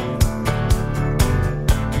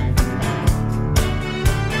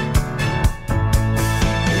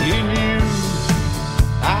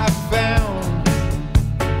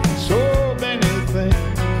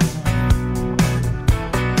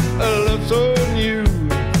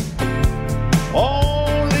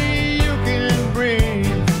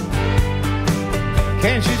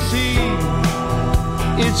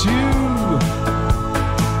 It's you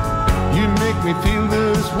make me feel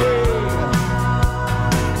this way.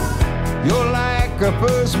 You're like a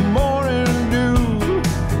first morning dew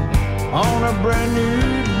on a brand new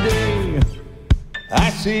day.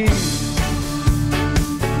 I see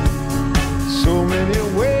so many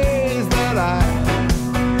ways that I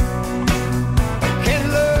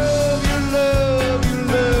can love you, love you,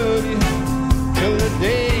 love you till the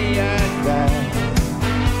day I die.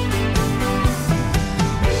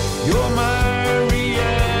 You're my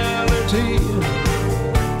reality,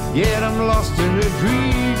 yet I'm lost in a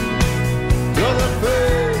dream. You're the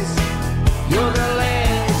first, you're the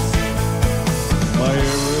last, my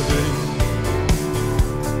everything.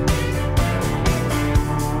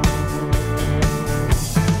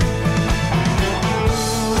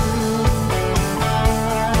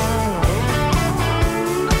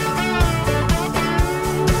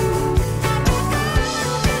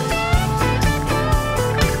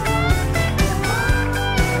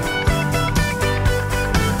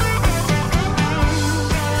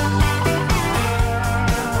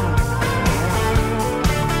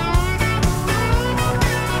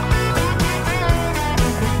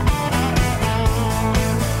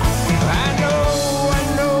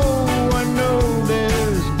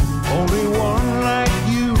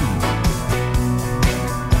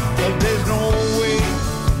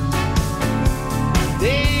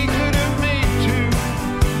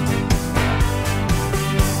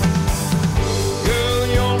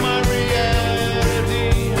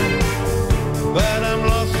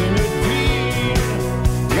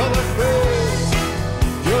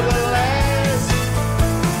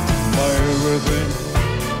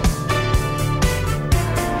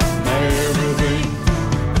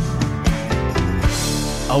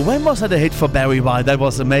 When was that a hit for Barry White? That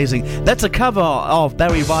was amazing. That's a cover of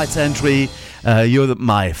Barry White's entry, You're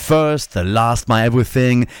My First, The Last, My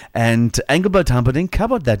Everything, and Engelbert Humperdinck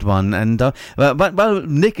covered that one. And but while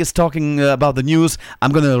Nick is talking about the news,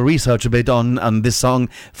 I'm going to research a bit on this song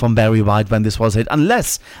from Barry White when this was hit,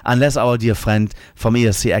 unless our dear friend from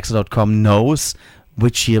ESCX.com knows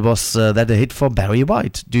which year was that a hit for Barry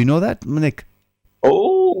White. Do you know that, Nick?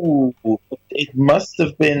 Oh, it must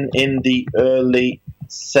have been in the early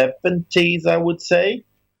 70s, I would say.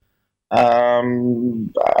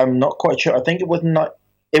 I'm not quite sure. I think it was not.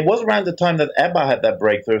 It was around the time that ABBA had that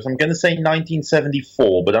breakthrough. So I'm going to say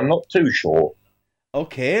 1974, but I'm not too sure.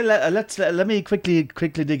 Okay, let me quickly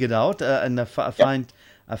dig it out and I find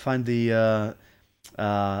the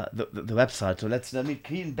website. So let me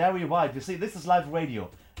key in Barry White. You see, this is live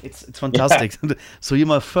radio. It's fantastic. Yeah. So you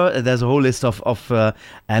might there's a whole list of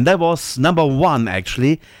and that was number 1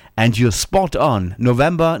 actually, and you're spot on.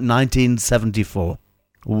 November 1974.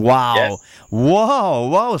 Wow. Yes.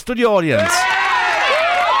 Wow, studio audience.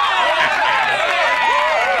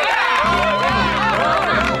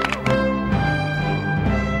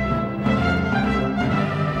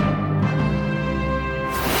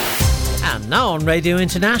 Now on Radio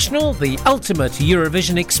International, the ultimate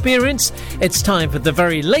Eurovision experience, it's time for the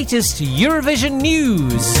very latest Eurovision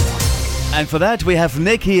news. And for that, we have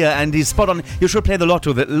Nick here, and he's spot on. You should play the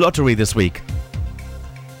lottery this week.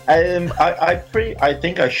 I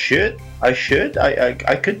think I should. I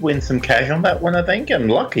could win some cash on that one. I think I'm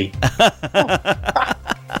lucky.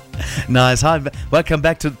 Nice. Hi, welcome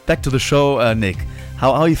back to the show, Nick.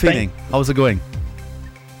 How are you feeling? How's it going?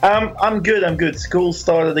 I'm good. School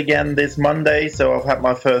started again this Monday, so I've had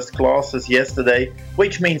my first classes yesterday,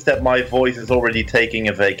 which means that my voice is already taking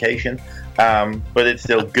a vacation. But it's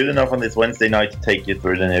still good enough on this Wednesday night to take you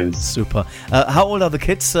through the news. Super. How old are the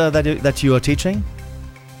kids that you are teaching?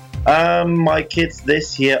 My kids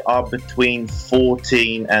this year are between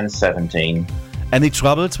 14 and 17. Any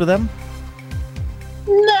troubles with them?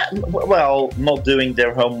 Well, not doing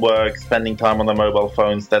their homework, spending time on their mobile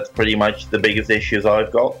phones, that's pretty much the biggest issues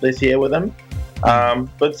I've got this year with them.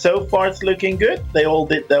 But so far it's looking good. They all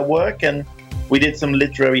did their work, and we did some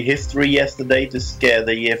literary history yesterday to scare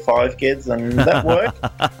the year 5 kids, and that worked.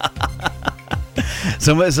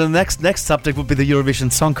 So the next subject would be the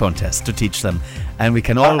Eurovision Song Contest to teach them, and we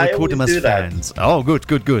can all recruit them as fans. Oh, good,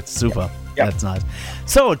 super. Yeah. That's nice.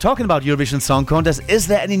 So, talking about Eurovision Song Contest, is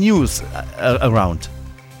there any news around?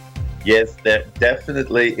 Yes, there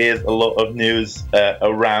definitely is a lot of news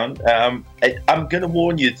around. I'm going to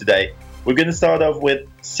warn you today. We're going to start off with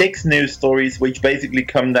 6 news stories which basically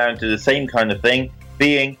come down to the same kind of thing,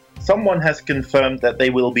 being someone has confirmed that they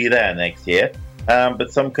will be there next year, but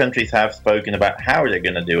some countries have spoken about how they're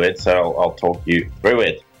going to do it, so I'll talk you through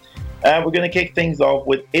it. We're going to kick things off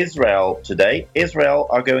with Israel today. Israel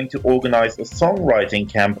are going to organize a songwriting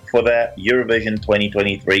camp for their Eurovision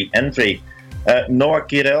 2023 entry. Noah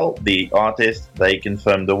Kirel, the artist they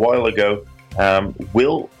confirmed a while ago,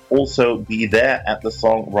 will also be there at the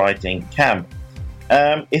songwriting camp.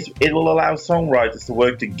 It will allow songwriters to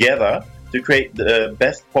work together to create the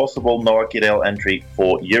best possible Noah Kirel entry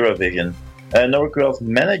for Eurovision. Noah Kirel's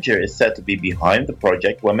manager is said to be behind the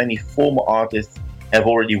project, where many former artists have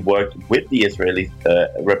already worked with the Israeli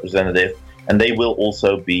representative, and they will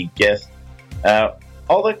also be guests.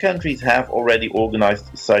 Other countries have already organized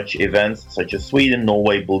such events, such as Sweden,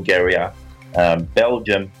 Norway, Bulgaria,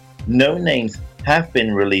 Belgium. No names have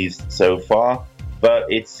been released so far,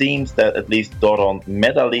 but it seems that at least Doron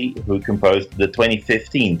Medali, who composed the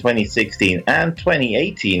 2015, 2016 and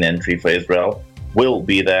 2018 entry for Israel, will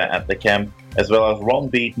be there at the camp, as well as Ron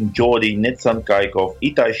Beaton, Jordi, Nitzan Kaikov,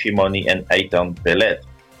 Itai Shimoni and Aidan Belet.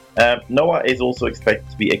 Noah is also expected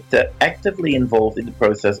to be actively involved in the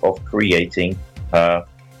process of creating her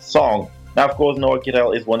song. Now, of course, Noah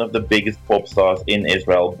Kirel is one of the biggest pop stars in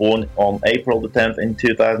Israel. Born on April the 10th in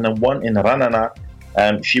 2001 in Ranana,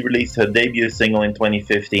 she released her debut single in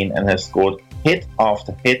 2015 and has scored hit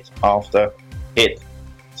after hit after hit.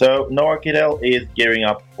 So Noah Kirel is gearing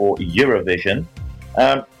up for Eurovision.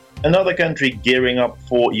 Another country gearing up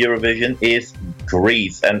for Eurovision is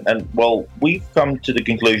Greece. And well, we've come to the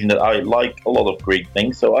conclusion that I like a lot of Greek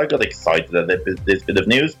things, so I got excited at this bit of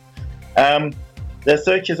news. Their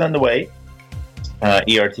search is underway.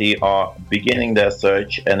 ERT are beginning their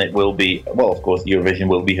search, and it will be, well, of course, Eurovision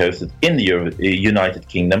will be hosted in the United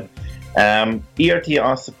Kingdom. ERT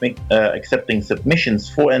are accepting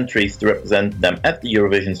submissions for entries to represent them at the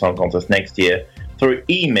Eurovision Song Contest next year through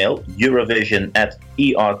email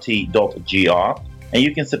eurovision@ert.gr, and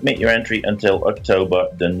you can submit your entry until October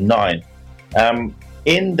the 9th.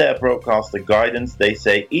 In their broadcaster guidance, they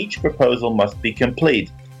say each proposal must be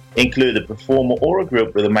complete, include a performer or a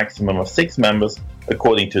group with a maximum of 6 members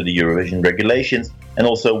according to the Eurovision regulations, and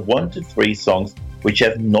also 1 to 3 songs which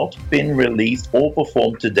have not been released or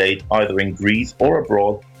performed to date either in Greece or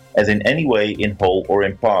abroad, as in any way in whole or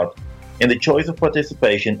in part. In the choice of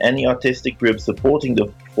participation, any artistic group supporting the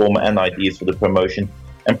performer and ideas for the promotion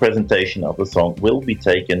and presentation of the song will be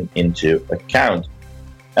taken into account.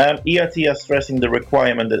 ERT are stressing the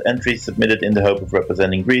requirement that entries submitted in the hope of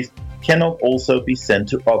representing Greece cannot also be sent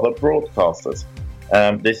to other broadcasters.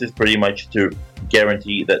 This is pretty much to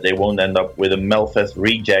guarantee that they won't end up with a Melfest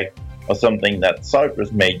reject or something that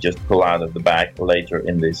Cyprus may just pull out of the bag later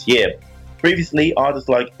in this year. Previously, artists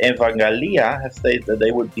like Evangelia have stated that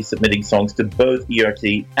they would be submitting songs to both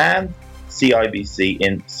ERT and CIBC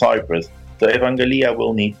in Cyprus. So Evangelia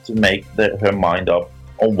will need to make her mind up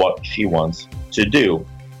on what she wants to do.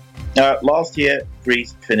 Last year,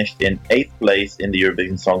 Greece finished in 8th place in the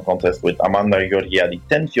Eurovision Song Contest with Amanda Georgiadi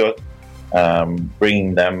Tensiot,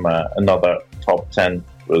 bringing them another top 10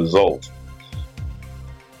 result.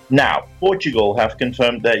 Now, Portugal have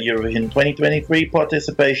confirmed their Eurovision 2023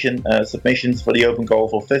 participation submissions for the open call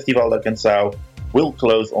for Festival da Canção will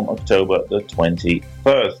close on October the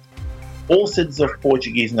 21st. All citizens of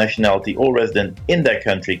Portuguese nationality or resident in their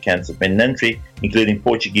country can submit an entry, including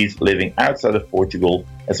Portuguese living outside of Portugal,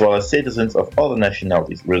 as well as citizens of other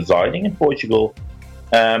nationalities residing in Portugal.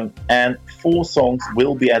 And 4 songs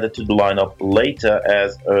will be added to the lineup later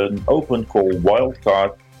as an open call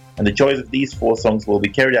wildcard. And the choice of these 4 songs will be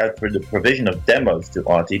carried out through the provision of demos to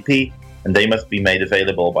RTP, and they must be made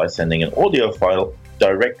available by sending an audio file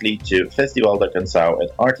directly to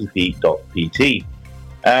festivaldacanção@rtp.pt.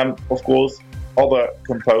 Of course, other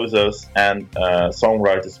composers and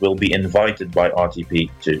songwriters will be invited by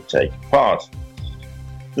RTP to take part.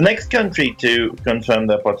 The next country to confirm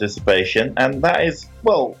their participation, and that is,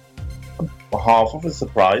 well, half of a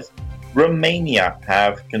surprise, Romania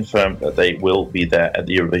have confirmed that they will be there at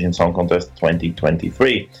the Eurovision Song Contest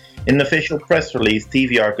 2023. In an official press release,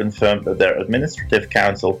 TVR confirmed that their administrative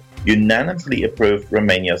council unanimously approved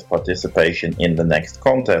Romania's participation in the next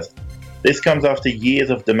contest. This comes after years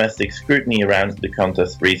of domestic scrutiny around the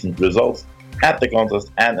contest's recent results at the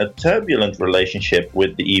contest and a turbulent relationship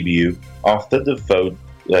with the EBU after the vote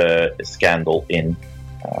scandal in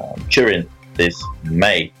Turin this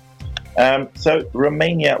May. So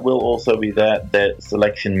Romania will also be there. The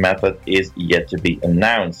selection method is yet to be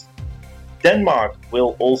announced. Denmark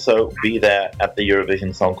will also be there at the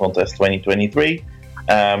Eurovision Song Contest 2023.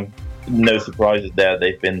 No surprises there,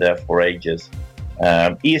 they've been there for ages.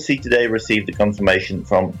 ESC today received the confirmation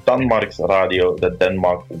from Danmarks Radio that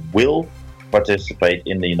Denmark will participate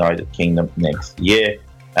in the United Kingdom next year.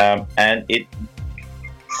 And it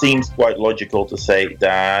seems quite logical to say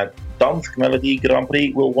that Dansk Melody Grand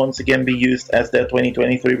Prix will once again be used as their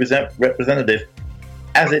 2023 representative,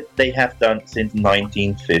 as they have done since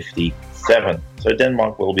 1957. So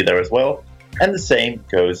Denmark will be there as well, and the same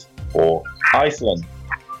goes for Iceland.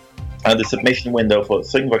 And the submission window for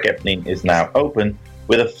Söngvakeppnin is now open,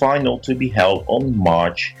 with a final to be held on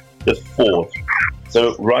March the 4th.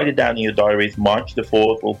 So write it down in your diaries. March the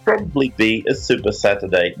 4th will probably be a Super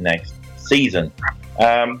Saturday next season.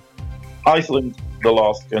 Iceland, the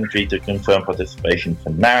last country to confirm participation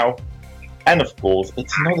for now. And of course,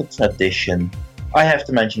 it's not a tradition. I have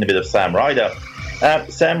to mention a bit of Sam Ryder.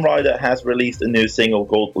 Sam Ryder has released a new single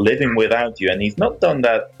called Living Without You, and he's not done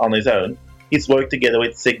that on his own. He's worked together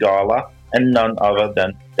with Sigala and none other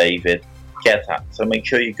than David Guetta. So make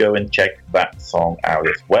sure you go and check that song out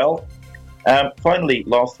as well. Finally,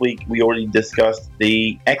 last week we already discussed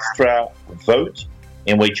the extra vote,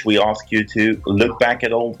 in which we ask you to look back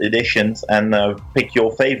at old editions and pick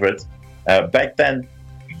your favorites. Back then,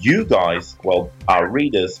 you guys, well, our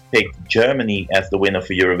readers, picked Germany as the winner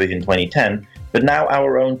for Eurovision 2010, but now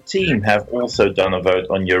our own team have also done a vote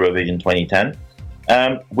on Eurovision 2010,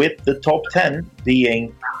 with the top 10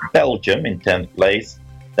 being Belgium in 10th place,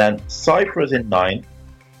 then Cyprus in 9th,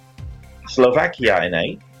 Slovakia in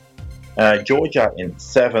 8th, Georgia in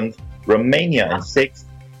 7th, Romania in 6th,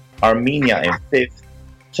 Armenia in 5th,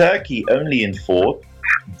 Turkey only in 4th,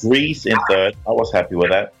 Greece in 3rd, I was happy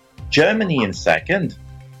with that, Germany in 2nd,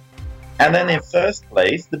 and then in 1st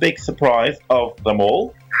place, the big surprise of them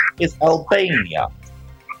all, is Albania.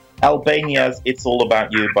 Albania's It's All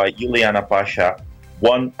About You by Juliana Pasha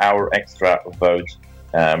won our extra vote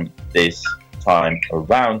this time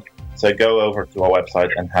around. So go over to our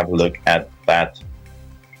website and have a look at that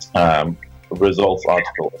results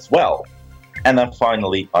article as well. And then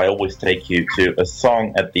finally, I always take you to a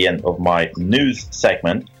song at the end of my news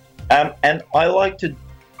segment. And I like to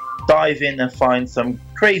dive in and find some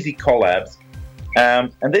crazy collabs.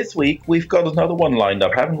 And this week we've got another one lined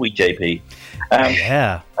up, haven't we, JP?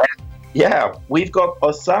 Yeah, we've got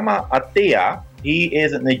Osama Attia. He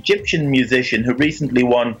is an Egyptian musician who recently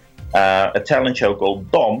won a talent show called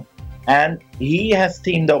Dom, and he has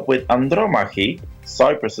teamed up with Andromachi,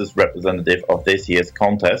 Cyprus's representative of this year's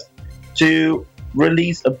contest, to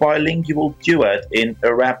release a bilingual duet in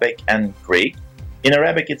Arabic and Greek. In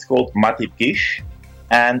Arabic it's called Matipkish,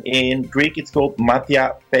 and in Greek it's called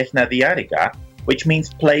Matia Pechnadiarika, which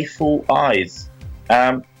means playful eyes.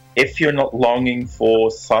 If you're not longing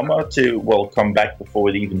for summer to, well, come back before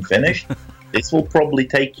it even finished, this will probably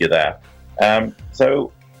take you there.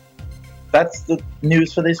 So that's the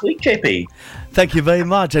news for this week, JP. Thank you very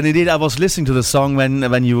much. And indeed, I was listening to the song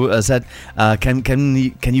when you said,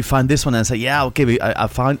 "Can you find this one?" And I said, "Yeah, okay, I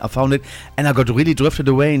found it," and I got really drifted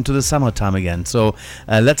away into the summertime again. So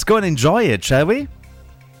let's go and enjoy it, shall we?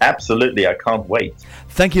 Absolutely, I can't wait.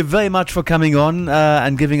 Thank you very much for coming on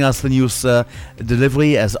and giving us the news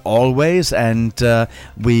delivery as always, and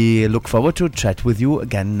we look forward to chat with you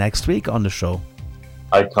again next week on the show.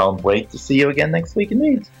 I can't wait to see you again next week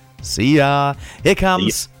indeed. See ya. Here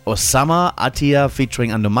comes Osama Attia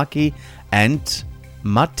featuring Andromachi and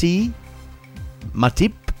Matip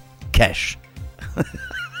Cash.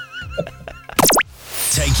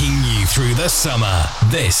 Taking you through the summer.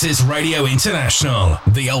 This is Radio International,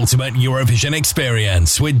 the ultimate Eurovision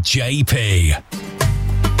experience with JP.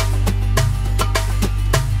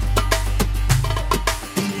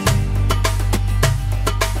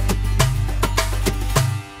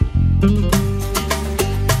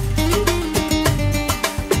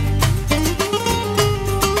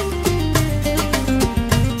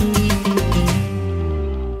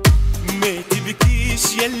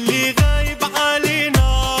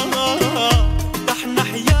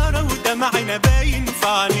 معنا باين في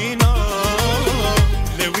عنينا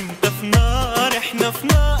لو انت في نار احنا في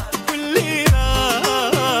نار كلنا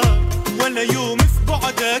ولا يوم في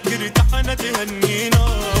بعدك ارتحنا تهنينا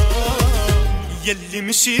يلي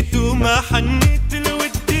مشيت وما حنيت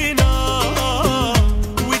لودينا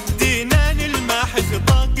ودينا نلمح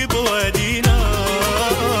خطاك بوادينا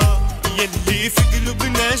يلي في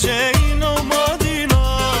قلوبنا جاينا وماضينا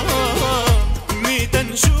ميتا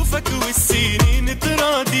نشوفك والسنين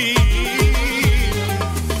تراضي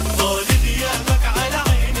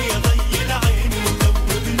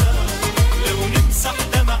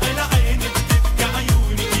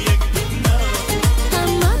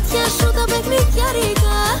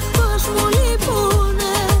Πώς μου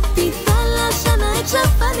λείπουνε τη θάλασσα να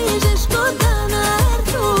εξαφανίζεις κοντά να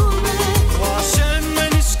έρθουμε وعشان ما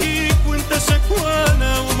نشكيك وانت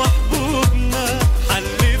شكوانا ومحبوبنا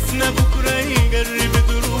حلفنا بكرة يقرب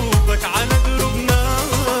دروبك على دروبنا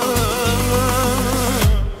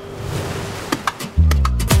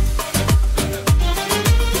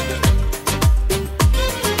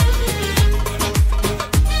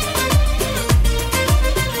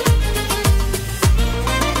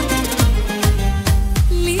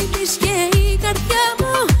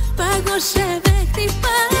σε δεν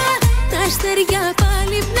χτυπά, τα αστέρια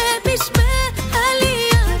πάλι βλέπεις με άλλη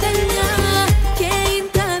αγκαλιά και είναι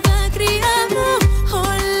τα δάκρυα μου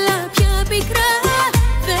όλα πια πικρά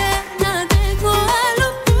δεν αντέχω άλλο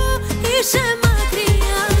που είσαι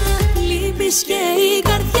μακριά λείπεις και η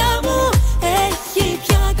καρδιά μου έχει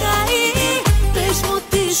πια καεί πες μου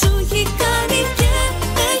τι σου έχει κάνει και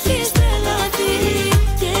έχεις τρελαθεί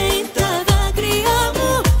και είναι τα δάκρυα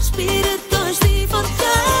μου σπίρτο στη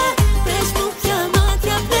φωτιά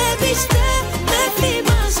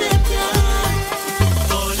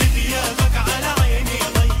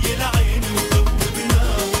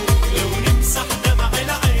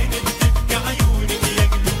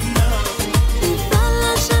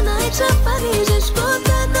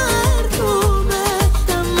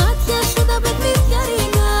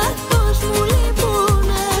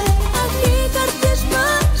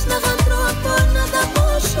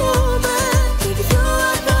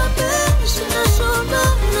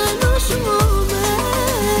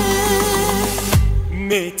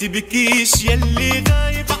تبكيش يلي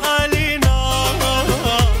غايب علينا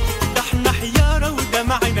ده احنا حيارة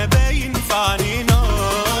ودمعنا باين في عنينا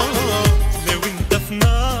لو انت في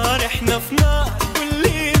نار احنا في نار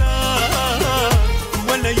كلنا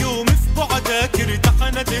ولا يوم في بعدك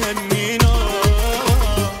ارتحنا تهنينا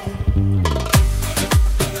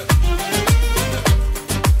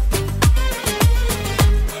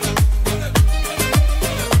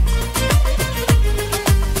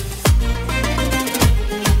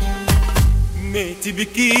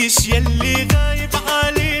تبكيش يلي غايب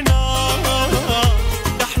علينا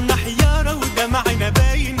ده احنا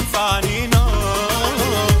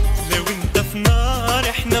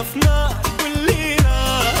احنا في نار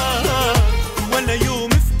كلنا ولا يوم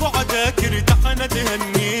في بعدك ارتحنا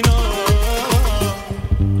تهنينا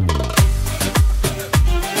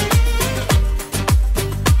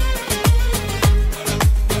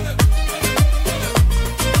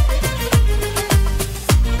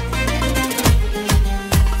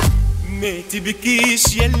ما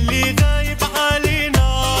تبكيش يلي غايب علينا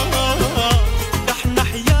احنا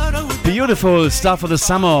حيارة Beautiful stuff for the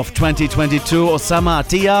summer of 2022. Osama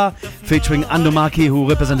Atiyah featuring Andomaki, who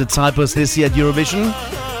represented Cyprus this year at Eurovision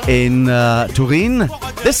in Turin.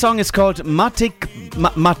 This song is called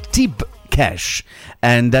Matib Cash,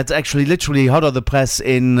 and that's actually literally hot off the press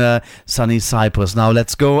in sunny Cyprus. Now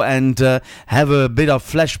let's go and have a bit of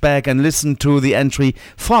flashback and listen to the entry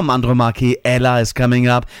from Andromaki. Ella is coming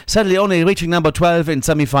up, sadly only reaching number 12 in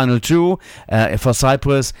semi-final 2 for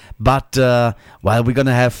Cyprus, but while we're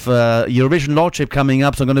going to have Eurovision Lordship coming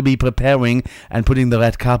up, so I'm going to be preparing and putting the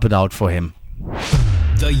red carpet out for him.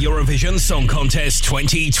 The Eurovision Song Contest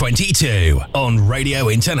 2022 on Radio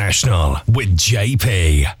International with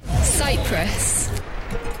JP. Cyprus.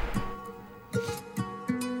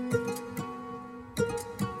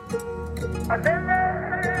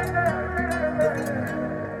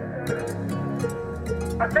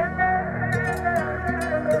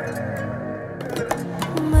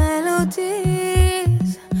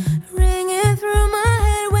 Melodies ringing through my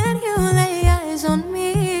head when you lay eyes on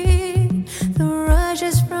me. The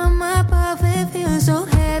rushes from above, it feels so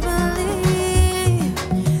heavenly.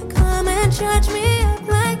 Come and charge me up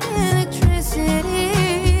like electricity.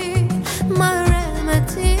 My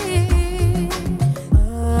remedy,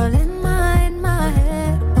 all in my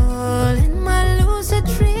head, all in my lucid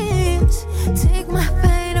dreams. Take my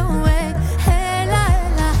pain away. Hela,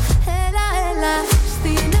 hela, hela, hela.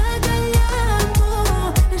 Στην αγκαλιά μου,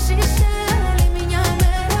 ζήσε άλλη μια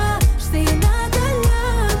μέρα. Στην αγκαλιά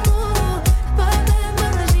μου, πάμε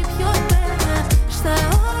μαζί πιο πέρα. Στα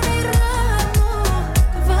όνειρά μου,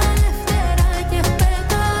 βάλε φτερά και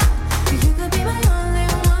πέτα. You could be my only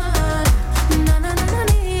one. Να, να, να, να,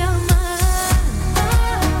 νία μας.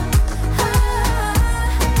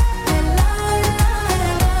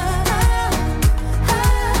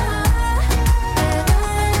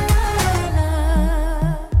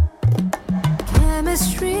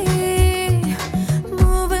 Chemistry,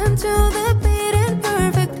 moving to the beat in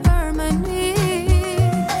perfect harmony.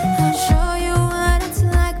 I'll show you what it's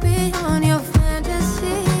like beyond your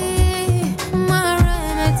fantasy. My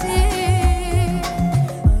remedy,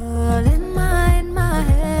 all in my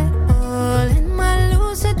head, all in my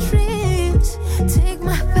lucid dreams. Take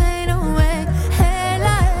my pain away.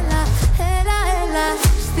 Hela, hela, hela, hela.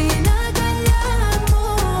 Στην αγκαλιά μου,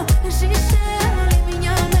 ζήσε άλλη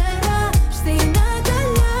μια μέρα. Στην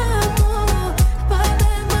αγκαλιά μου,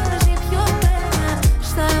 πάμε μαζί πιο πέρα.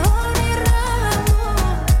 Στα όνειρά μου,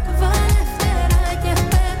 βάλε φτερά και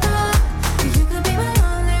πέτα. You could be my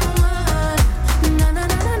only one. Να, να,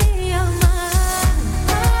 να, να, νία μας.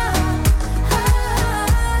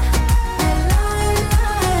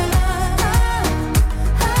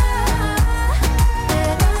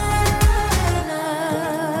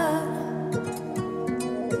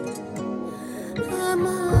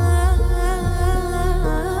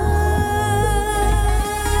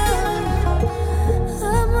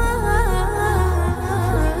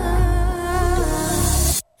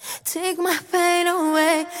 Take my pain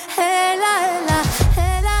away. Hela, hela,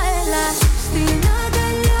 hela, hela. Στην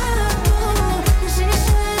αγκαλιά μου,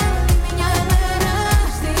 ζήσε άλλη μια μέρα.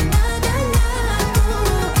 Στην αγκαλιά μου,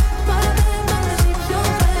 πάμε μαζί πιο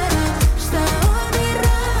πέρα. Στα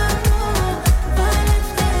όνειρά μου, βάλε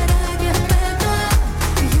φτερά και πέτα.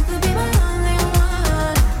 You could be my only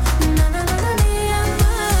one. Να, να, να, να, νία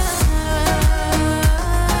μας.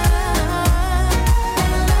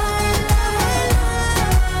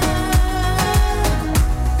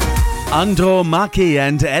 Andromaki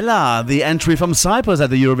and Ella, the entry from Cyprus at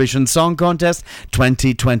the Eurovision Song Contest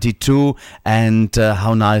 2022, and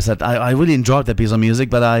how nice that I really enjoyed that piece of music,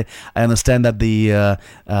 but I understand that the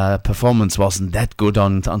performance wasn't that good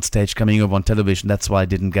on stage coming over on television. That's why I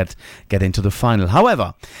didn't get into the final.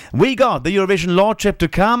 However, we got the Eurovision Lordship to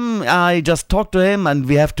come. I just talked to him and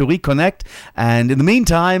we have to reconnect, and in the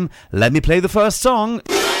meantime, let me play the first song.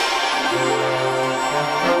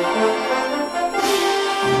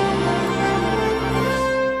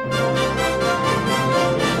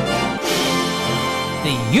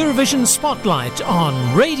 The Eurovision Spotlight on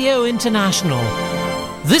Radio International.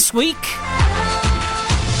 This week,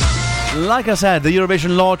 Like I said, the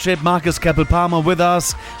Eurovision Lordship, Marcus Keppel-Palmer with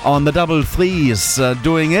us on the double threes,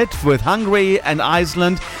 doing it with Hungary and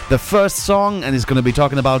Iceland, the first song, and he's going to be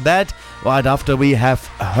talking about that right after we have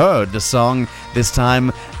heard the song this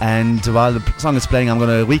time. And while the song is playing, I'm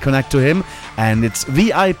going to reconnect to him, and it's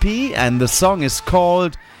VIP, and the song is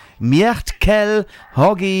called Miert Kel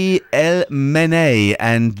Hogi El Menei,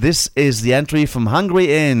 and this is the entry from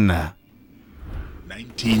Hungary in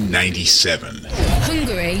 1997.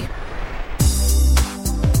 Hungary.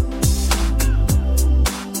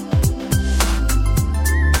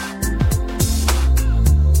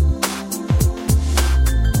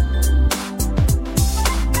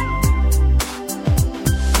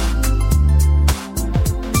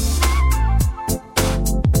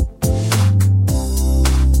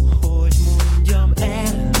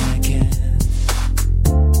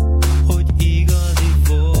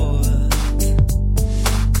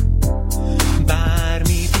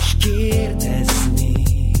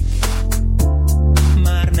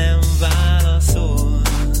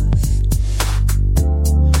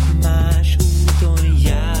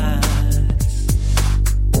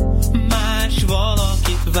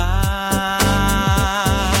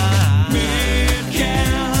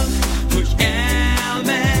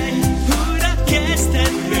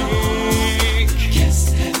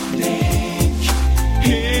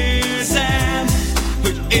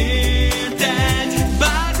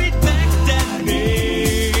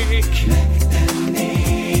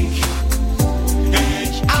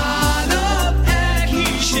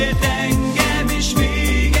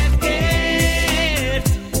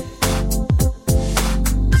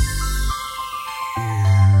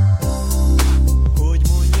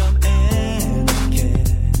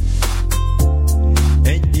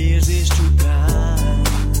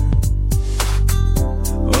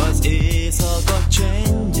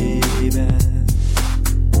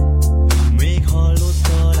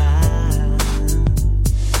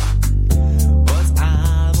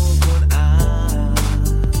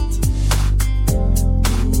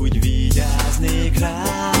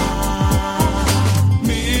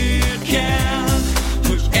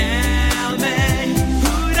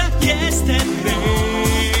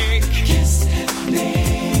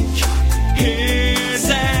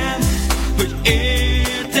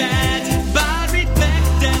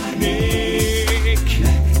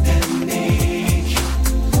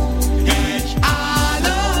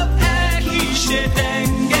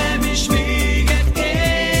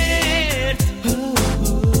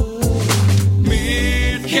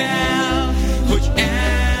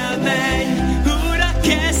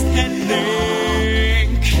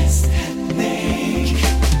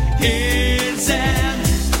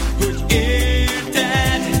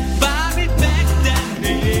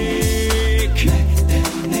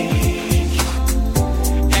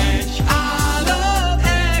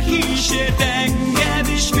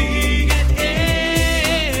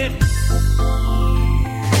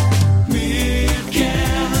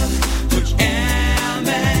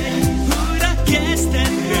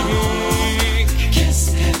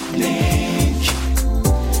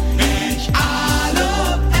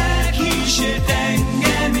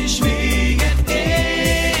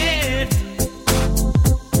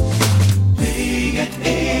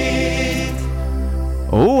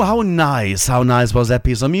 How nice was that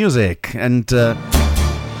piece of music. And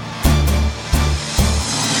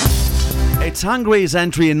it's Hungary's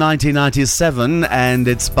entry in 1997, and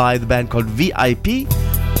it's by the band called VIP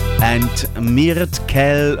and Miert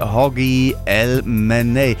Kel Hogi El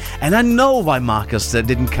Menei. And I know why Marcus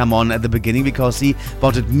didn't come on at the beginning, because he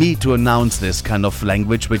wanted me to announce this kind of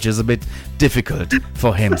language, which is a bit difficult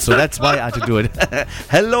for him. So that's why I had to do it.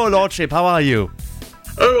 Hello, Lordship, how are you?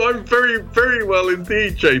 Oh, I'm very, very well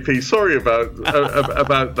indeed, JP. Sorry about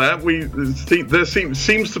that. There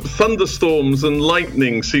seems to thunderstorms and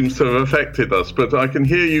lightning seems to have affected us, but I can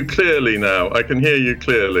hear you clearly now. And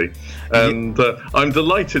I'm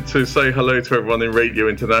delighted to say hello to everyone in Radio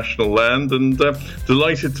International land, and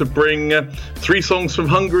delighted to bring 3 songs from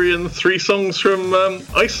Hungary and 3 songs from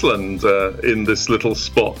Iceland in this little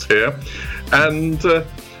spot here. And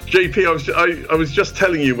JP, I was just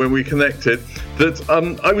telling you when we connected that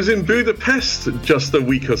I was in Budapest just a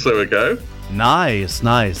week or so ago. Nice.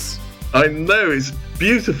 I know, it's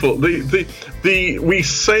beautiful. We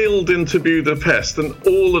sailed into Budapest, and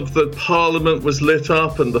all of the parliament was lit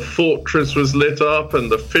up, and the fortress was lit up,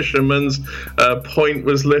 and the fisherman's point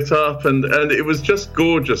was lit up, and it was just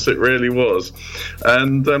gorgeous. It really was.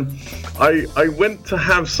 And I went to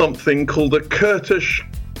have something called a Kurdish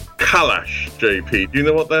Kalash, JP. Do you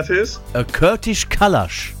know what that is? A Kurdish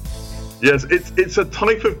Kalash? Yes, it's a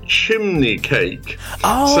type of chimney cake.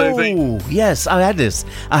 Oh, yes, I had this.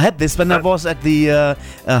 When I was at the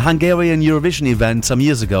Hungarian Eurovision event some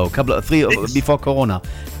years ago, before Corona.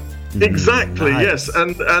 Exactly, Nice. yes,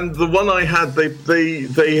 and the one I had, they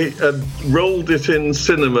rolled it in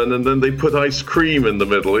cinnamon and then they put ice cream in the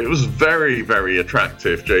middle. It was very, very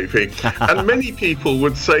attractive, JP. And many people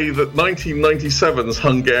would say that 1997's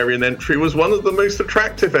Hungarian entry was one of the most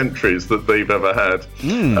attractive entries that they've ever had.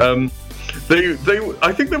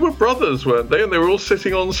 I think they were brothers, weren't they? And they were all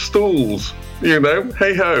sitting on stools. You know,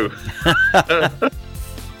 hey ho.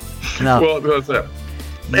 What was that?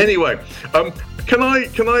 Anyway, Can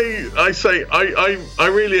I say I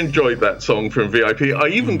really enjoyed that song from VIP. I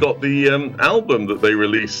even got the album that they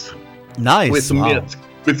released. Nice.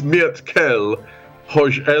 With Mirt Kell,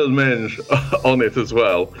 Hoj Elmenj on it as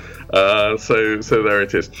well. So there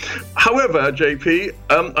it is. However, JP,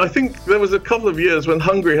 I think there was a couple of years when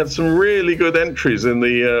Hungary had some really good entries in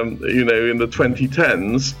the in the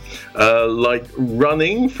 2010s, like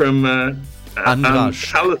Running from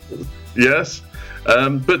yes.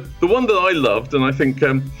 But the one that I loved, and I think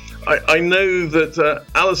I know that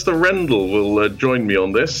Alistair Rendell will join me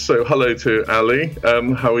on this. So hello to Ali.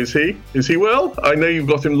 How is he? Is he well? I know you've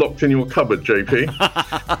got him locked in your cupboard, JP.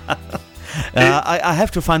 I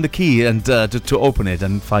have to find the key and to open it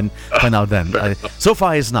and find out then. So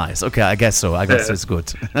far it's nice. Okay, I guess so. I guess it's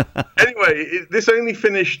good. Anyway, this only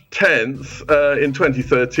finished 10th in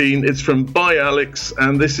 2013. It's from By Alex,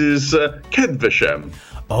 and this is Kedvesem.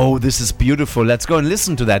 Oh, this is beautiful. Let's go and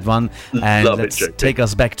listen to that one. And let's take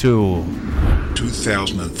us back to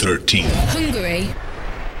 2013. Hungary.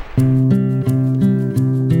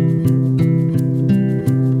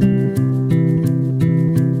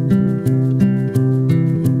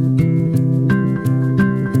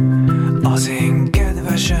 Az én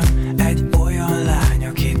kedvesem egy olyan lány,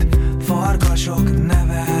 akit farkasok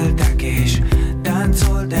neveltek, és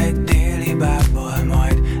táncolt egy déli bábbal,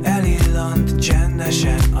 majd elillant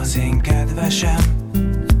csendesen. Az én kedvesem,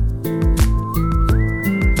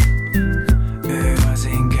 ő az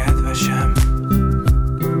én kedvesem.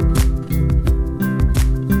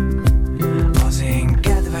 Az én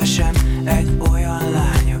kedvesem egy olyan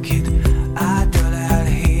lány, akit átölel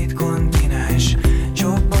 7 kontinens,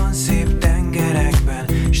 csobban szép tengerekben,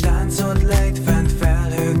 s táncot lejt fent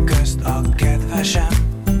felhők közt. A kedvesem,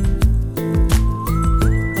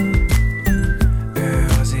 ő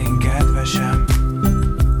az én kedvesem.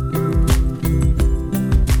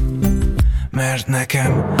 Mert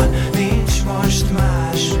nekem nincs most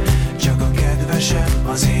más, csak a kedvesem,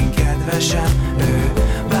 az én kedvesem. Ő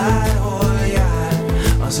bárhol jár,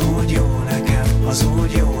 az úgy jó nekem, az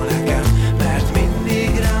úgy jó nekem. Mert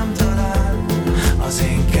mindig rám talál, az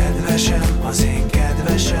én kedvesem, az én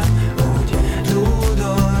kedvesem. Úgy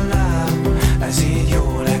dúdolnám, ez így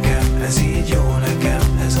jó nekem, ez így jó nekem,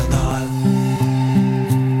 ez a dal.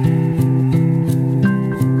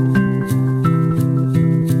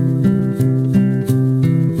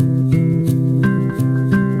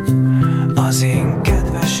 Az én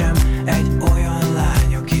kedvesem egy olyan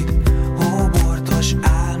lány, akit hóbortos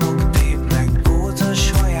álmok tépnek,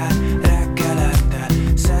 kócos haját reggelente,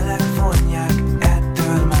 szelek fonják,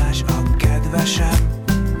 ettől más. A kedvesem,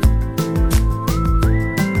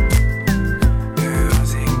 ő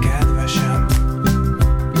az én kedvesem.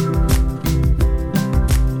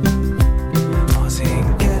 Az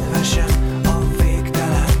én kedvesem a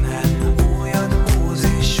végtelennel újat húz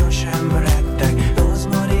és sosem retteg,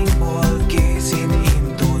 rozmarinból készít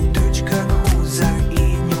hintót, tücskök húzzák,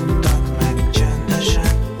 így nyugtat meg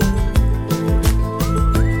csendesen.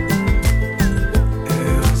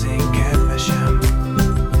 Ő az én kedvesem.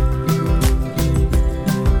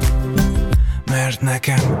 Mert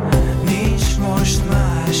nekem nincs most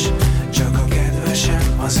más, csak a kedvesem,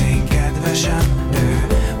 az én kedvesem. Ő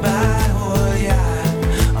bárhol jár,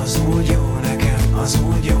 az úgy jó nekem, az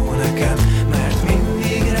úgy jó nekem. Mert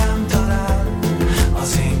mindig rám talál,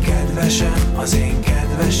 az én kedvesem, az én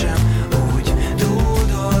kedvesem. Úgy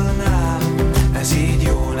dúdolnám, ez így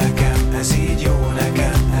jó nekem, ez így jó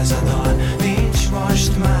nekem, ez a dal. Nincs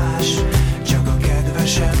most más, csak a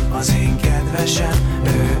kedvesem, az én kedvesem.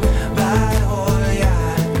 Ő bárhol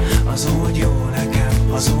jár, az úgy jó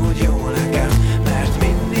nekem, az úgy jó nekem. Mert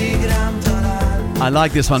mindig rám talál. I like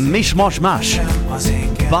this one, Mish Mosh Mash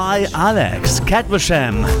by Alex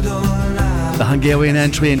Kedvesem. The Hungarian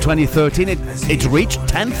entry in 2013, it reached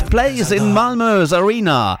 10th place in Malmö's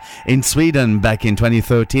arena in Sweden back in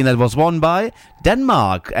 2013. That was won by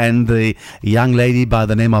Denmark and the young lady by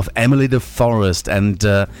the name of Emily de Forest and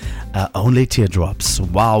Only Teardrops.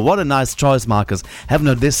 Wow, what a nice choice, Marcus. Haven't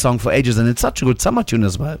heard this song for ages, and it's such a good summer tune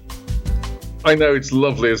as well. I know, it's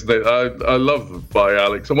lovely, isn't it? I love By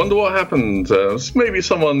Alex. I wonder what happened. Maybe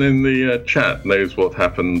someone in the chat knows what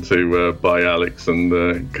happened to By Alex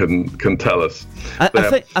and can tell us.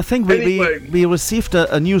 I think we received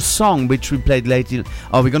a new song which we played lately.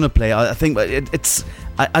 We're gonna play. I think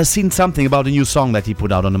I've seen something about a new song that he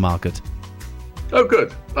put out on the market. Oh,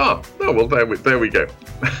 good. Well, there we go.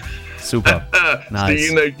 Super. Nice.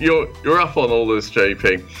 So you're up on all this,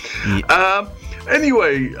 JP. Yeah.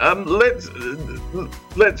 Anyway,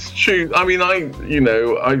 let's choose. I mean, I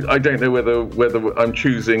don't know whether I'm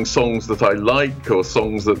choosing songs that I like or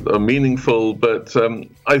songs that are meaningful, but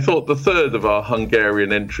I thought the third of our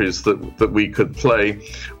Hungarian entries that we could play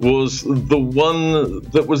was the one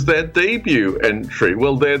that was their debut entry.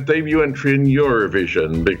 Well, their debut entry in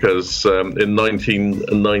Eurovision, because in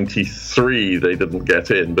 1993 they didn't get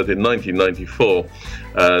in, but in 1994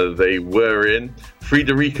 they were in.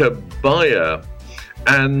 Friederike Bayer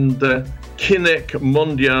and Kinek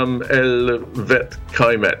Mondiam El Vet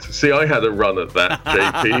Kaimet. See, I had a run at that,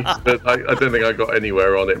 JP, but I don't think I got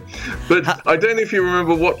anywhere on it. But I don't know if you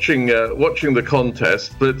remember watching the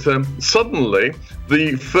contest, but suddenly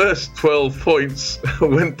the first 12 points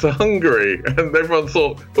went to Hungary, and everyone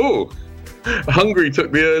thought, oh, Hungary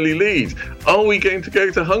took the early lead. Are we going to go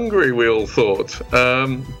to Hungary, we all thought.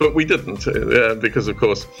 But we didn't, because, of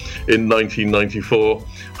course, in 1994,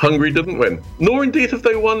 Hungary didn't win. Nor, indeed, have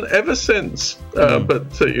they won ever since.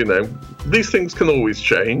 But, these things can always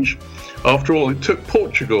change. After all, it took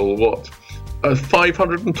Portugal,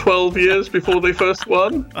 512 years before they first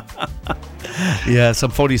won? Yeah, some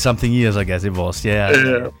 40-something years, I guess it was.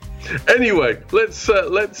 Yeah. Anyway, let's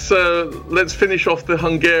finish off the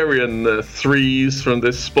Hungarian threes from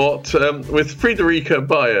this spot with Friederike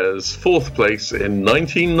Bayer's fourth place in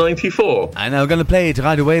 1994. And I'm going to play it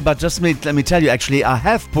right away, but just let me tell you, actually, I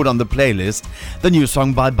have put on the playlist the new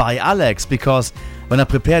song by Alex, because when I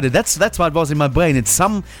prepared it, that's what was in my brain. It's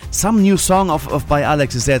some new song of By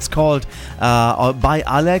Alex. Is there? It's called By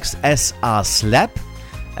Alex S.R. Slap,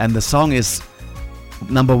 and the song is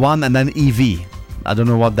number 1 and then EV. I don't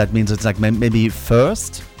know what that means. It's like maybe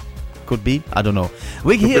first? Could be. I don't know.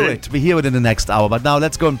 We hear it in the next hour. But now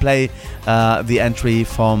let's go and play the entry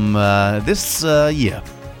from this year.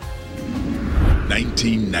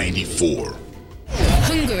 1994.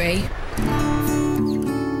 Hungary.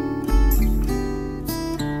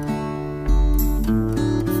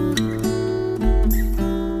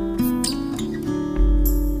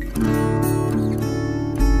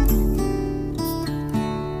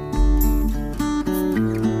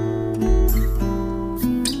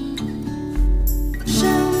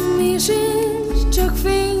 Csak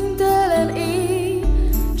fénytelen éj,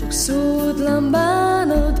 csak szótlan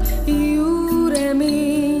bánat, jó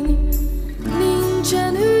remény.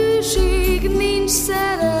 Nincsen hűség, nincs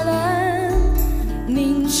szerelem,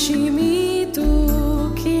 nincs simító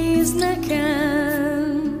kéz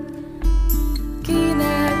nekem.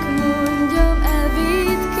 Kinek mondjam el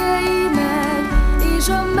vétkeimet, és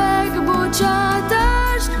a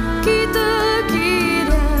megbocsátást kitől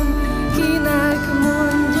kérem. Kinek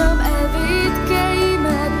mondjam el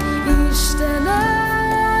vétkeimet, Istenem.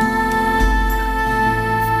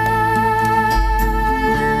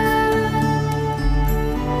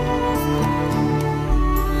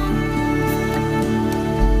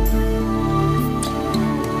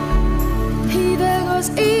 Hideg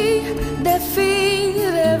az éj, de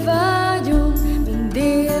fényre vágyom, mint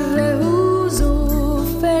délre húzó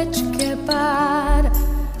fecskepár.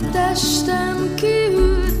 Testem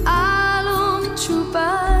kihűlt álom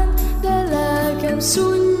csupán, de lelkem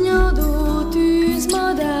szunnyadó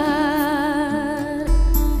tűzmadár.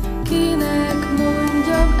 Kinek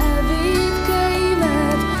mondjam el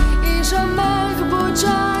vétkeimet, és a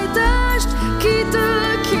megbocsájtást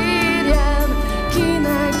kitől kérjem.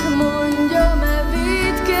 Kinek mondjam el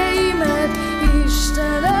vétkeimet,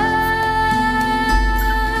 Istenem.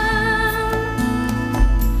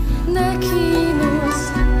 Ne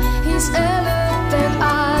kínosz, hisz el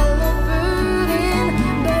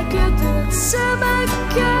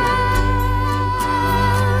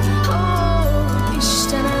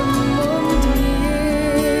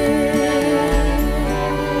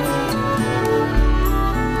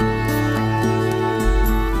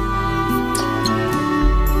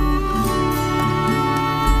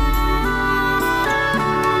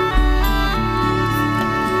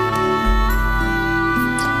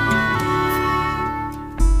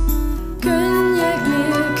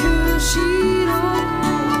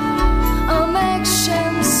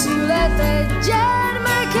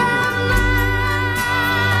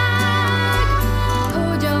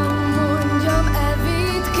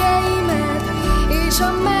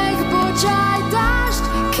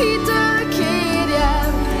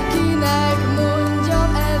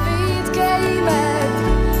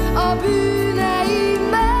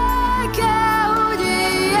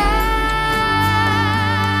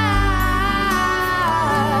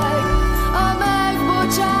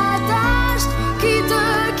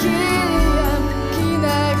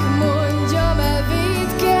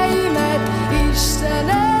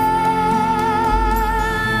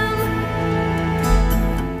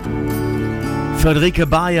Friederike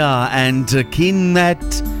Bayer and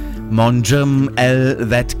Kinet Monjem El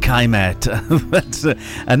Vet Kaimet. That's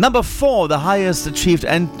number 4, the highest achieved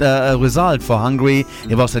result for Hungary.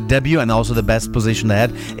 It was a debut and also the best position they had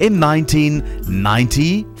in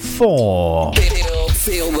 1994.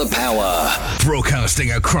 Feel the power.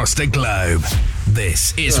 Broadcasting across the globe.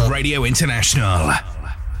 This is Radio International.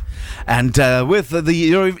 And with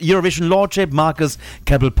the Eurovision Lordship, Marcus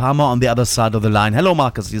Keppel-Palmer on the other side of the line. Hello,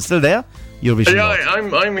 Marcus. You still there? Eurovision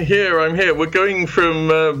Yeah, I'm here. We're going from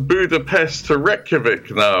Budapest to Reykjavik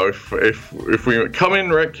now. If we come in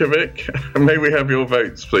Reykjavik, may we have your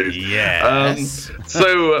votes, please? Yes.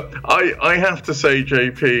 So I have to say,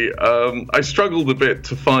 JP, I struggled a bit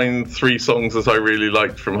to find 3 songs that I really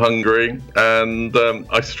liked from Hungary, and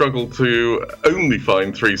I struggled to only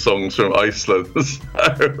find 3 songs from Iceland. So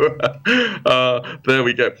there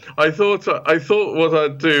we go. I thought what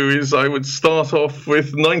I'd do is I would start off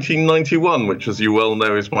with 1991. Which, as you well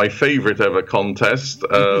know, is my favourite ever contest,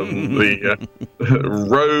 the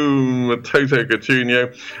Rome Toto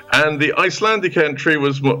Cutugno, and the Icelandic entry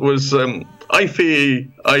was Aifi,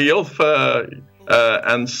 Eyjolfur,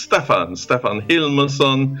 and Stefan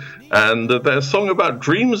Hilmarsson, and their song about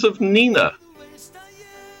dreams of Nina.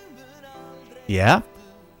 Yeah,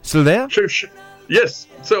 still there? Yes.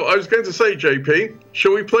 So I was going to say, JP,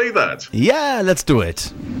 shall we play that? Yeah, let's do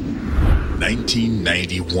it.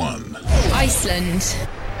 1991. Iceland.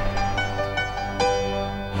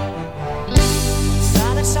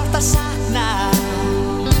 Það sárt að sakna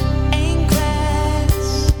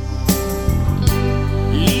einhvers.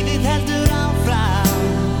 Lífið heldur áfram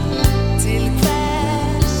til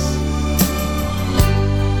hvers.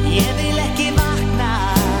 Ég vil ekki vakna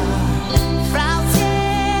frá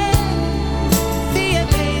þér. Því ég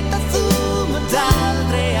veit að þú munt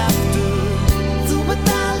aldrei aftur. Þú munt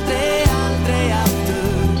aldrei aftur.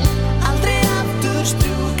 Aldrei aftur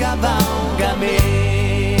strjúka vanga mig.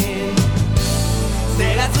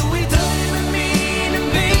 Þegar þú í draumum mínum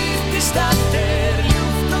birtist allt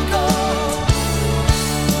ljúft og gott.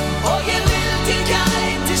 Og ég vildi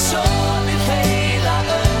gæti sofið heila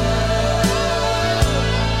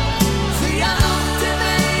Því að nóttin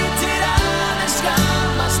veitir aðeins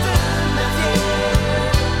skamma stund með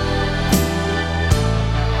þér.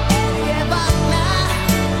 Ég vakna,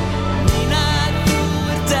 Nína, þú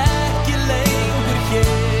ert ekki lengur hér.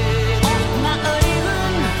 Opna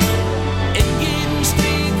augun, enginn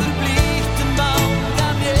strýkur blítt vanga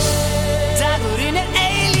mér. Dagurinn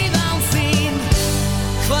eilíf án þín,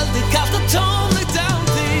 kvöldið kalt og tómlegt án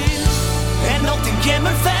þín. En nóttin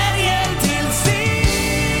kemur fer ég til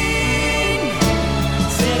þín.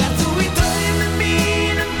 Þegar þú í draumum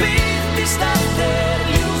mínum birtist allt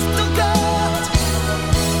ljúft og gott.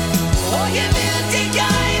 Og ég vildi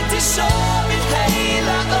gæti sofið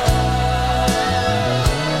heila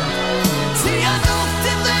Því að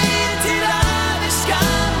nóttin veitir aðeins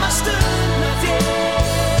skamma stund með þér.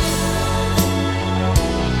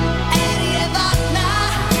 Ég vakna,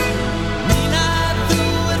 Nína, þú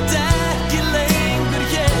ert ekki lengur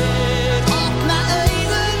hér. Opna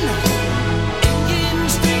augun, enginn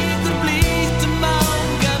strýkur blítt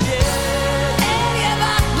vanga mér. Ég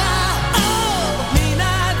vakna,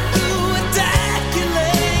 Nína, þú ert ekki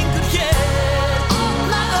lengur hér.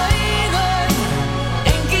 Opna augun,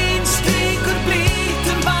 enginn strýkur blítt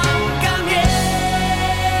vanga mér.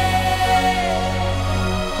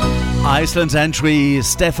 Iceland's entry,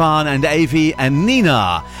 Stefan and Avi and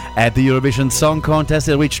Nina at the Eurovision Song Contest.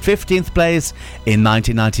 They reached 15th place in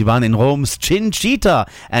 1991 in Rome's Cinecittà.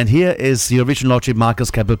 And here is Eurovision Lordship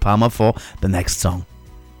Marcus Keppel-Palmer for the next song.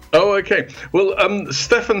 Oh, okay. Well,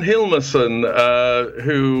 Stefan Hilmarsson,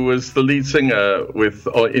 who was the lead singer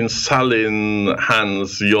in Salin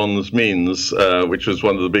Hans Jons Mins, which was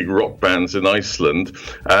one of the big rock bands in Iceland,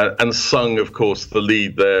 and sung, of course, the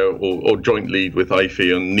lead there, or joint lead with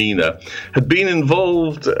Aifi and Nina, had been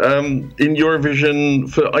involved in Eurovision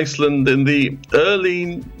for Iceland in the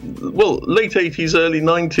late 80s, early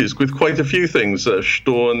 90s, with quite a few things,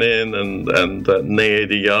 Stornin and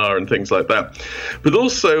Neediar and things like that. But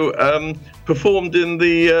also performed in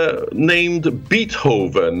the named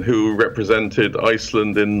Beethoven, who represented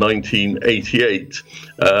Iceland in 1988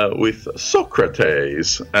 with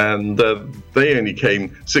Socrates, and they only came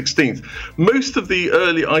 16th. Most of the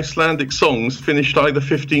early Icelandic songs finished either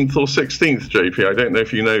 15th or 16th, JP. I don't know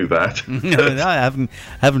if you know that. No, I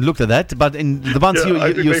haven't looked at that, but in the ones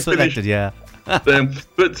you selected, yeah.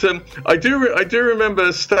 But I do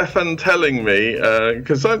remember Stefan telling me,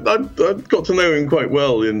 because I got to know him quite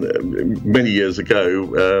well in many years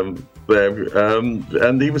ago, there,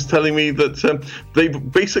 and he was telling me that they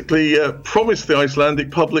basically promised the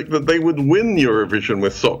Icelandic public that they would win Eurovision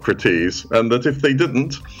with Socrates, and that if they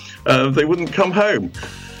didn't, they wouldn't come home.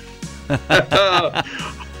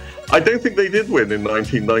 I don't think they did win in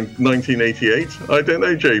 1988. I don't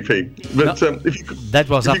know, JP. But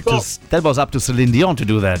that was up to Celine Dion to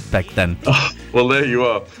do that back then. Oh, well, there you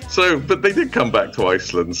are. So, but they did come back to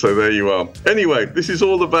Iceland. So there you are. Anyway, this is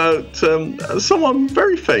all about someone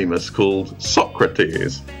very famous called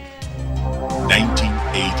Socrates.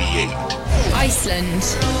 1988.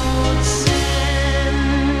 Iceland.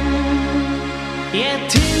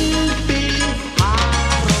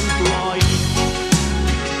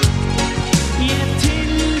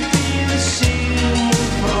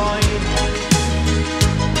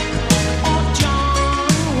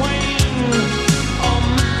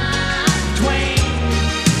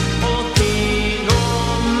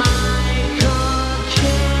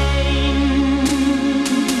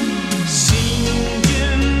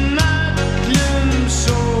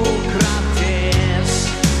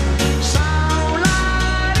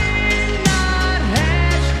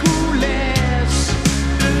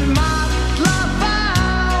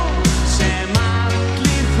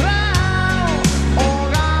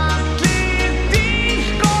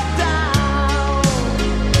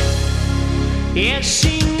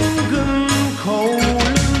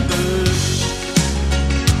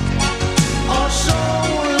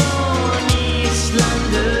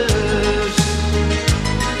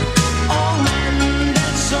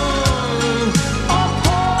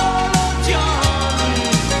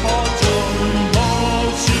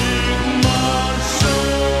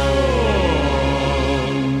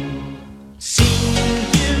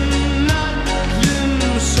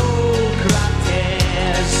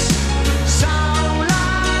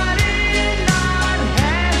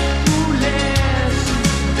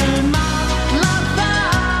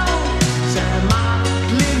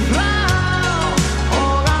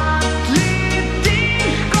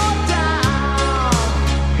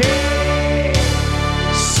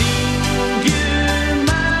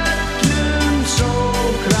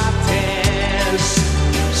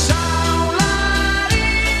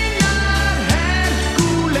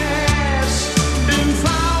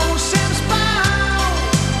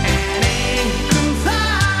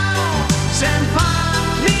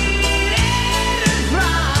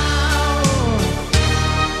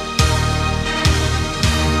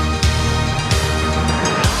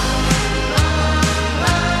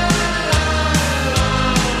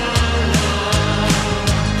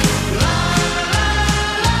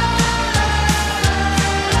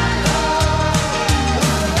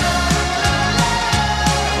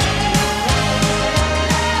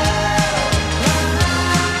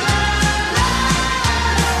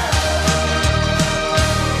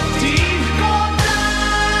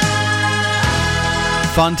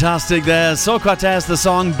 Fantastic there. Socrates, the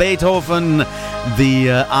song, Beethoven,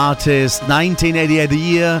 the artist, 1988, the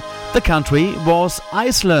year. The country was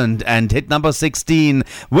Iceland, and hit number 16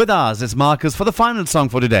 with us is Marcus for the final song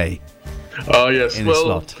for today. Oh, yes.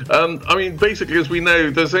 Well, I mean, basically, as we know,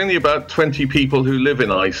 there's only about 20 people who live in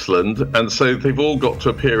Iceland, and so they've all got to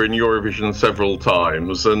appear in Eurovision several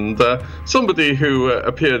times. And somebody who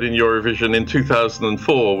appeared in Eurovision in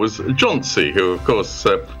 2004 was Jonsi, who, of course,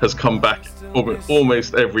 has come back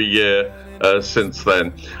almost every year since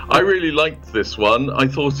then. I really liked this one. I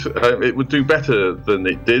thought it would do better than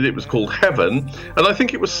it did. It was called Heaven, and I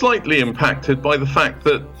think it was slightly impacted by the fact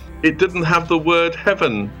that it didn't have the word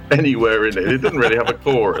heaven anywhere in it. It didn't really have a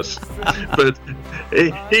chorus, but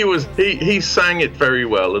he sang it very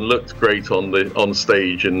well and looked great on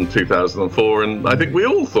stage in 2004. And I think we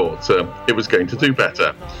all thought it was going to do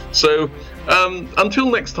better. So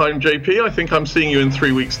until next time, JP, I think I'm seeing you in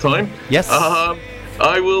 3 weeks' time. Yes.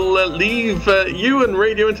 I will leave you and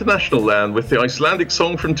Radio International land with the Icelandic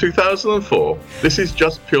song from 2004. This is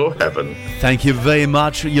Just Pure Heaven. Thank you very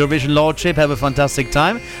much, Eurovision Lordship. Have a fantastic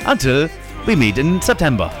time until we meet in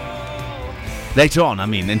September. Later on, I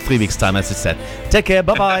mean, in 3 weeks' time, as I said. Take care.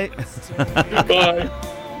 Bye-bye. Bye.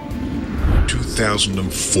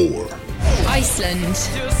 2004. Iceland.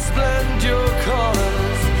 Just blend your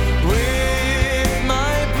colors with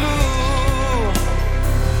my blue.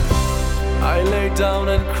 I lay down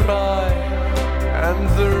and cry, and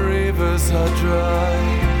the rivers are dry.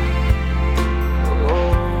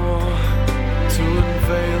 Oh, to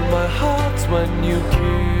unveil my heart when you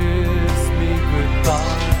kiss me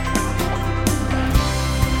goodbye.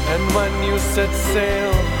 And when you set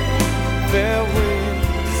sail, there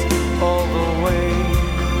winds all the way.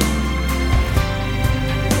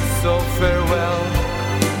 So farewell,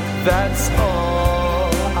 that's all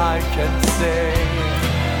I can say.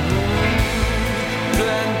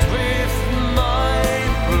 Blend with my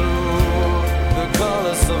blue, the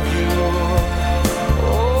colors of you.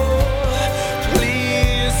 Oh,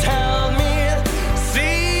 please help me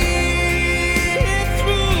see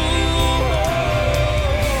through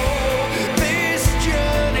this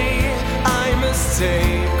journey I must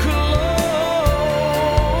take alone.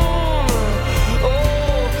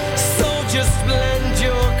 Oh, so just blend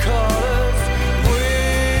your colors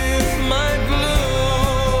with my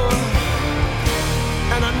blue,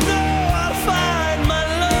 and I know I'll find my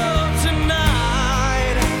love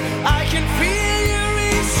tonight. I can feel you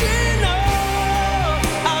reaching up.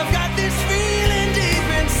 I've got this feeling deep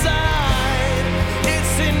inside.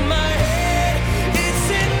 It's in my head, it's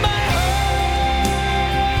in my heart.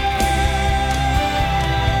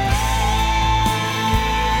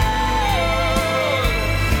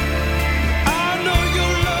 I know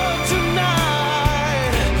you'll love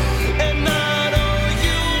tonight, and I know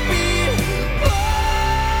you'll be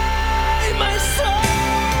by my side.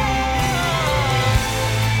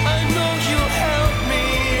 I know you'll help me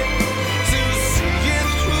to see it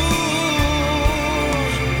through.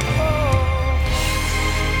 Oh,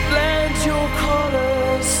 blend your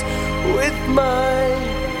colors with my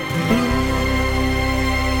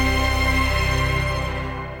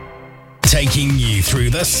Taking you through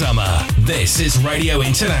the summer. This is Radio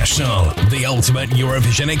International, the ultimate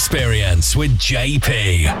Eurovision experience with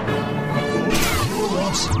JP.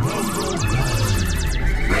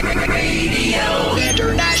 Radio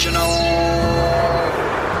International.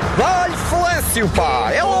 Valflécio,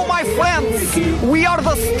 pá! Hello, my friends! We are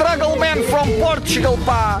the struggle men from Portugal,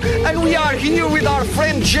 pá! And we are here with our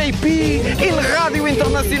friend JP in Radio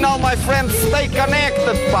Internacional, my friends. Stay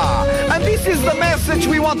connected, pá! And this is the message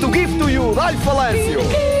we want to give to you, Valflécio.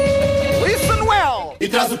 Listen well! E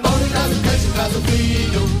traz o pão, e traz o queijo, e traz o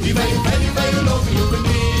vinho. E vem o velho, e vem o novo e o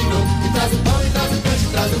menino. E traz o pão, e traz o queijo, e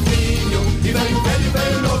traz o vinho. E vem o velho, e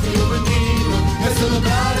vem o novo e o menino. Vem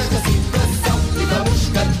celebrar esta situação e vamos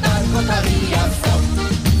cantar contra a reação.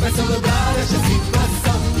 Vem celebrar esta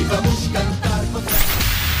situação e vamos cantar contra a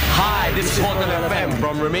Hi, this is Hotel FM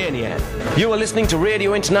from Romania. You are listening to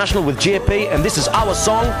Radio International with JP, and this is our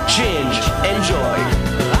song, Change. Enjoy.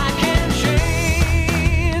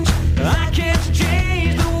 I can't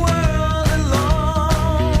change the world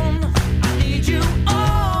alone. I need you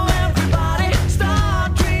all, everybody.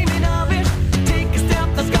 Start dreaming of it. Take a step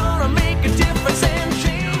that's gonna make a difference and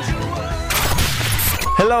change the world.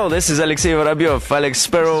 Hello, this is Alexei Vorobyov, Alex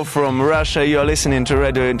Sparrow from Russia. You are listening to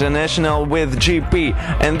Radio International with GP,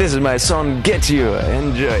 and this is my song, Get You.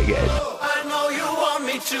 Enjoy, guys. I know you want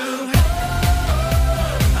me to.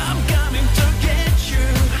 I'm coming to get you.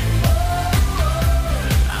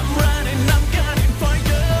 I'm running, I'm gunning for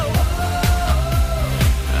you.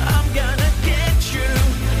 I'm gonna get you.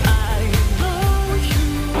 I know you.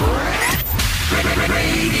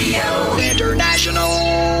 Radio International.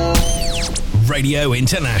 Radio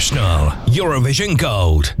International, Eurovision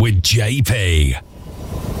Gold with JP.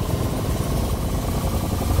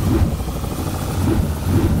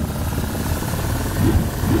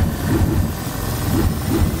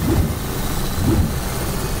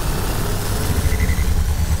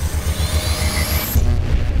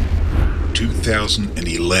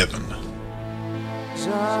 ...2011.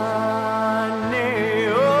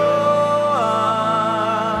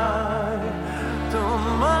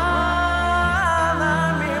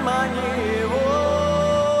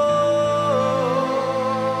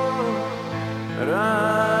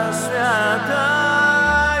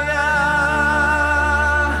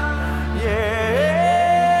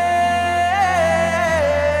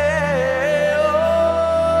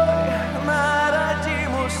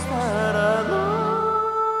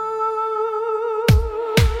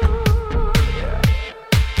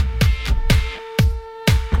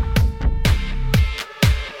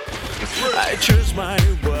 I choose my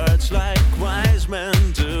words like wise men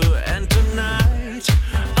do, and tonight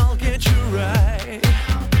I'll get you right.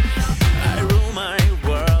 I rule my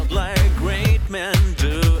world like great men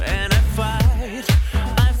do, and I fight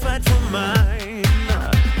for mine.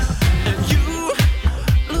 And you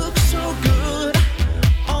look so good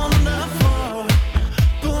on the floor,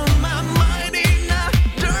 put my mind in a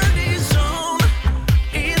dirty zone.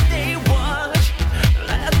 If they watch,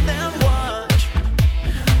 let them watch.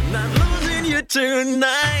 Not losing you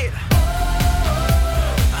tonight.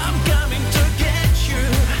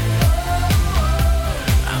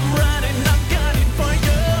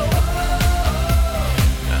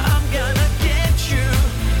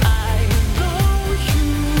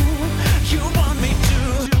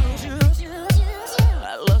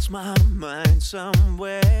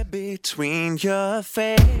 between your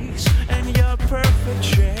face and your perfect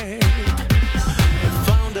shape. I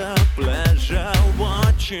found a pleasure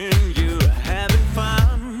watching you having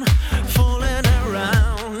fun, fooling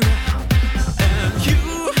around. And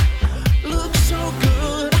you look so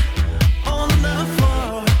good on the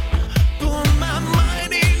floor. Put my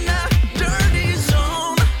mind in a dirty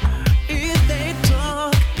zone. If they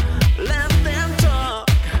talk, let them talk.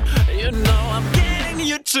 You know I'm getting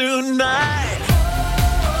you tonight.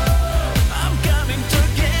 I'm coming to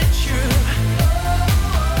get you.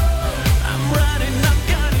 I'm running, I'm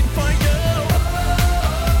gunning for you.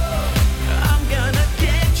 I'm gonna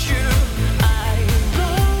get you. I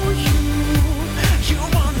know you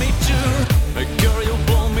want me to. Girl, you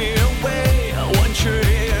blow me away. I want you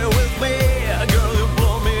here with me. Girl, you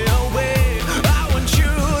blow me away. I want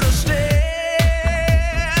you to stay.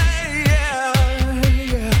 Yeah.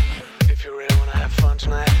 If you really wanna have fun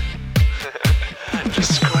tonight,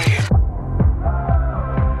 just scream.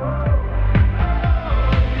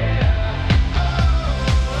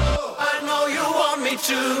 I know you want me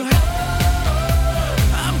to.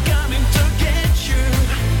 I'm coming to get you.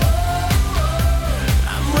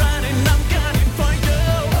 I'm running, I'm gunning for you.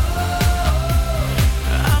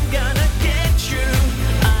 I'm gonna get you.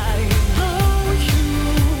 I know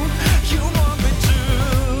you want me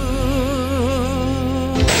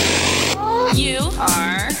to. You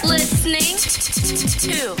are listening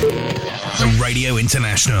to Radio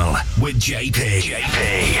International with JP.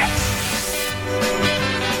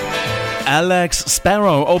 Alex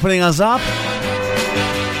Sparrow opening us up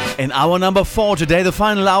in hour number 4 today, the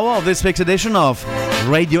final hour of this week's edition of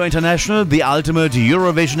Radio International, the ultimate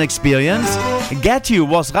Eurovision experience. Get You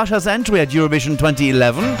was Russia's entry at Eurovision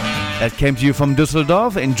 2011. That came to you from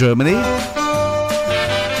Düsseldorf in Germany.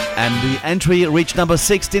 And the entry reached number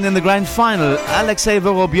 16 in the grand final. Alexei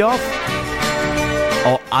Vorobyov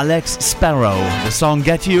or Alex Sparrow. The song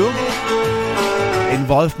Get You.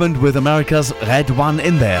 Involvement with America's Red One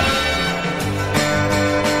in there.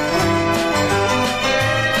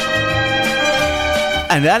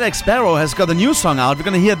 And Alex Sparrow has got a new song out. We're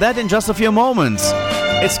going to hear that in just a few moments.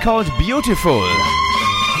 It's called Beautiful.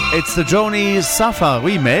 It's the Joni Safa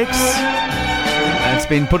remix. And it's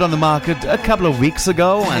been put on the market a couple of weeks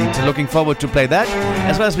ago, and looking forward to play that.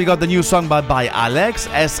 As well as we got the new song by Alex,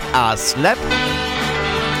 S.A. Slap.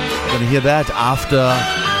 We're going to hear that after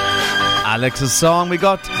Alex's song. We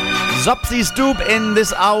got Zdub in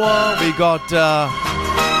this hour. We got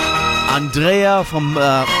Andrea from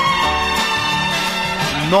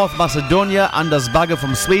North Macedonia, Anders Bagge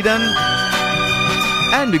from Sweden,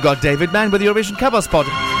 and we got David Mann with the Eurovision cover spot.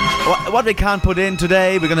 What we can't put in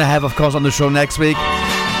today, we're going to have, of course, on the show next week.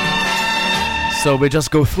 So we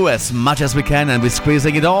just go through as much as we can, and we're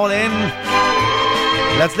squeezing it all in.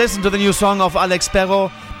 Let's listen to the new song of Alex Sparrow,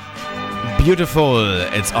 Beautiful.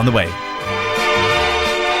 It's on the way.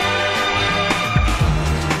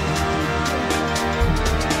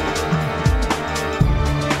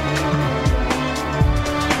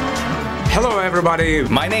 Hello everybody,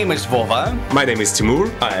 my name is Vova. My name is Timur.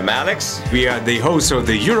 I am Alex. We are the hosts of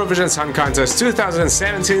the Eurovision Song Contest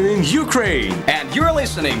 2017 in Ukraine. And you're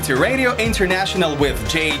listening to Radio International with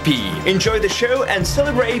JP. Enjoy the show and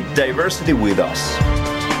celebrate diversity with us.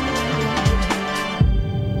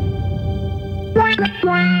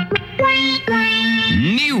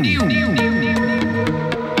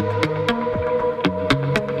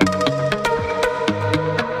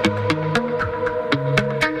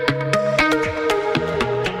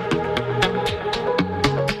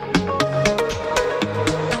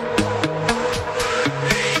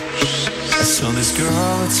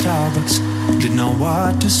 Starbucks, didn't know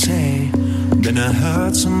what to say. Then I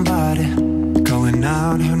heard somebody calling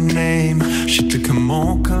out her name. She took a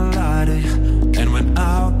mocha latte and went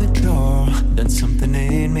out the door. Then something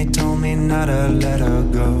in me told me not to let her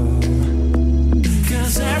go.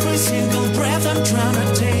 Cause every single breath I'm trying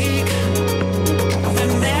to take,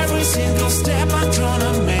 and every single step I'm trying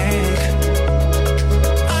to make,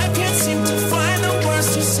 I can't seem to find the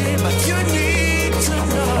words to say, but you need to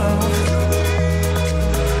know.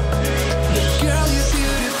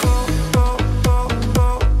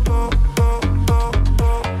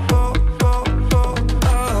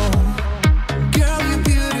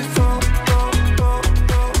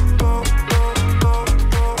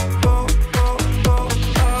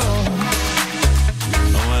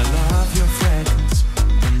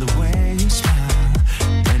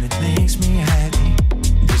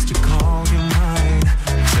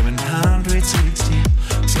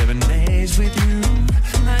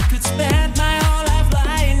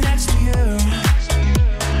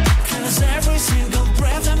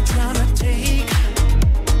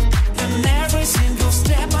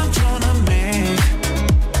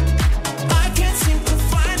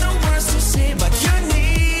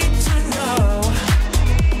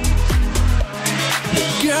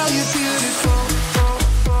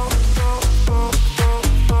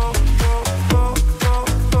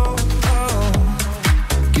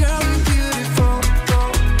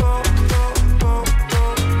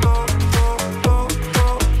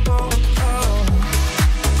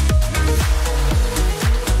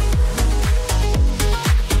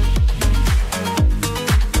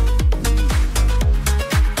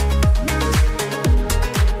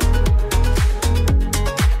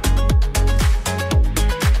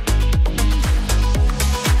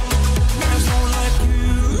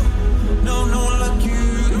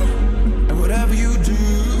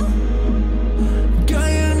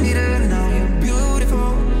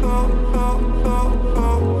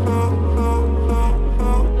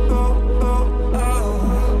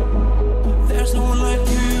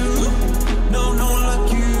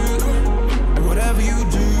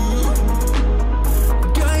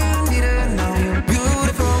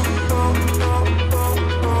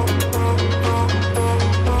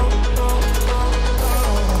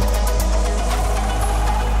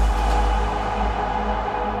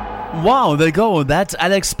 Wow, there you go. That's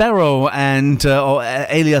Alex Sparrow and or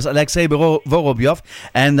alias Alexei Vorobyov.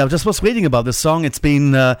 And I just was reading about this song. It's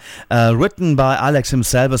been written by Alex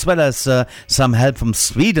himself, as well as some help from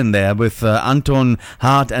Sweden there with Anton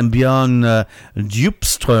Hart and Björn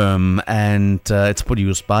Djupström. And it's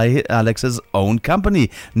produced by Alex's own company.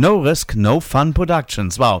 No Risk, No Fun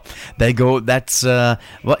Productions. Wow, there you go. That's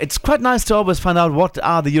well, it's quite nice to always find out what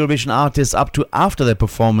are the Eurovision artists up to after their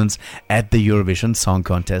performance at the Eurovision Song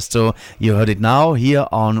Contest. So you heard it now here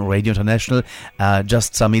on Radio International,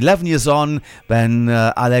 just some 11 years on when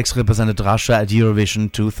Alex represented Russia at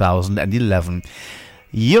Eurovision 2011.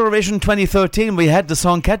 Eurovision 2013, we had the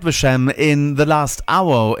song Kedvesem in the last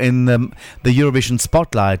hour in the Eurovision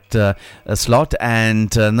Spotlight slot,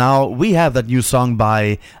 and now we have that new song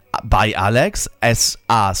by Alex,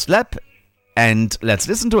 S.A. Slap, and let's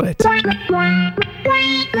listen to it.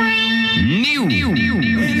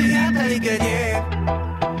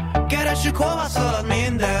 Keressük, hova szalad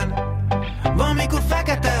minden. Van, mikor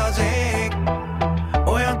fekete az ég,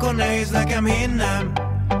 olyankor nehéz nekem hinnem,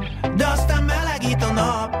 de aztán melegít a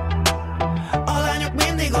nap. A lányok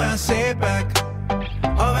mindig olyan szépek,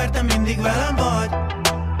 haver, te mindig velem vagy.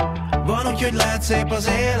 Van úgy, hogy lehet szép az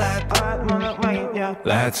élet.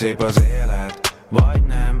 Lehet szép az élet, vagy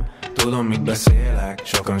nem. Tudom, mit beszélek,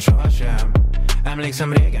 sokan sohasem.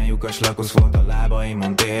 Emlékszem, régen lyukas lakosz volt a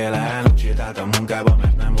lábaimon télen. Úgy sétáltam munkába,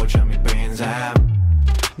 mert nem volt semmi pénzem,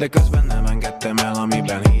 de közben nem engedtem el,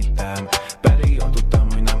 amiben hittem. Pedig jól tudtam,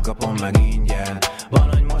 hogy nem kapom meg ingyen. Van,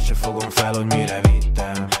 hogy most se fogom fel, hogy mire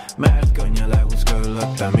vittem, mert könnyen lehúz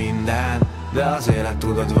körülöttem minden. De az élet,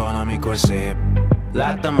 tudod, van, amikor szép.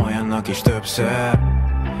 Láttam olyannak is többször,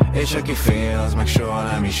 és aki fél, az meg soha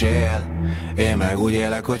nem is él. Én meg úgy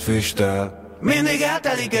élek, hogy füstöl. Mindig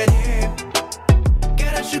eltelik egy év,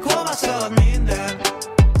 keressük, hova szalad minden.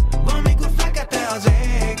 Van, mikor fekete az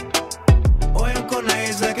ég, olyankor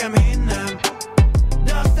nehéz nekem hinnem,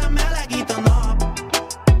 de aztán melegít a nap.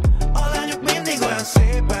 A lányok mindig olyan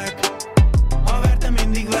szépek, haver, te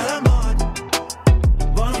mindig velem vagy.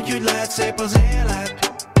 Van úgy, hogy lehet szép az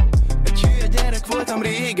élet. Egy hülye gyerek voltam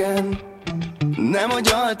régen, nem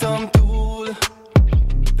agyaltam túl,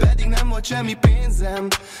 pedig nem volt semmi pénzem,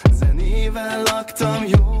 zenével laktam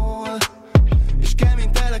jól, és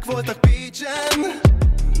kemény telek voltak Pécsen,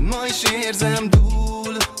 ma is érzem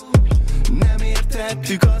dúl. Nem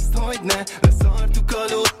értettük azt, hogy ne leszartuk,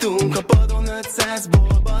 aludtunk a padon,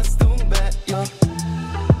 500-ból basztunk be, ja.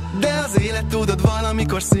 De az élet, tudod,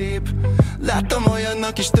 valamikor szép. Láttam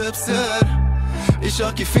olyannak is többször, és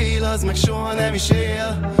aki fél, az meg soha nem is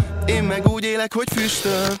él. Én meg úgy élek, hogy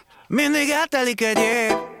füstöl. Mindig eltelik egy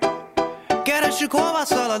év, keressük, hova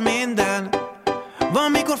szalad minden.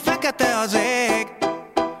 Van, mikor fekete az ég,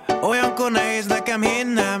 olyankor nehéz nekem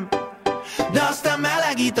hinnem, de aztán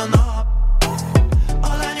melegít a nap.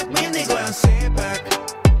 A lányok mindig olyan szépek,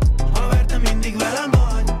 haver, te mindig velem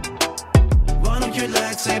vagy. Van úgy, hogy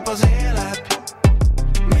lehet szép az élet.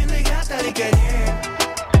 Mindig eltelik egy év,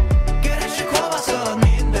 keressük, hova szalad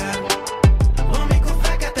minden. Van, mikor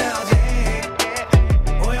fekete az ég,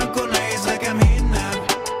 olyankor nehéz nekem hinnem,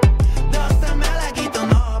 de aztán melegít a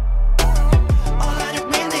nap. A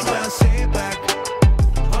lányok mindig olyan szépek,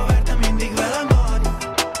 haver, te mindig velem vagy.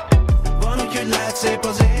 Van úgy, hogy lehet szép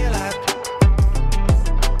az élet.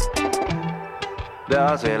 De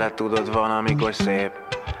az élet, tudod, van, amikor szép.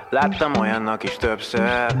 Láttam olyannak is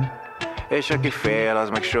többször, és aki fél, az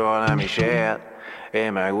meg soha nem is él.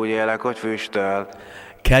 Én meg úgy élek, hogy füstöl.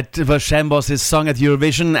 Kedvesem was his song at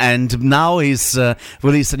Eurovision, and now he's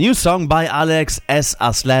released a new song by Alex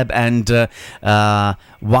S.A. Slab and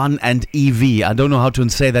One and EV. I don't know how to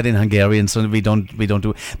say that in Hungarian, so we don't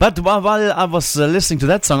do. But while I was listening to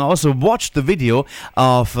that song, I also watched the video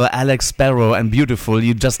of Alex Sparrow and Beautiful.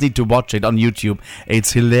 You just need to watch it on YouTube.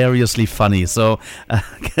 It's hilariously funny. So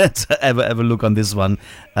have a look on this one.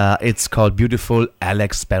 It's called Beautiful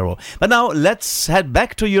Alex Sparrow. But now let's head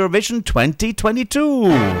back to Eurovision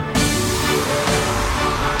 2022.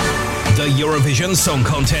 The Eurovision Song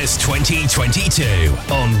Contest 2022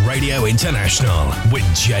 on Radio International with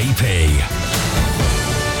JP.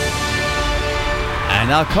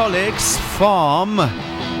 And our colleagues from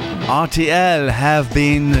RTL have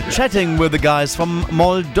been chatting with the guys from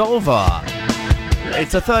Moldova.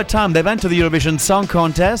 It's the third time they went to the Eurovision Song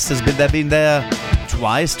Contest. They've been there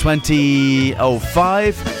twice,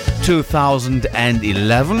 2005,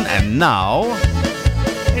 2011, and now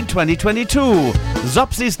in 2022.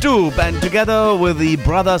 Zdub and together with the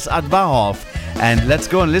brothers Advahov. And let's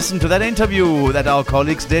go and listen to that interview that our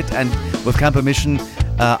colleagues did, and with kind permission,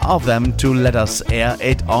 of them to let us air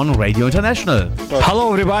it on Radio International.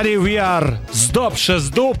 Hello everybody, we are Zdob,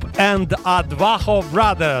 Zdub and Advahov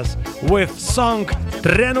brothers with song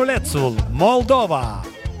Trenulețul, Moldova.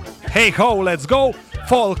 Hey ho, let's go,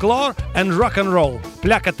 folklore and rock and roll.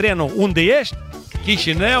 Pleacă trenul, unde ești?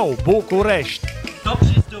 Chișinău, București. Zdob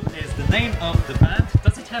și Zdub is the name of the band.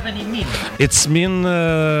 Does it have any meaning? It's mean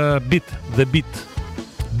beat, the beat.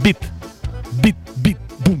 Beat, beat, beat,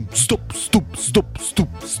 boom, stop, stop, stop,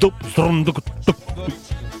 stop, stop, stop.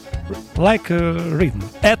 Like a rhythm,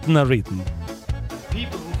 ethno rhythm.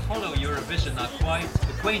 People who follow Eurovision are quite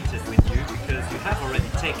acquainted with you because you have already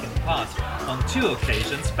taken part on 2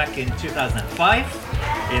 occasions, back in 2005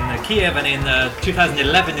 in Kiev and in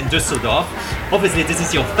 2011 in Düsseldorf. Obviously this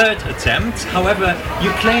is your 3rd attempt, however you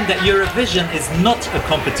claim that Eurovision is not a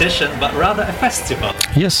competition but rather a festival.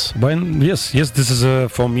 Yes, yes, this is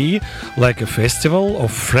for me like a festival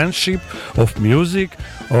of friendship, of music,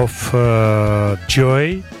 of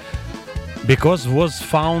joy, because was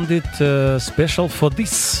founded special for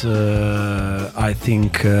this, I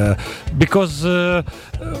think, because we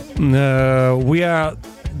are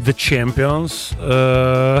the champions.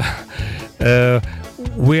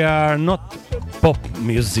 We are not pop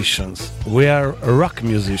musicians, we are rock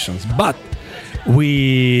musicians, but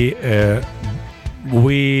we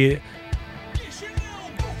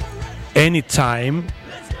anytime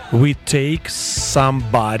we take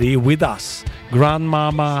somebody with us.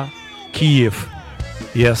 Grandmama, Kiev,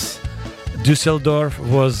 yes. Düsseldorf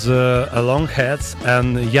was a long hats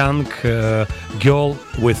and young girl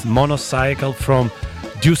with motorcycle from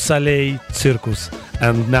Du Soleil Circus,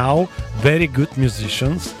 and now very good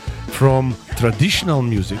musicians from traditional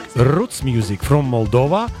music, roots music from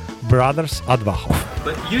Moldova, brothers Advahov.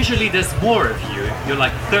 But usually there's more of you, you're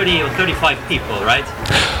like 30 or 35 people, right?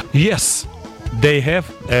 Yes, they have.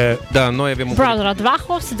 Brother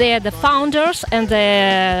Advahovs, they are the founders and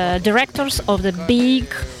the directors of the big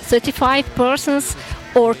 35 persons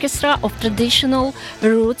orchestra of traditional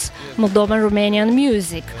roots Moldovan Romanian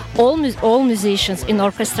music. All musicians in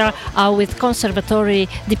orchestra are with conservatory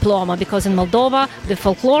diploma, because in Moldova the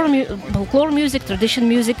folklore music, tradition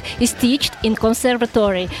music is taught in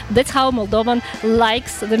conservatory. That's how Moldovan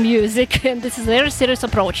likes the music, and this is a very serious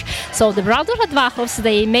approach. So the brother Advahovs,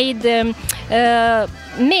 they made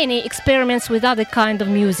many experiments with other kind of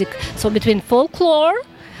music. So between folklore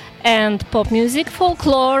and pop music,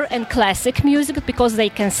 folklore and classic music, because they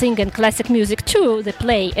can sing in classic music too. They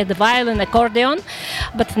play at the violin, accordion.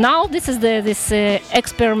 But now this is this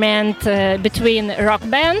experiment between rock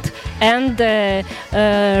band and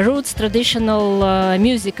roots traditional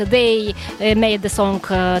music. They made the song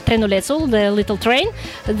Trenulețul, the little train.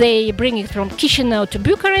 They bring it from Chișinău to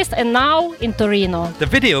Bucharest and now in Torino. The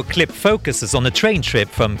video clip focuses on a train trip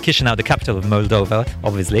from Chișinău, the capital of Moldova,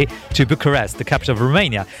 obviously, to Bucharest, the capital of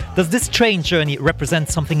Romania. Does this train journey represent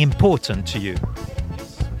something important to you?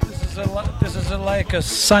 This is like a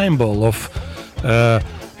symbol of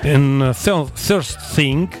first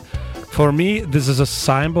thing. For me, this is a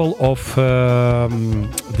symbol of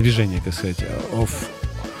движение, как сказать,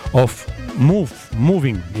 of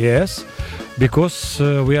moving. Yes, because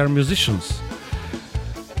we are musicians.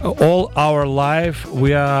 All our life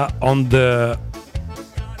we are on the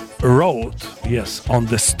road. Yes, on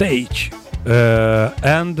the stage.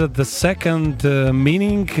 And the second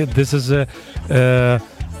meaning, this is the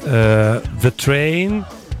train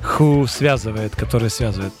who связывает, который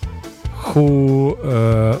связывает. Who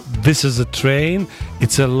this is a train.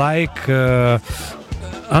 It's a like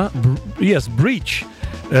bridge.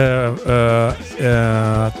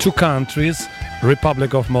 2 countries,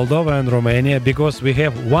 Republic of Moldova and Romania, because we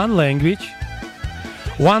have one language,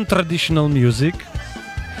 one traditional music,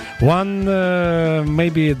 one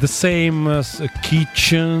maybe the same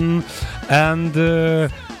kitchen, and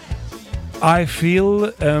I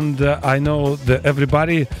feel, and I know that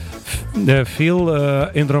everybody feel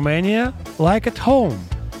in Romania like at home.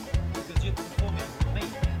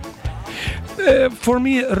 For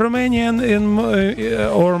me, Romanian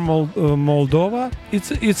or Moldova,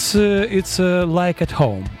 it's like at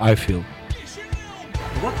home, I feel.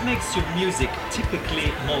 What makes your music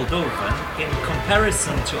typically Moldovan in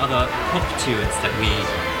comparison to other pop tunes that we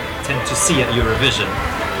tend to see at Eurovision?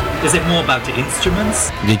 Is it more about the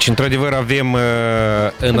instruments? Deci, într-adevăr, avem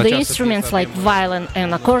the instruments like violin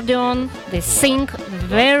and accordion. They sing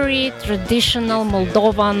very traditional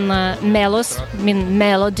Moldovan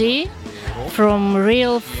melody from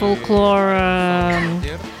real folklore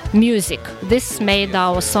music. This made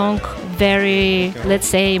our song very, let's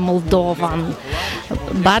say, Moldovan.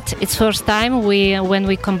 but it's first time when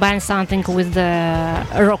we combine something with the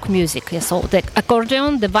rock music. Yeah, so the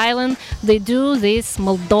accordion, the violin, they do this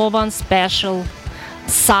Moldovan special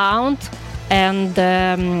sound and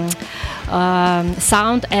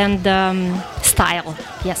style.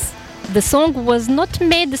 Yes, the song was not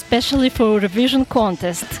made especially for Eurovision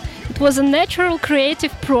contest. It was a natural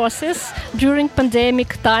creative process during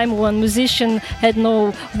pandemic time when musicians had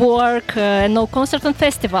no work, no concert and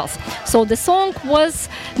festivals. So the song was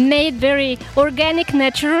made very organic,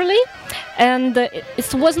 naturally, and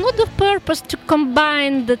it was not the purpose to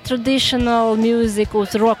combine the traditional music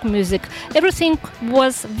with rock music. Everything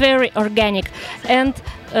was very organic, and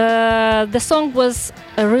the song was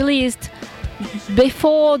released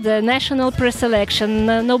before the national pre-selection.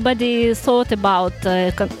 Nobody thought about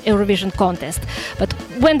Eurovision contest, but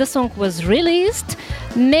when the song was released,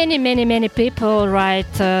 many people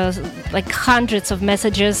write like hundreds of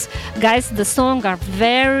messages. Guys, the song are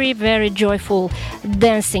very joyful,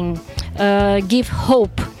 dancing, give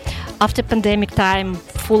hope after pandemic time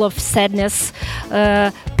full of sadness.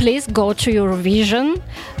 Please go to Eurovision.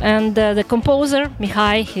 And the composer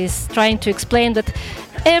Mihai is trying to explain that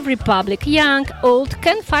every public, young, old,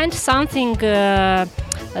 can find something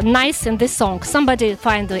nice in this song. Somebody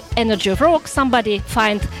find the energy of rock, somebody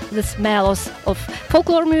find the smells of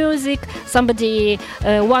folklore music, somebody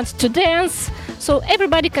wants to dance. So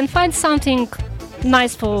everybody can find something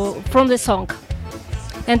nice from the song.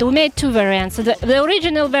 And we made two variants. The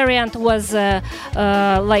original variant was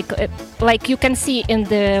like you can see in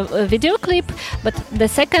the video clip, but the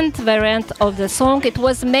second variant of the song, it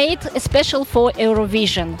was made special for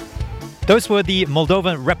Eurovision. Those were the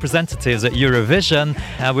Moldovan representatives at Eurovision.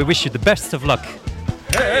 We wish you the best of luck.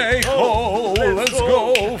 Hey ho, let's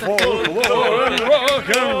go folklore and rock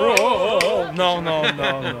and roll. No.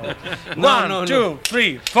 1, 2,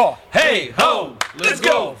 3, 4. Hey ho, let's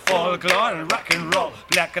go folklore and rock and roll.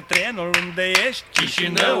 Pleacă trenul unde ești,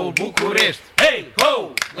 Chișinău, București. Hey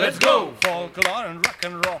ho, let's go folklore and rock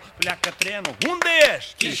and roll. Pleacă trenul unde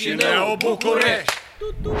ești, Chișinău, București.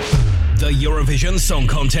 The Eurovision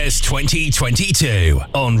Song Contest 2022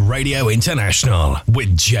 on Radio International with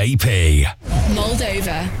JP.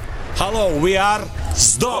 Moldova. Hello, we are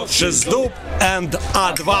Zdob, Zdub and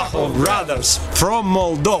Advahov brothers from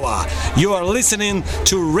Moldova. You are listening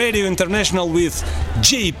to Radio International with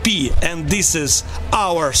JP, and this is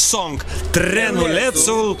our song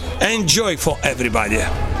Trenulețul. Enjoy for everybody.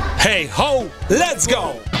 Hey ho, let's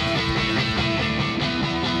go!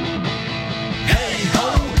 Hey ho,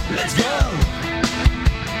 let's go!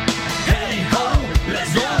 Hey ho,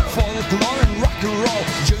 let's go! Folklore and rock and roll.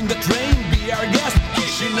 Join the train, be our guest.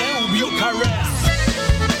 Chișinău, Bucharest.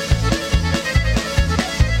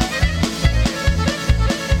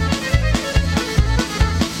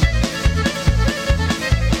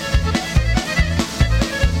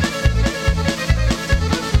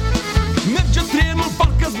 Merge trenul,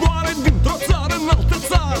 parcă zboară dintr-o țară în altă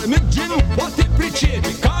țară. Merge, nu poate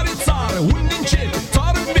pricepe care țară, unde începe.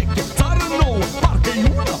 Țară veche, țară nouă, parcă-i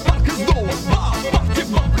una, parcă-s două. Ba, parte,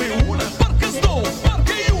 ba, împreună, parcă-s două,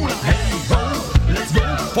 parcă-i una. Hey ho, let's go!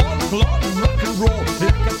 Folklore, rock and roll.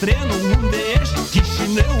 Pleacă trenul unde ești,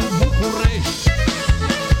 Chișinău, București.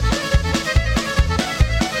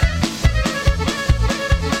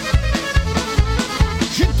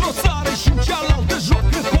 Și într-o țară și în cealaltă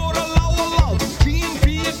joacă horă la oaltă. Și în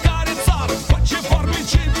fiecare țară face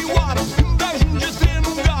farmece vioară. Când ajunge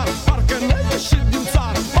trenul în gară, parcă n-ai ieșit din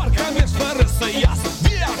țară, parcă mergi fără să iasă.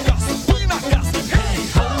 De acasă, până acasă. Hey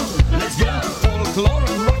ho, let's go! Folklore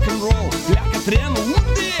and rock and roll. Pleacă trenul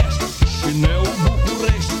unde ești, Chișinău,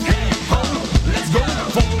 București. Hey ho, let's go!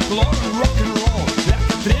 Folklore and rock and roll.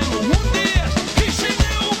 Pleacă trenul unde ești,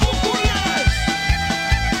 Chișinău, București.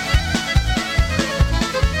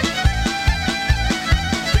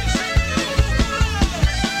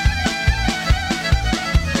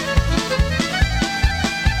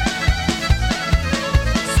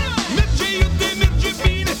 Merge iute, merge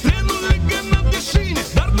bine, trenul legănat de șine,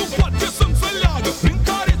 dar nu poate să înțeleagă prin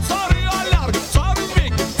care țară aleargă. Țară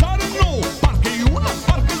veche, țară nouă, parcă-i una,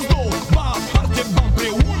 parcă-s două. Ba, parte, ba,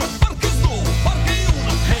 împreună, parcă-s două, parcă-i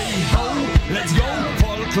una. Hey ho, let's go,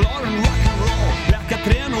 folklore and rock and roll. Pleacă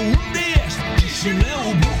trenul unde ești, Chișinău,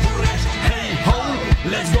 București. Hey ho,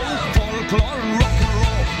 let's go, folklore and rock and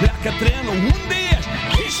roll. Pleacă trenul unde ești,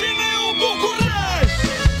 Chișinău, București.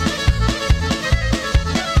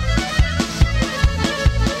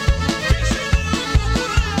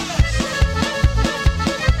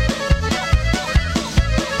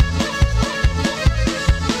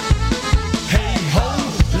 Hey ho,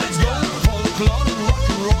 let's go, folklore and rock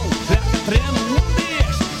and roll. Pleacă trenul unde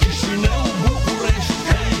ești, Chișinău, București.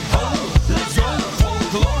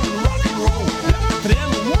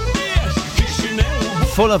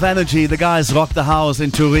 Full of energy, the guys rocked the house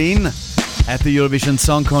in Turin at the Eurovision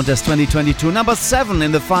Song Contest 2022. Number 7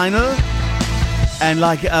 in the final. And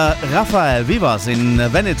like Rafael Vivas in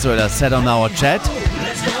Venezuela said on our chat,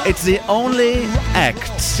 it's the only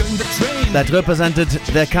act that represented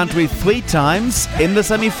their country 3 times in the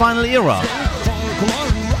semi-final era.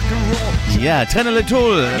 Yeah, Trenele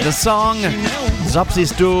Tool, the song, Zdob,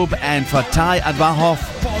 Zdub and Frații, Advahov,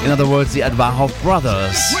 in other words, the Advahov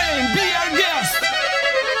brothers.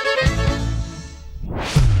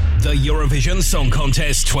 The Eurovision Song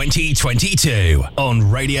Contest 2022 on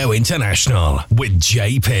Radio International with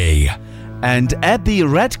JP. And at the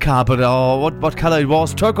red carpet, or what color it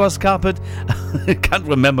was, turquoise carpet, I can't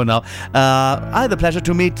remember now, I had the pleasure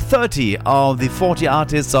to meet 30 of the 40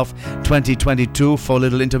 artists of 2022 for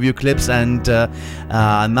little interview clips. And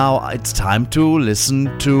now it's time to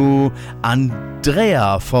listen to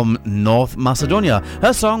Andrea from North Macedonia.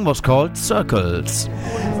 Her song was called Circles.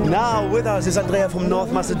 Now with us is Andrea from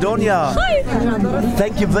North Macedonia. Hi!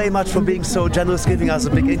 Thank you very much for being so generous, giving us a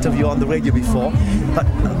big interview on the radio before. But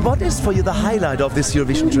what is for you the highlight of this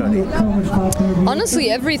Eurovision journey? Honestly,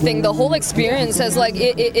 everything. The whole experience has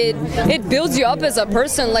it builds you up as a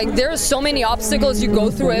person. Like, there are so many obstacles you go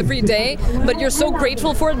through every day, but you're so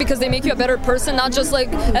grateful for it because they make you a better person, not just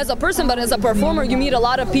like as a person, but as a performer. You meet a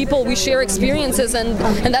lot of people, we share experiences, and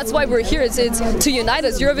that's why we're here. It's to unite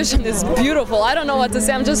us. Eurovision is beautiful. I don't know what to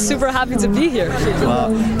say. I'm just super happy to be here.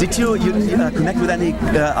 Did you connect with any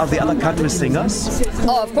of the other country singers?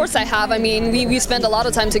 Oh, of course I have. I mean, we spend a lot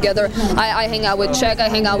of time together. I hang out with Czech, I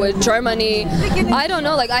hang out with Germany. I don't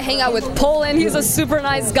know, like I hang out with Poland. He's a super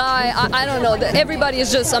nice guy. I don't know. Everybody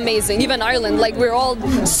is just amazing. Even Ireland. Like, we're all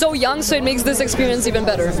so young, so it makes this experience even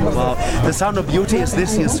better. Wow. The Sound of Beauty is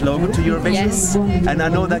this year's slogan to Eurovision. Yes. And I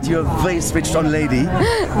know that you're a very switched on lady.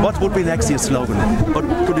 What would be next year's slogan? What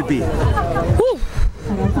could it be? Whew.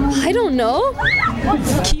 I don't know.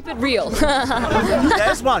 Keep it real.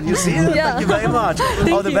 There's one, you see? Yeah. Thank you very much.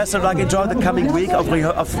 All the best of luck. Enjoy the coming week of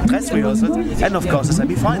press rehearsals and, of course, the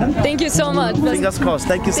semi-final. Thank you so much. Fingers crossed.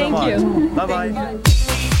 Thank you so much. You. Bye-bye.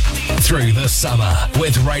 Through the summer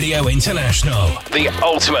with Radio International. The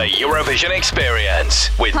ultimate Eurovision experience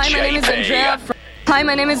with Hi, JP. my name is Andrea. Hi,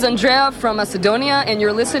 my name is Andrea from Macedonia, and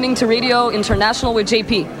you're listening to Radio International with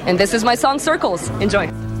JP. And this is my song, Circles.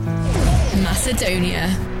 Enjoy. Macedonia.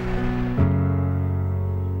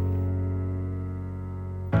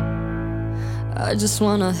 I just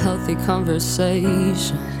want a healthy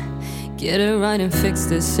conversation. Get it right and fix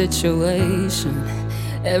this situation.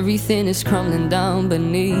 Everything is crumbling down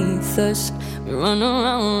beneath us. We run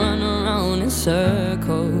around in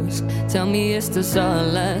circles. Tell me, is this our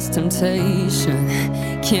last temptation?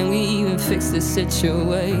 Can we even fix this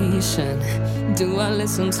situation? Do I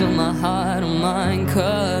listen to my heart or mind?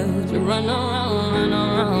 'Cause we run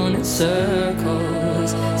around in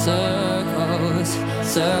circles, circles,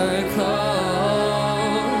 circles,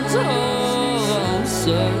 oh,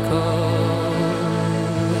 circles.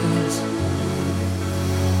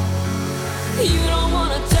 You don't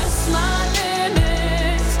wanna test my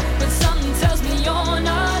limits, but something tells me you're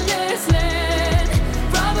not listening.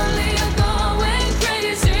 Probably you're going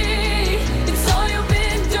crazy. It's all you've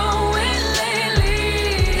been doing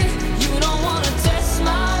lately. You don't wanna test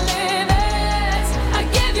my limits. I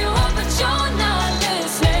gave you up, but you're not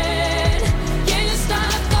listening. Can you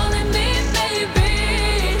stop calling me baby?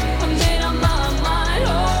 I made up my mind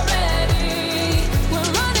already.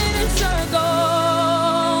 We're running in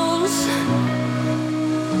circles.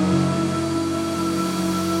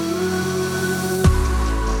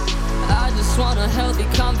 I just want a healthy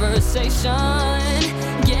conversation.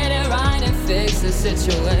 Get it right and fix the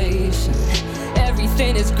situation.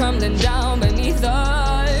 Everything is crumbling down beneath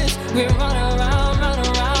us. We run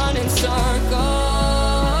around in circles.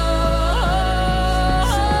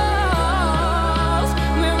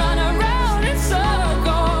 We run around in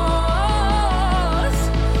circles.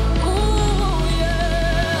 Ooh,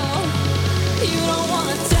 yeah. You don't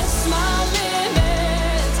wanna test my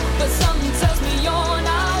limits, but something tells me you're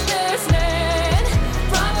not listening.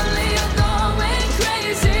 Probably you're going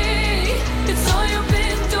crazy. It's all you've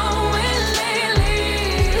been doing lately.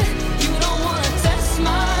 You don't wanna test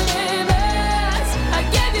my limits.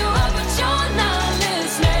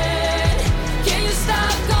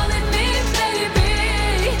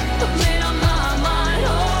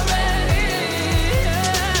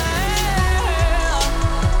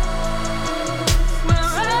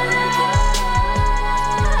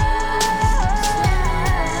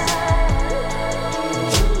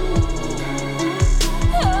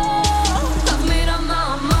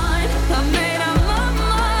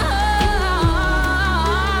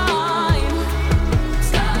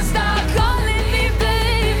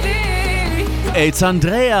 It's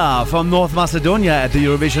Andrea from North Macedonia at the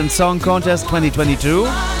Eurovision Song Contest 2022.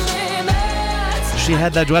 She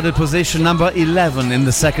had that dreaded position number 11 in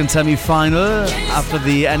the second semi-final after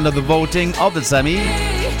the end of the voting of the semi.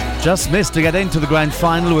 Just missed to get into the grand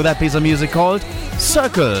final with that piece of music called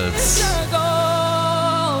Circles.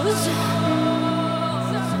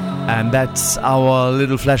 And that's our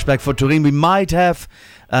little flashback for Turin. We might have...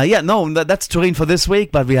 that's Turin for this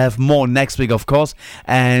week, but we have more next week, of course.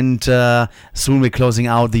 And soon we're closing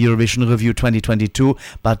out the Eurovision Review 2022.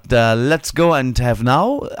 But let's go and have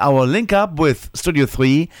now our link up with Studio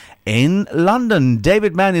 3 in London.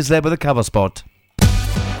 David Mann is there with a cover spot.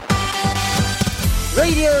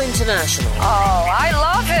 Radio International. Oh, I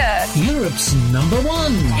love it. Europe's number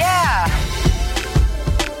one. Yeah.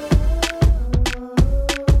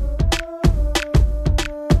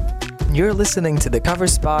 You're listening to the cover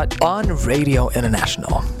spot on Radio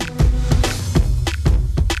International.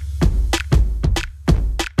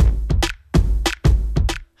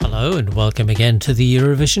 Hello and welcome again to the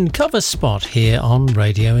Eurovision cover spot here on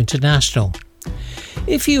Radio International.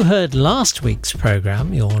 If you heard last week's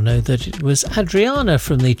programme, you'll know that it was Adriana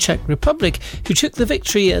from the Czech Republic who took the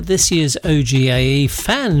victory at this year's OGAE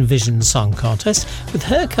Fan Vision Song Contest with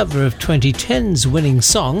her cover of 2010's winning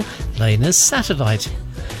song, Lena's Satellite.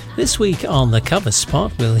 This week on the cover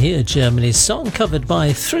spot, we'll hear Germany's song covered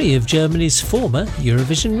by 3 of Germany's former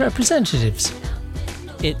Eurovision representatives.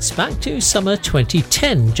 It's back to summer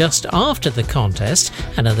 2010, just after the contest,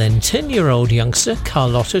 and a then 10-year-old youngster,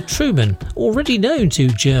 Carlotta Truman, already known to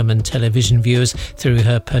German television viewers through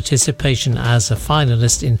her participation as a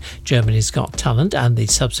finalist in Germany's Got Talent and the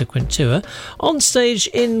subsequent tour, on stage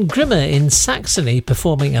in Grimma in Saxony,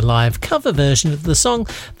 performing a live cover version of the song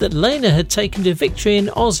that Lena had taken to victory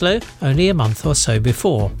in Oslo only a month or so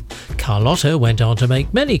before. Carlotta went on to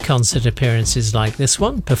make many concert appearances like this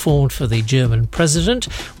one, performed for the German president,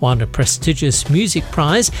 won a prestigious music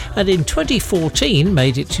prize, and in 2014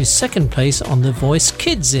 made it to second place on The Voice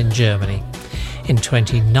Kids in Germany. In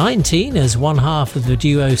 2019, as one half of the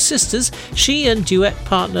duo Sisters, she and duet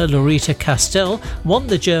partner Lorita Castell won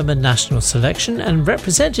the German national selection and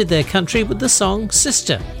represented their country with the song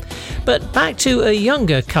Sister. But back to a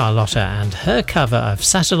younger Carlotta and her cover of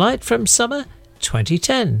Satellite from summer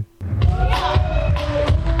 2010.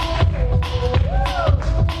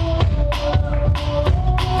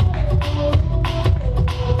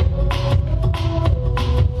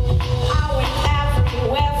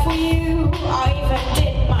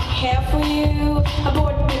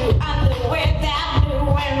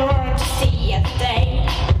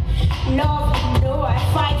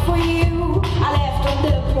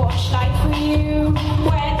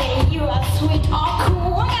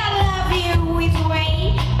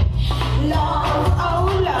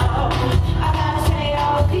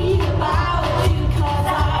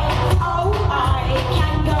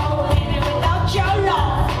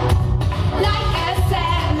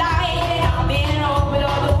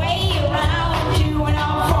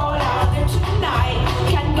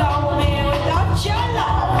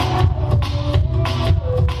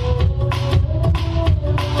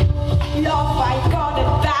 Love, I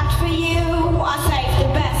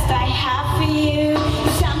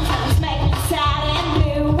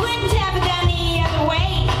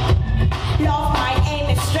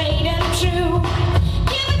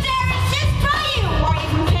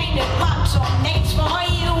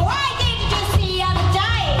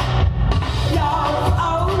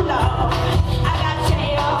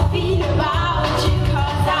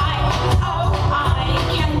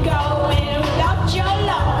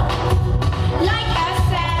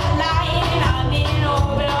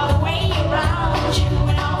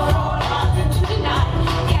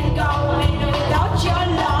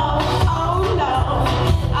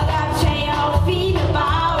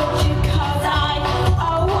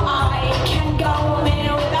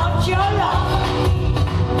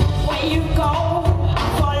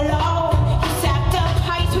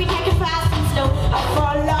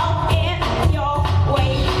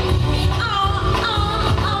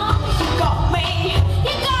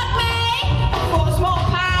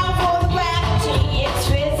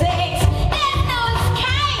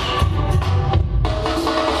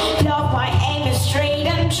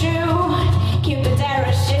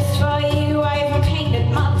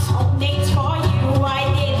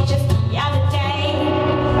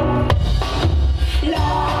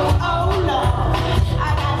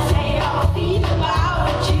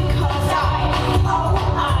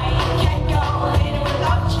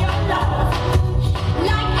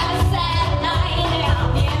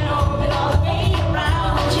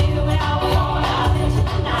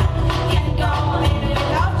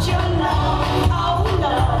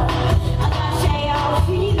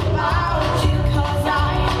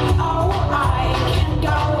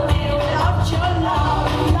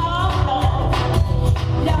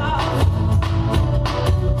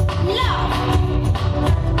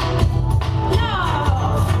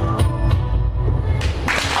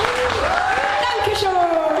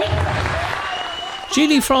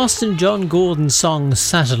Julie Frost and John Gordon's song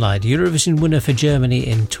Satellite, Eurovision winner for Germany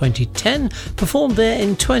in 2010, performed there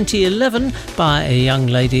in 2011 by a young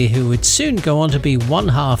lady who would soon go on to be one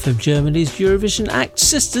half of Germany's Eurovision act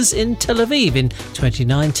Sisters in Tel Aviv in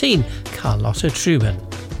 2019, Carlotta Truman.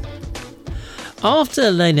 After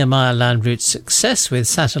Lena Meyer-Landrut's success with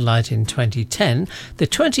Satellite in 2010, the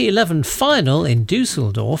 2011 final in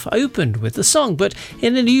Dusseldorf opened with the song, but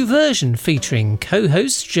in a new version featuring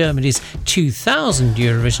co-host Germany's 2000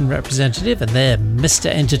 Eurovision representative and their Mr.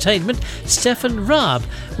 Entertainment, Stefan Raab,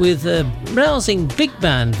 with a rousing big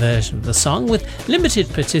band version of the song with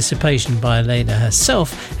limited participation by Lena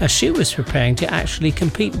herself, as she was preparing to actually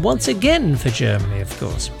compete once again for Germany, of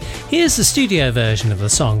course. Here's the studio version of the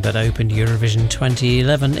song that opened Eurovision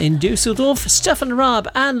 2011 in Dusseldorf, Stefan Raab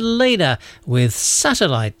and Lena with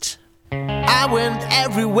Satellite. I went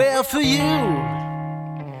everywhere for you.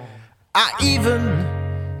 I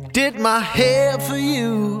even did my hair for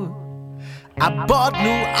you. I bought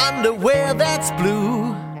new underwear that's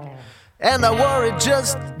blue, and I wore it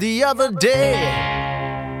just the other day.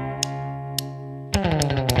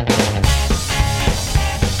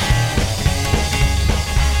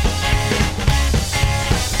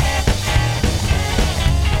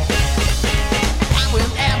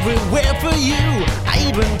 Everywhere for you, I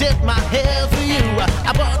even did my hair for you.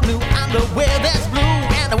 I bought new underwear that's blue,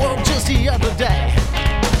 and I wore it just the other day.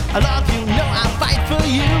 I love you, know I fight for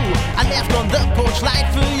you. I left on the porch light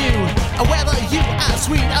for you. Whether you are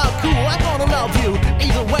sweet or cool, I'm gonna love you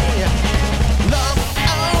either way. Love,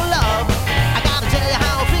 oh love, I gotta tell you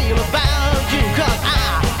how I feel about you, 'cause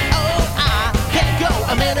I can't go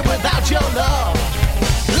a minute without your love.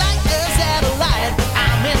 Like a satellite,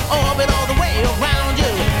 I'm in orbit all the way around you.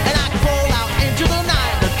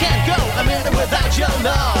 A minute without your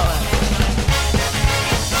love.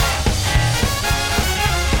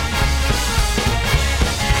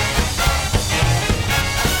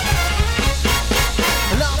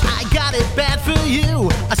 Love, I got it bad for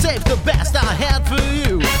you. I saved the best I had for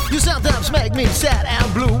you. You sometimes make me sad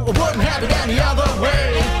and blue. I wouldn't have it any other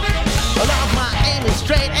way. Love, my aim is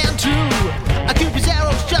straight and true. I keep these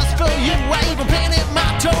arrows just for you. I even painted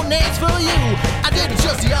my toenails for you. I did it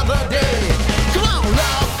just the other day. Come on,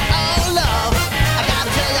 love. Love, I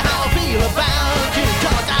gotta tell you how I feel about you,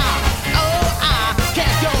 'cause I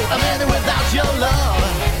can't go a minute without your love.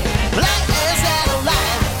 Like a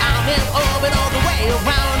satellite, I'm in orbit all the way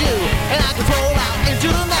around you, and I can fall out into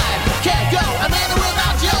the night. Can't go a minute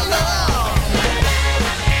without your love.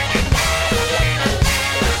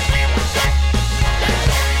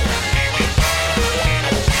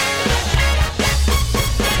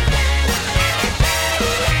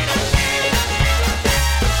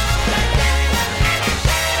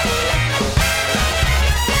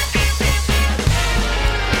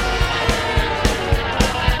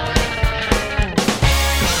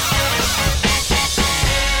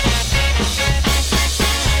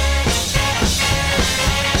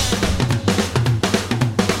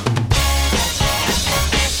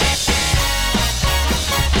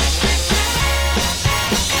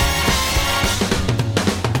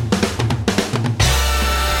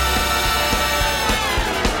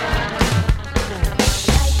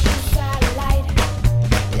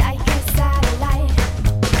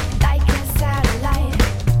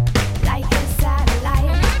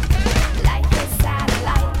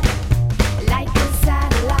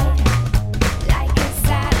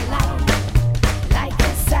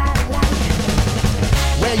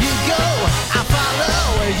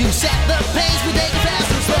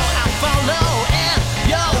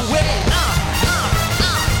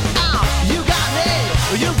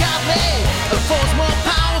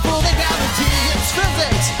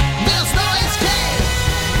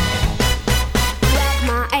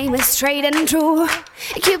 Straight and true.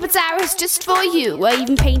 Cupid's arrows just for you. I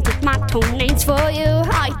even painted my toenails for you.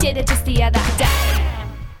 I did it just the other day.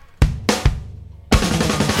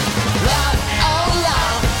 Love, oh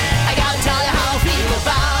love, I gotta tell you how I feel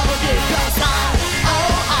about you, 'cause I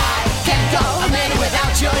can't go a minute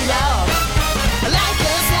without your love. Like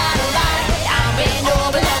a satellite, I'm in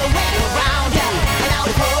orbit all the way around you, and I'll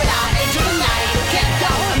be poured out into the night. Can't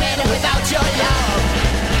go a minute without your love.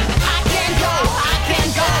 I can't go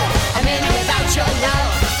a minute without your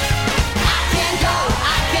love. I can't go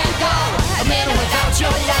a minute without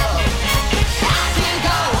your love.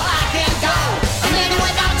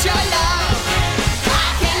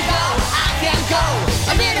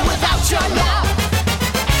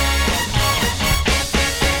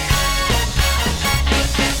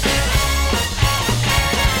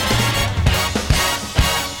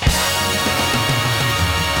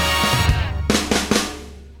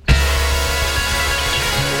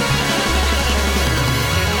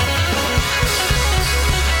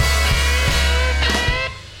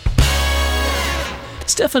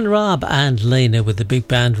 Stefan Raab and Lena with the big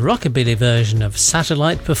band rockabilly version of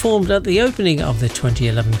Satellite performed at the opening of the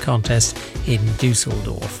 2011 contest in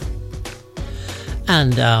Dusseldorf.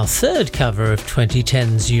 And our third cover of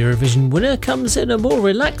 2010's Eurovision winner comes in a more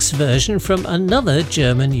relaxed version from another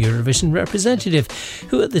German Eurovision representative,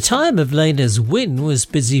 who at the time of Lena's win was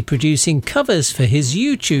busy producing covers for his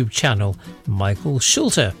YouTube channel, Michael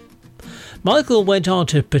Schulte. Michael went on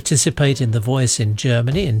to participate in The Voice in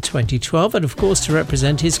Germany in 2012 and of course to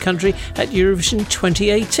represent his country at Eurovision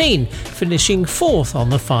 2018, finishing 4th on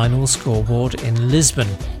the final scoreboard in Lisbon.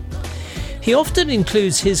 He often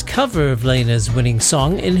includes his cover of Lena's winning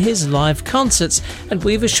song in his live concerts, and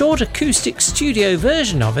we've a short acoustic studio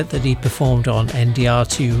version of it that he performed on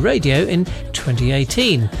NDR2 Radio in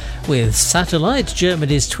 2018. With Satellite,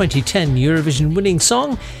 Germany's 2010 Eurovision winning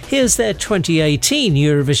song, here's their 2018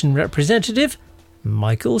 Eurovision representative,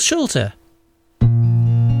 Michael Schulte.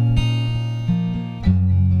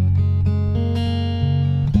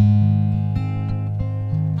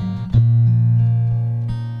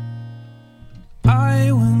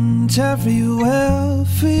 I went everywhere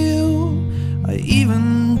for you. I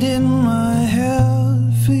even did my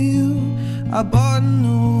hair for you. I bought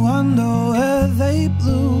new underwear, they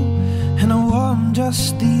blue, and I wore them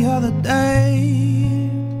just the other day.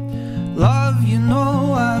 Love, you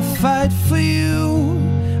know I fight for you.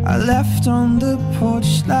 I left on the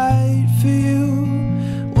porch light for you.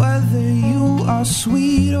 Whether you are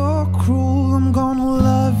sweet or cruel, I'm gonna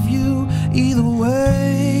love you either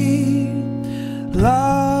way.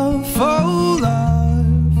 Love, oh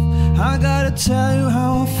love, I gotta tell you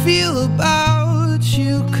how I feel about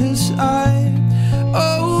you, 'cause I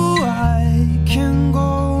can go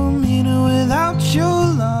a minute without your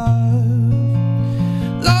love.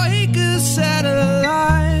 Like a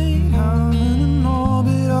satellite, I'm in an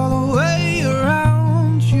orbit all the way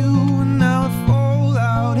around you, and now I fall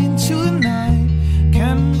out into the night.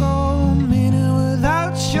 Can't go a minute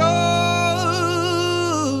without your.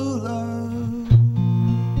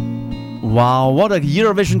 Wow, what a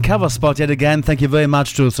Eurovision cover spot yet again. Thank you very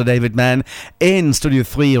much to Sir David Mann in Studio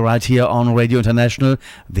 3 right here on Radio International,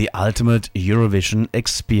 the ultimate Eurovision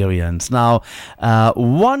experience. Now,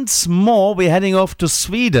 once more, we're heading off to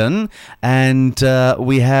Sweden, and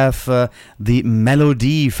we have the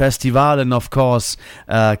Melody Festival, and of course,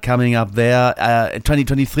 coming up there.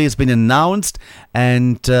 2023 has been announced,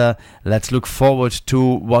 and let's look forward to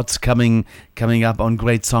what's coming up on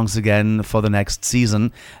great songs again for the next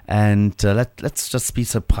season, and let's just be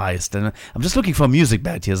surprised. And I'm just looking for a music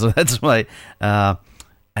bed here, so that's why,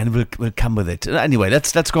 and we'll come with it. Anyway,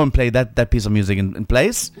 let's go and play that piece of music in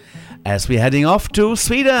place as we're heading off to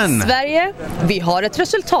Sweden. Sverige, vi har ett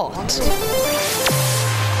resultat.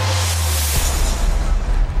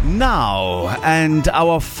 Now, and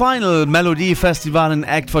our final Melody Festival and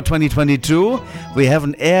act for 2022. We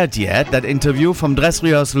haven't aired yet that interview from Dress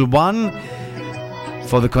Rehearsal 1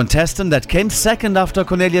 for the contestant that came second after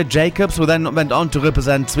Cornelia Jacobs, who then went on to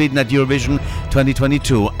represent Sweden at Eurovision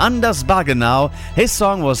 2022. Anders Bagge now. His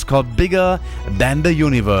song was called Bigger Than the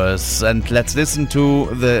Universe. And let's listen to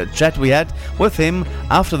the chat we had with him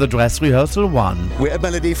after the Dress Rehearsal 1. We're at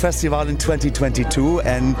Melody Festival in 2022,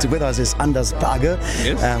 and with us is Anders Bagge,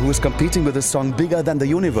 who is competing with the song Bigger Than the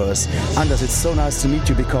Universe. Anders, it's so nice to meet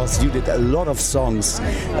you because you did a lot of songs.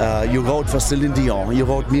 You wrote for Celine Dion, you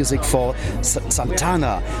wrote music for Santana,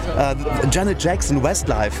 Janet Jackson,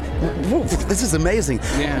 Westlife. Whoa, this is amazing.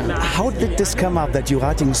 Yeah. How did this come up that you're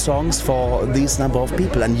writing songs for these number of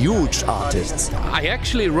people and huge artists? I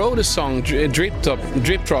actually wrote a song, Drip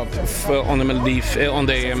Drop, on the Melody, on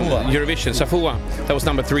the Eurovision, Safua. That was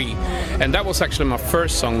number 3, and that was actually my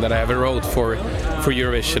first song that I ever wrote for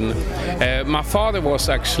Eurovision. My father was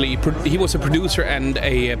actually he was a producer and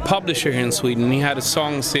a publisher here in Sweden. He had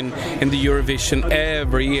songs in the Eurovision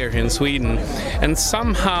every year here in Sweden, and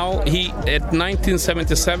somehow at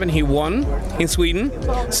 1977 he won in Sweden,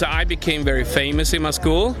 so I became very famous in my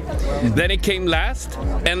school. Then it came last,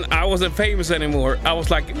 and I wasn't famous anymore. I was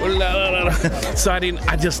like, so I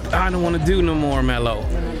don't want to do no more mellow.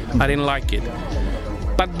 I didn't like it.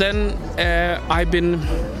 But then I've been,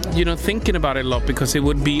 thinking about it a lot, because it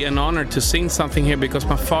would be an honor to sing something here because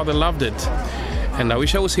my father loved it. And I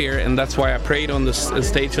wish I was here, and that's why I prayed on the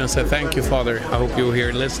stage and said, thank you, Father. I hope you're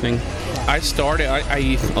here listening. I started,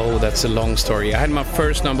 that's a long story. I had my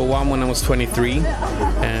first number 1 when I was 23,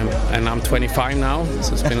 and I'm 25 now,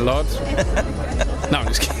 so it's been a lot. No, I'm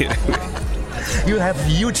just kidding. You have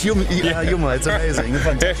huge humor. It's amazing.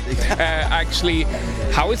 Fantastic. Actually,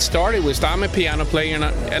 how it started was I'm a piano player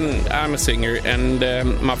and I'm a singer, and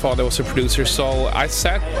my father was a producer. So I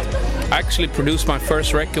sat I actually produced my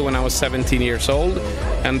first record when I was 17 years old,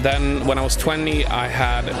 and then when I was 20,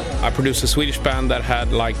 I produced a Swedish band that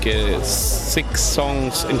had like 6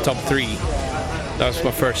 songs in top 3. That was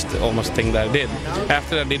my first almost thing that I did.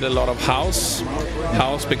 After that, I did a lot of house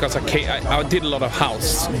because I did a lot of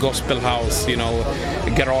house, gospel house,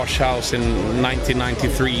 garage house in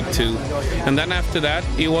 1993 too. And then after that,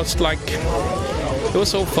 it was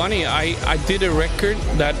so funny. I did a record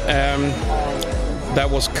that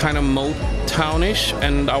was kind of Motownish,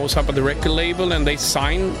 and I was up at the record label, and they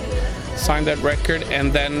signed that record,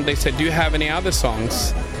 and then they said, "Do you have any other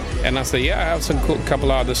songs?" And I said, "Yeah, I have some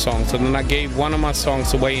couple other songs." And then I gave one of my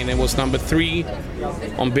songs away, and it was number 3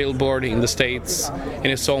 on Billboard in the States, and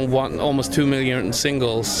it's on almost 2 million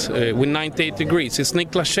singles with 98 Degrees. It's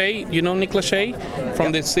Nick Lachey, Nick Lachey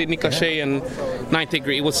from the Nick Lachey and 98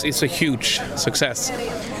 Degrees. It's a huge success.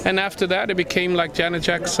 And after that, it became like Janet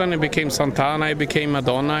Jackson, it became Santana, it became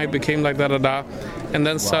Madonna, it became like da-da-da. And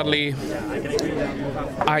then suddenly,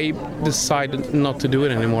 I decided not to do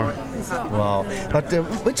it anymore. Wow. But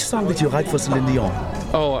which song did you write for Celine Dion?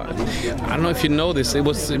 Oh, I don't know if you know this.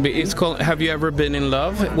 It's called "Have You Ever Been in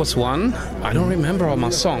Love?" It was one. I don't remember all my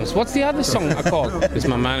songs. What's the other song I called? It's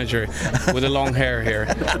my manager with the long hair here.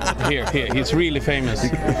 Here. He's really famous.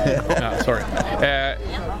 Sorry.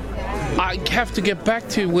 I have to get back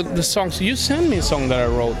to you with the songs. You send me a song that I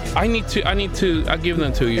wrote. I'll give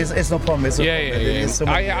them to you. It's no problem. Yeah.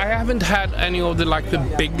 I haven't had any of the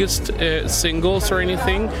biggest singles or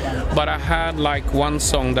anything, but I had one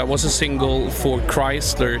song that was a single for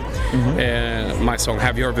Chrysler. My song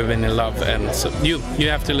 "Have You Ever Been in Love?" And so you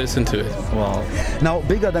have to listen to it. Wow. Now,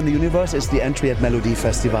 Bigger Than the Universe is the entry at Melody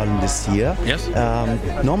Festival this year. Yes.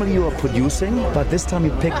 Normally you are producing, but this time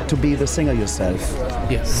you picked to be the singer yourself.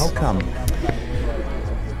 Yes. How come?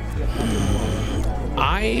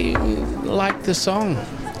 I liked the song.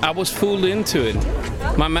 I was fooled into it.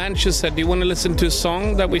 My manager said, "Do you want to listen to a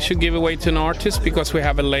song that we should give away to an artist because we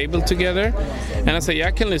have a label together?" And I said, "Yeah,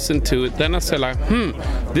 I can listen to it." Then I said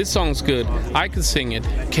this song's good. I could sing it.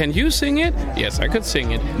 Can you sing it? Yes, I could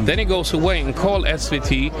sing it. Then he goes away and calls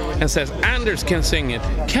SVT and says, "Anders can sing it.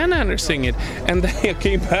 Can Anders sing it?" And then he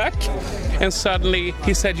came back, and suddenly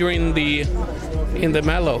he said, "You're in the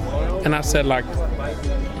mellow." And I said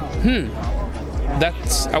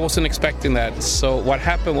I wasn't expecting that. So what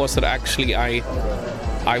happened was that actually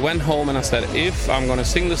I went home and I said, if I'm going to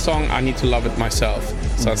sing the song, I need to love it myself.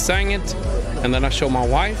 So I sang it, and then I showed my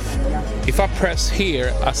wife. If I press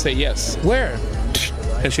here, I say yes. Where?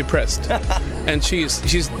 And she pressed. And she's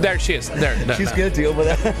there. She is there. She's guilty over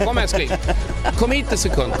there. Kom älskling. Kom hit en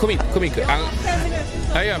sekund. Kom hit.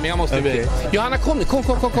 Ja, men jag måste bli. Johanna, kom.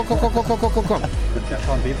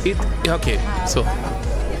 Okej, så.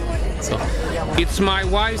 It's my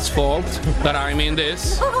wife's fault that I'm in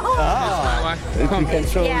this.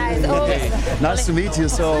 Nice to meet you.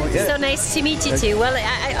 So nice to meet you too. Well,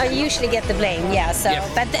 I usually get the blame, yeah. So, yeah.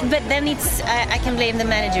 But then it's I can blame the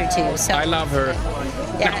manager too. So I love her.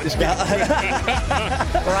 Yeah.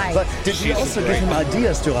 Right. But did you also give him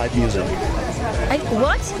ideas to write music?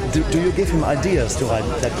 What? Do you give him ideas to write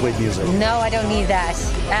that great music? No, I don't need that.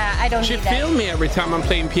 I don't need that. She filmed me every time I'm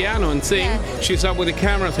playing piano and sing. Yeah. She's up with the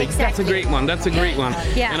camera and saying, "That's a great one. That's a great one."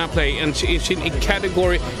 Yeah. And I play, and she in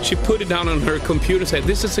category, she put it down on her computer, said,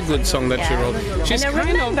 "This is a good song that she wrote." She's and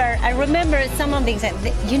I remember some of things.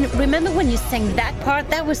 You remember when you sang that part?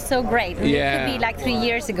 That was so great. Yeah. It could be like 3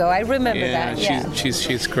 years ago. I remember that. Yeah.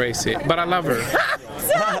 She's crazy, but I love her.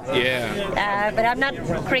 Yeah. But I'm not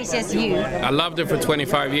crazy as you. I loved her for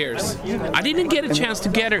 25 years. I didn't get a chance to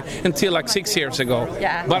get her until 6 years ago.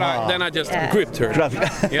 Yeah. But then I just gripped her.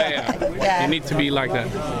 Yeah. You need to be like that.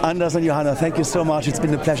 Anders and Johanna, thank you so much. It's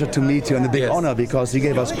been a pleasure to meet you and a big honor because you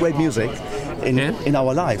gave us great music in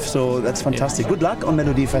our life. So that's fantastic. Good luck on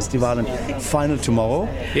Melody Festival and final tomorrow.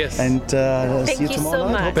 Yes. And see you tomorrow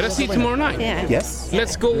night. Much. But I see you tomorrow night. Yeah. Yes.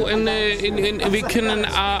 Let's go and we can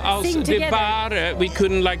aus der Bar, we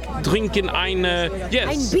can trinken eine. Yes.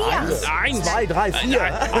 Ein Bier. 1, 2, 3, 4.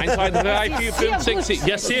 1, 2, 3, 4, 5, 6, 7.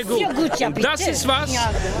 Ja, sehr gut. Sehr gut, ja, Und das ist was?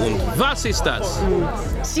 Ja. Und was ist das?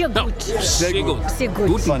 Sehr gut. Sehr gut. Sehr gut.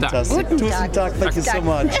 Guten Tag. Guten Tag. Thank you so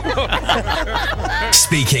much.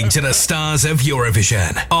 Speaking to the stars of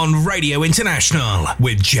Eurovision on Radio International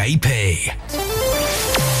with JP.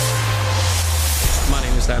 My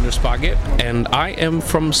name is Anders Bagge, and I am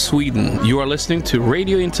from Sweden. You are listening to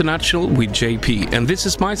Radio International with JP, and this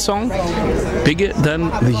is my song, Bigger Than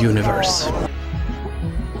the Universe.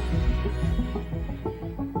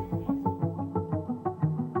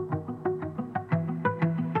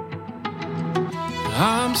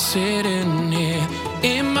 I'm sitting here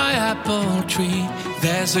in my apple tree,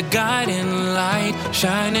 there's a guiding light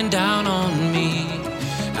shining down on me.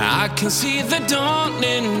 I can see the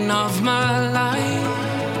dawning of my life,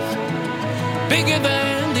 bigger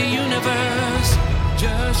than the universe.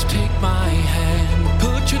 Just take my hand,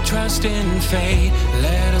 put your trust in fate.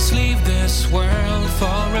 Let us leave this world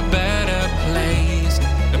for a better place,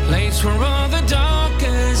 a place where all the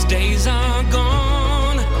darkest days are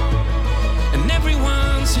gone and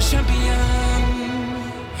everyone's a champion.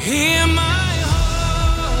 Here my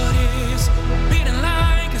heart is beating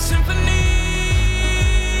like a symphony,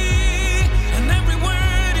 and every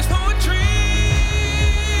word is poetry.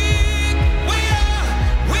 We are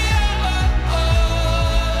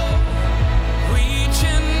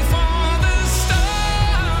reaching for the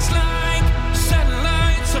stars like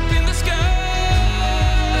satellites up in the sky,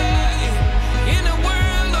 in a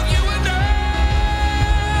world of you and I.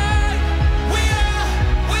 We are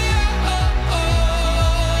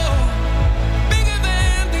bigger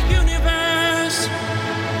than the universe.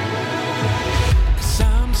 'Cause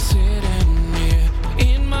I'm sitting here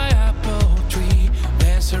in my apple tree.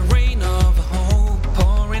 There's a rain of hope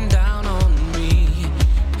pouring down on me.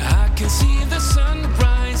 I can see the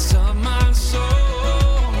sunrise of my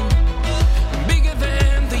soul, bigger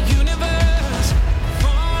than the universe.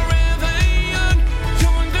 Forever young,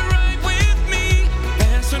 you're the right with me.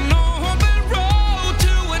 There's an open road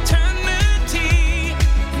to eternity.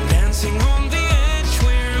 Dancing on the edge,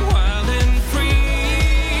 we're wild and free.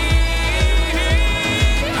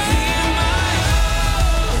 Hear my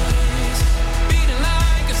heart is beating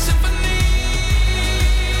like a symphony,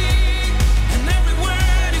 and every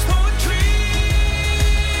word is poetry.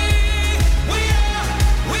 We are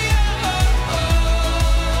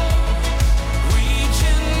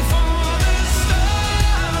reaching for the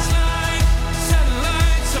stars like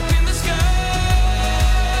satellites up in the sky,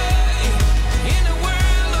 in a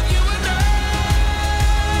world of you and I.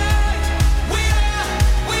 We are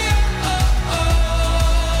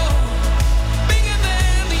bigger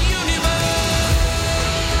than the universe.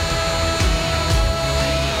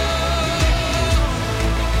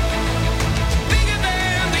 Bigger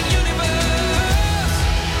than the universe.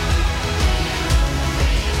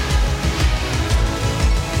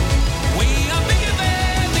 We are bigger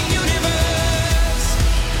than the universe.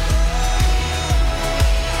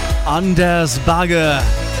 Anders Bagge,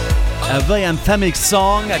 a very anthemic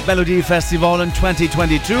song at Melody Festival in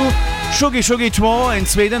 2022. Shuggy Shuggy Tour in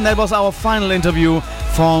Sweden. That was our final interview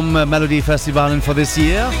from Melody Festival for this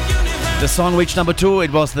year. The song reached number 2.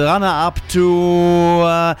 It was the runner-up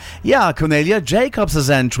to Cornelia Jacobs'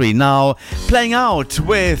 entry. Now playing out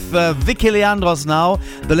with Vicky Leandros now,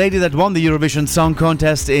 the lady that won the Eurovision Song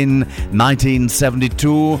Contest in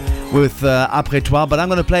 1972 with Après Toi. But I'm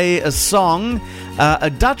going to play a song, a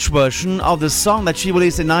Dutch version of the song that she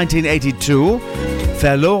released in 1982.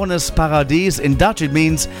 Verlorenes Paradies. In Dutch it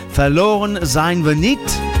means Verloren zijn we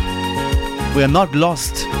niet. We are not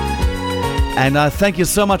lost. And I thank you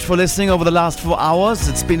so much for listening over the last 4 hours.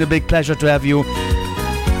 It's been a big pleasure to have you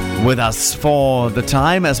with us for the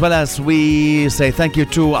time, as well as we say thank you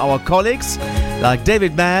to our colleagues like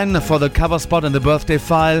David Mann for the cover spot and the birthday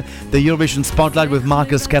file, the Eurovision Spotlight with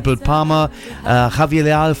Marcus Keppel-Palmer, Javier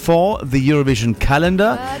Leal for the Eurovision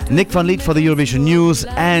calendar, Nick van Liet for the Eurovision news,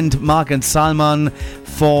 and Mark and Salman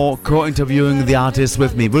for co-interviewing the artists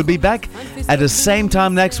with me. We'll be back at the same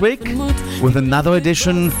time next week with another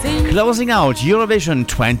edition closing out Eurovision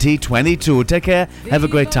 2022. Take care, have a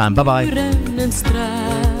great time, bye-bye.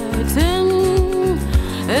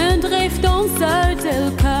 En drijft ons uit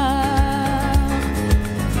elkaar.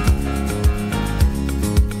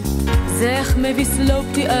 Zeg me wie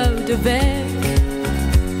sloopt die oude weg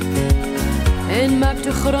en maakt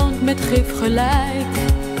de grond met gif gelijk.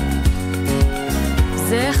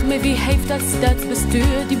 Zeg me wie heeft dat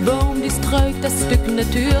stadsbestuur, die boom, die struik, dat stuk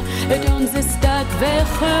natuur uit onze stad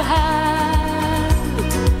weggehaald.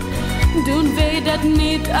 Doen wij dat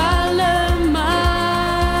niet allemaal?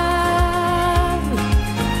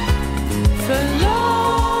 Verloren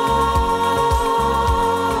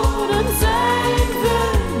zijn we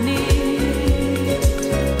niet.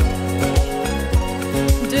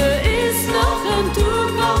 Er is nog een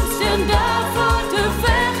toekomst en daarvoor te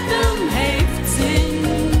vechten heeft zin.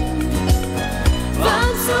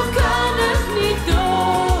 Want zo kan het niet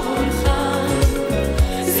doorgaan.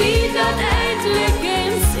 Zie dat eindelijk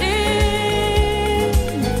eens in.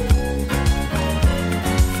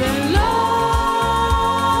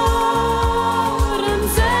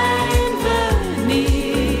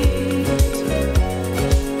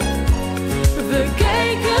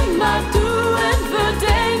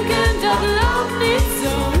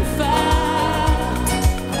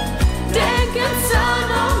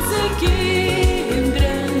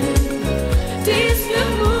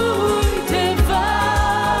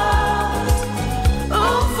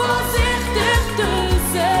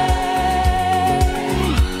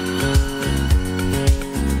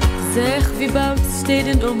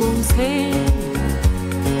 steden om ons heen.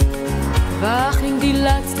 Waar ging die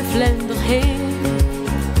laatste vlinder heen?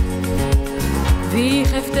 Wie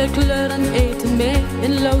geeft de kleur en eten mee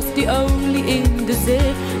en loost die olie in de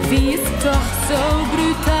zee? Wie is toch zo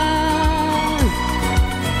brutaal?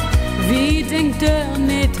 Wie denkt er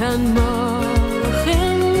niet aan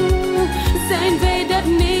morgen? Zijn wij dat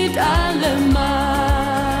niet allemaal?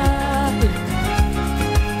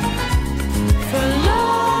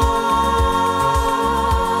 Verloren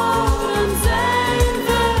zijn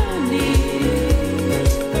we niet.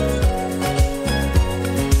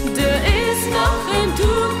 Er is nog geen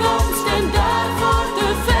toekomst en daarvoor te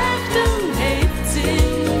vechten heeft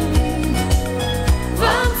zin.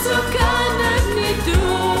 Want zo kan het niet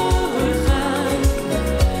doorgaan.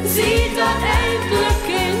 Zie dat eindelijk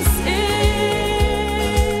eens in.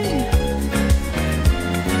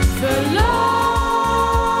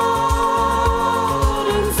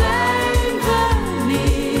 Verloren zijn we niet.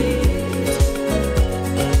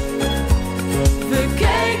 We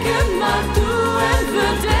kijken maar toe en we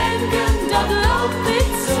denken dat loopt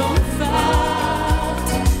niet zo vaart.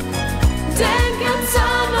 Denk eens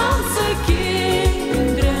aan onze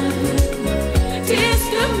kinderen. Het is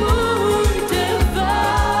de moeite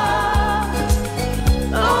waard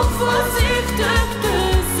om voorzichtig te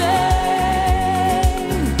zijn.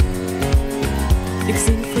 Ik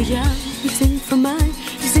zing voor jou, ik zing voor mij,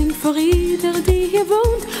 ik zing voor ieder die hier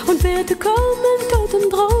woont. Om weer te komen tot een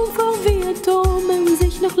droom voor wie het dromen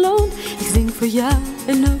zich nog loont. Ik zing voor jou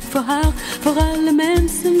en ook voor haar, voor alle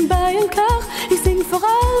mensen bij elkaar. Ik zing voor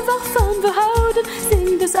al waarvan we houden,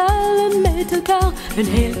 zing dus allen met elkaar. Een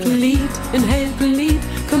heel klein lied,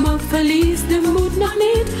 kom op verlies de moed nog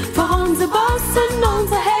niet. Voor onze bossen,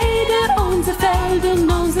 onze heiden, onze velden,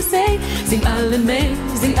 onze zee. Zing allen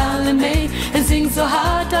mee en zing zo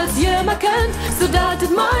hard als je maar kunt. Zodat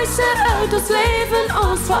het mooiste uit ons leven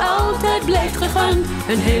ons voor altijd blijft gegund.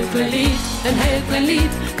 Een heel klein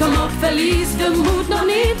lied, kom op verlies de moed nog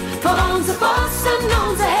niet. Voor onze bossen,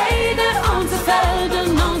 onze heiden, onze velden,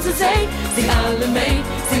 onze zee. Zing allen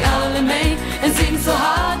mee en zing zo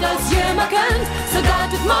hard als je maar kunt. Zodat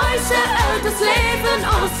het mooiste uit ons leven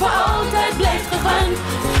ons voor altijd blijft gegund.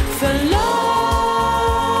 Verloren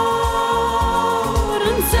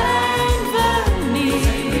zijn we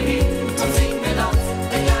niet. Dan zing we dat,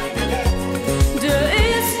 en jij de lied. Er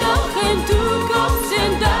is nog geen toekomst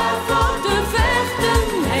en daarvoor te vechten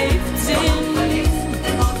heeft zin.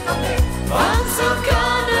 Want zo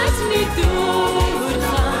kan het niet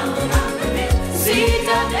doorgaan. Zie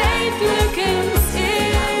dat eindelijk eens in.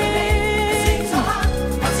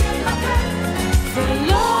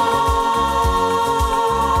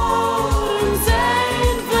 Verloren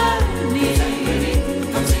zijn we niet.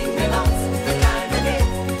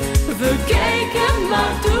 We kijken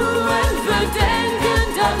maar toe en we denken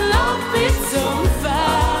dat loopt niet zo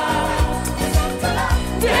vaart.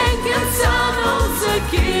 Denk eens aan onze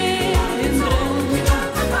kinderen.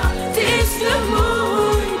 Het is de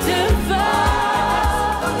moeite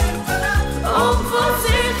waard om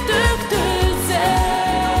voorzichtig te zijn.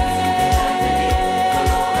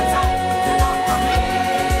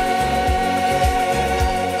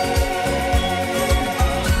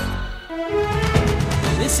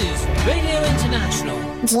 This is Radio International.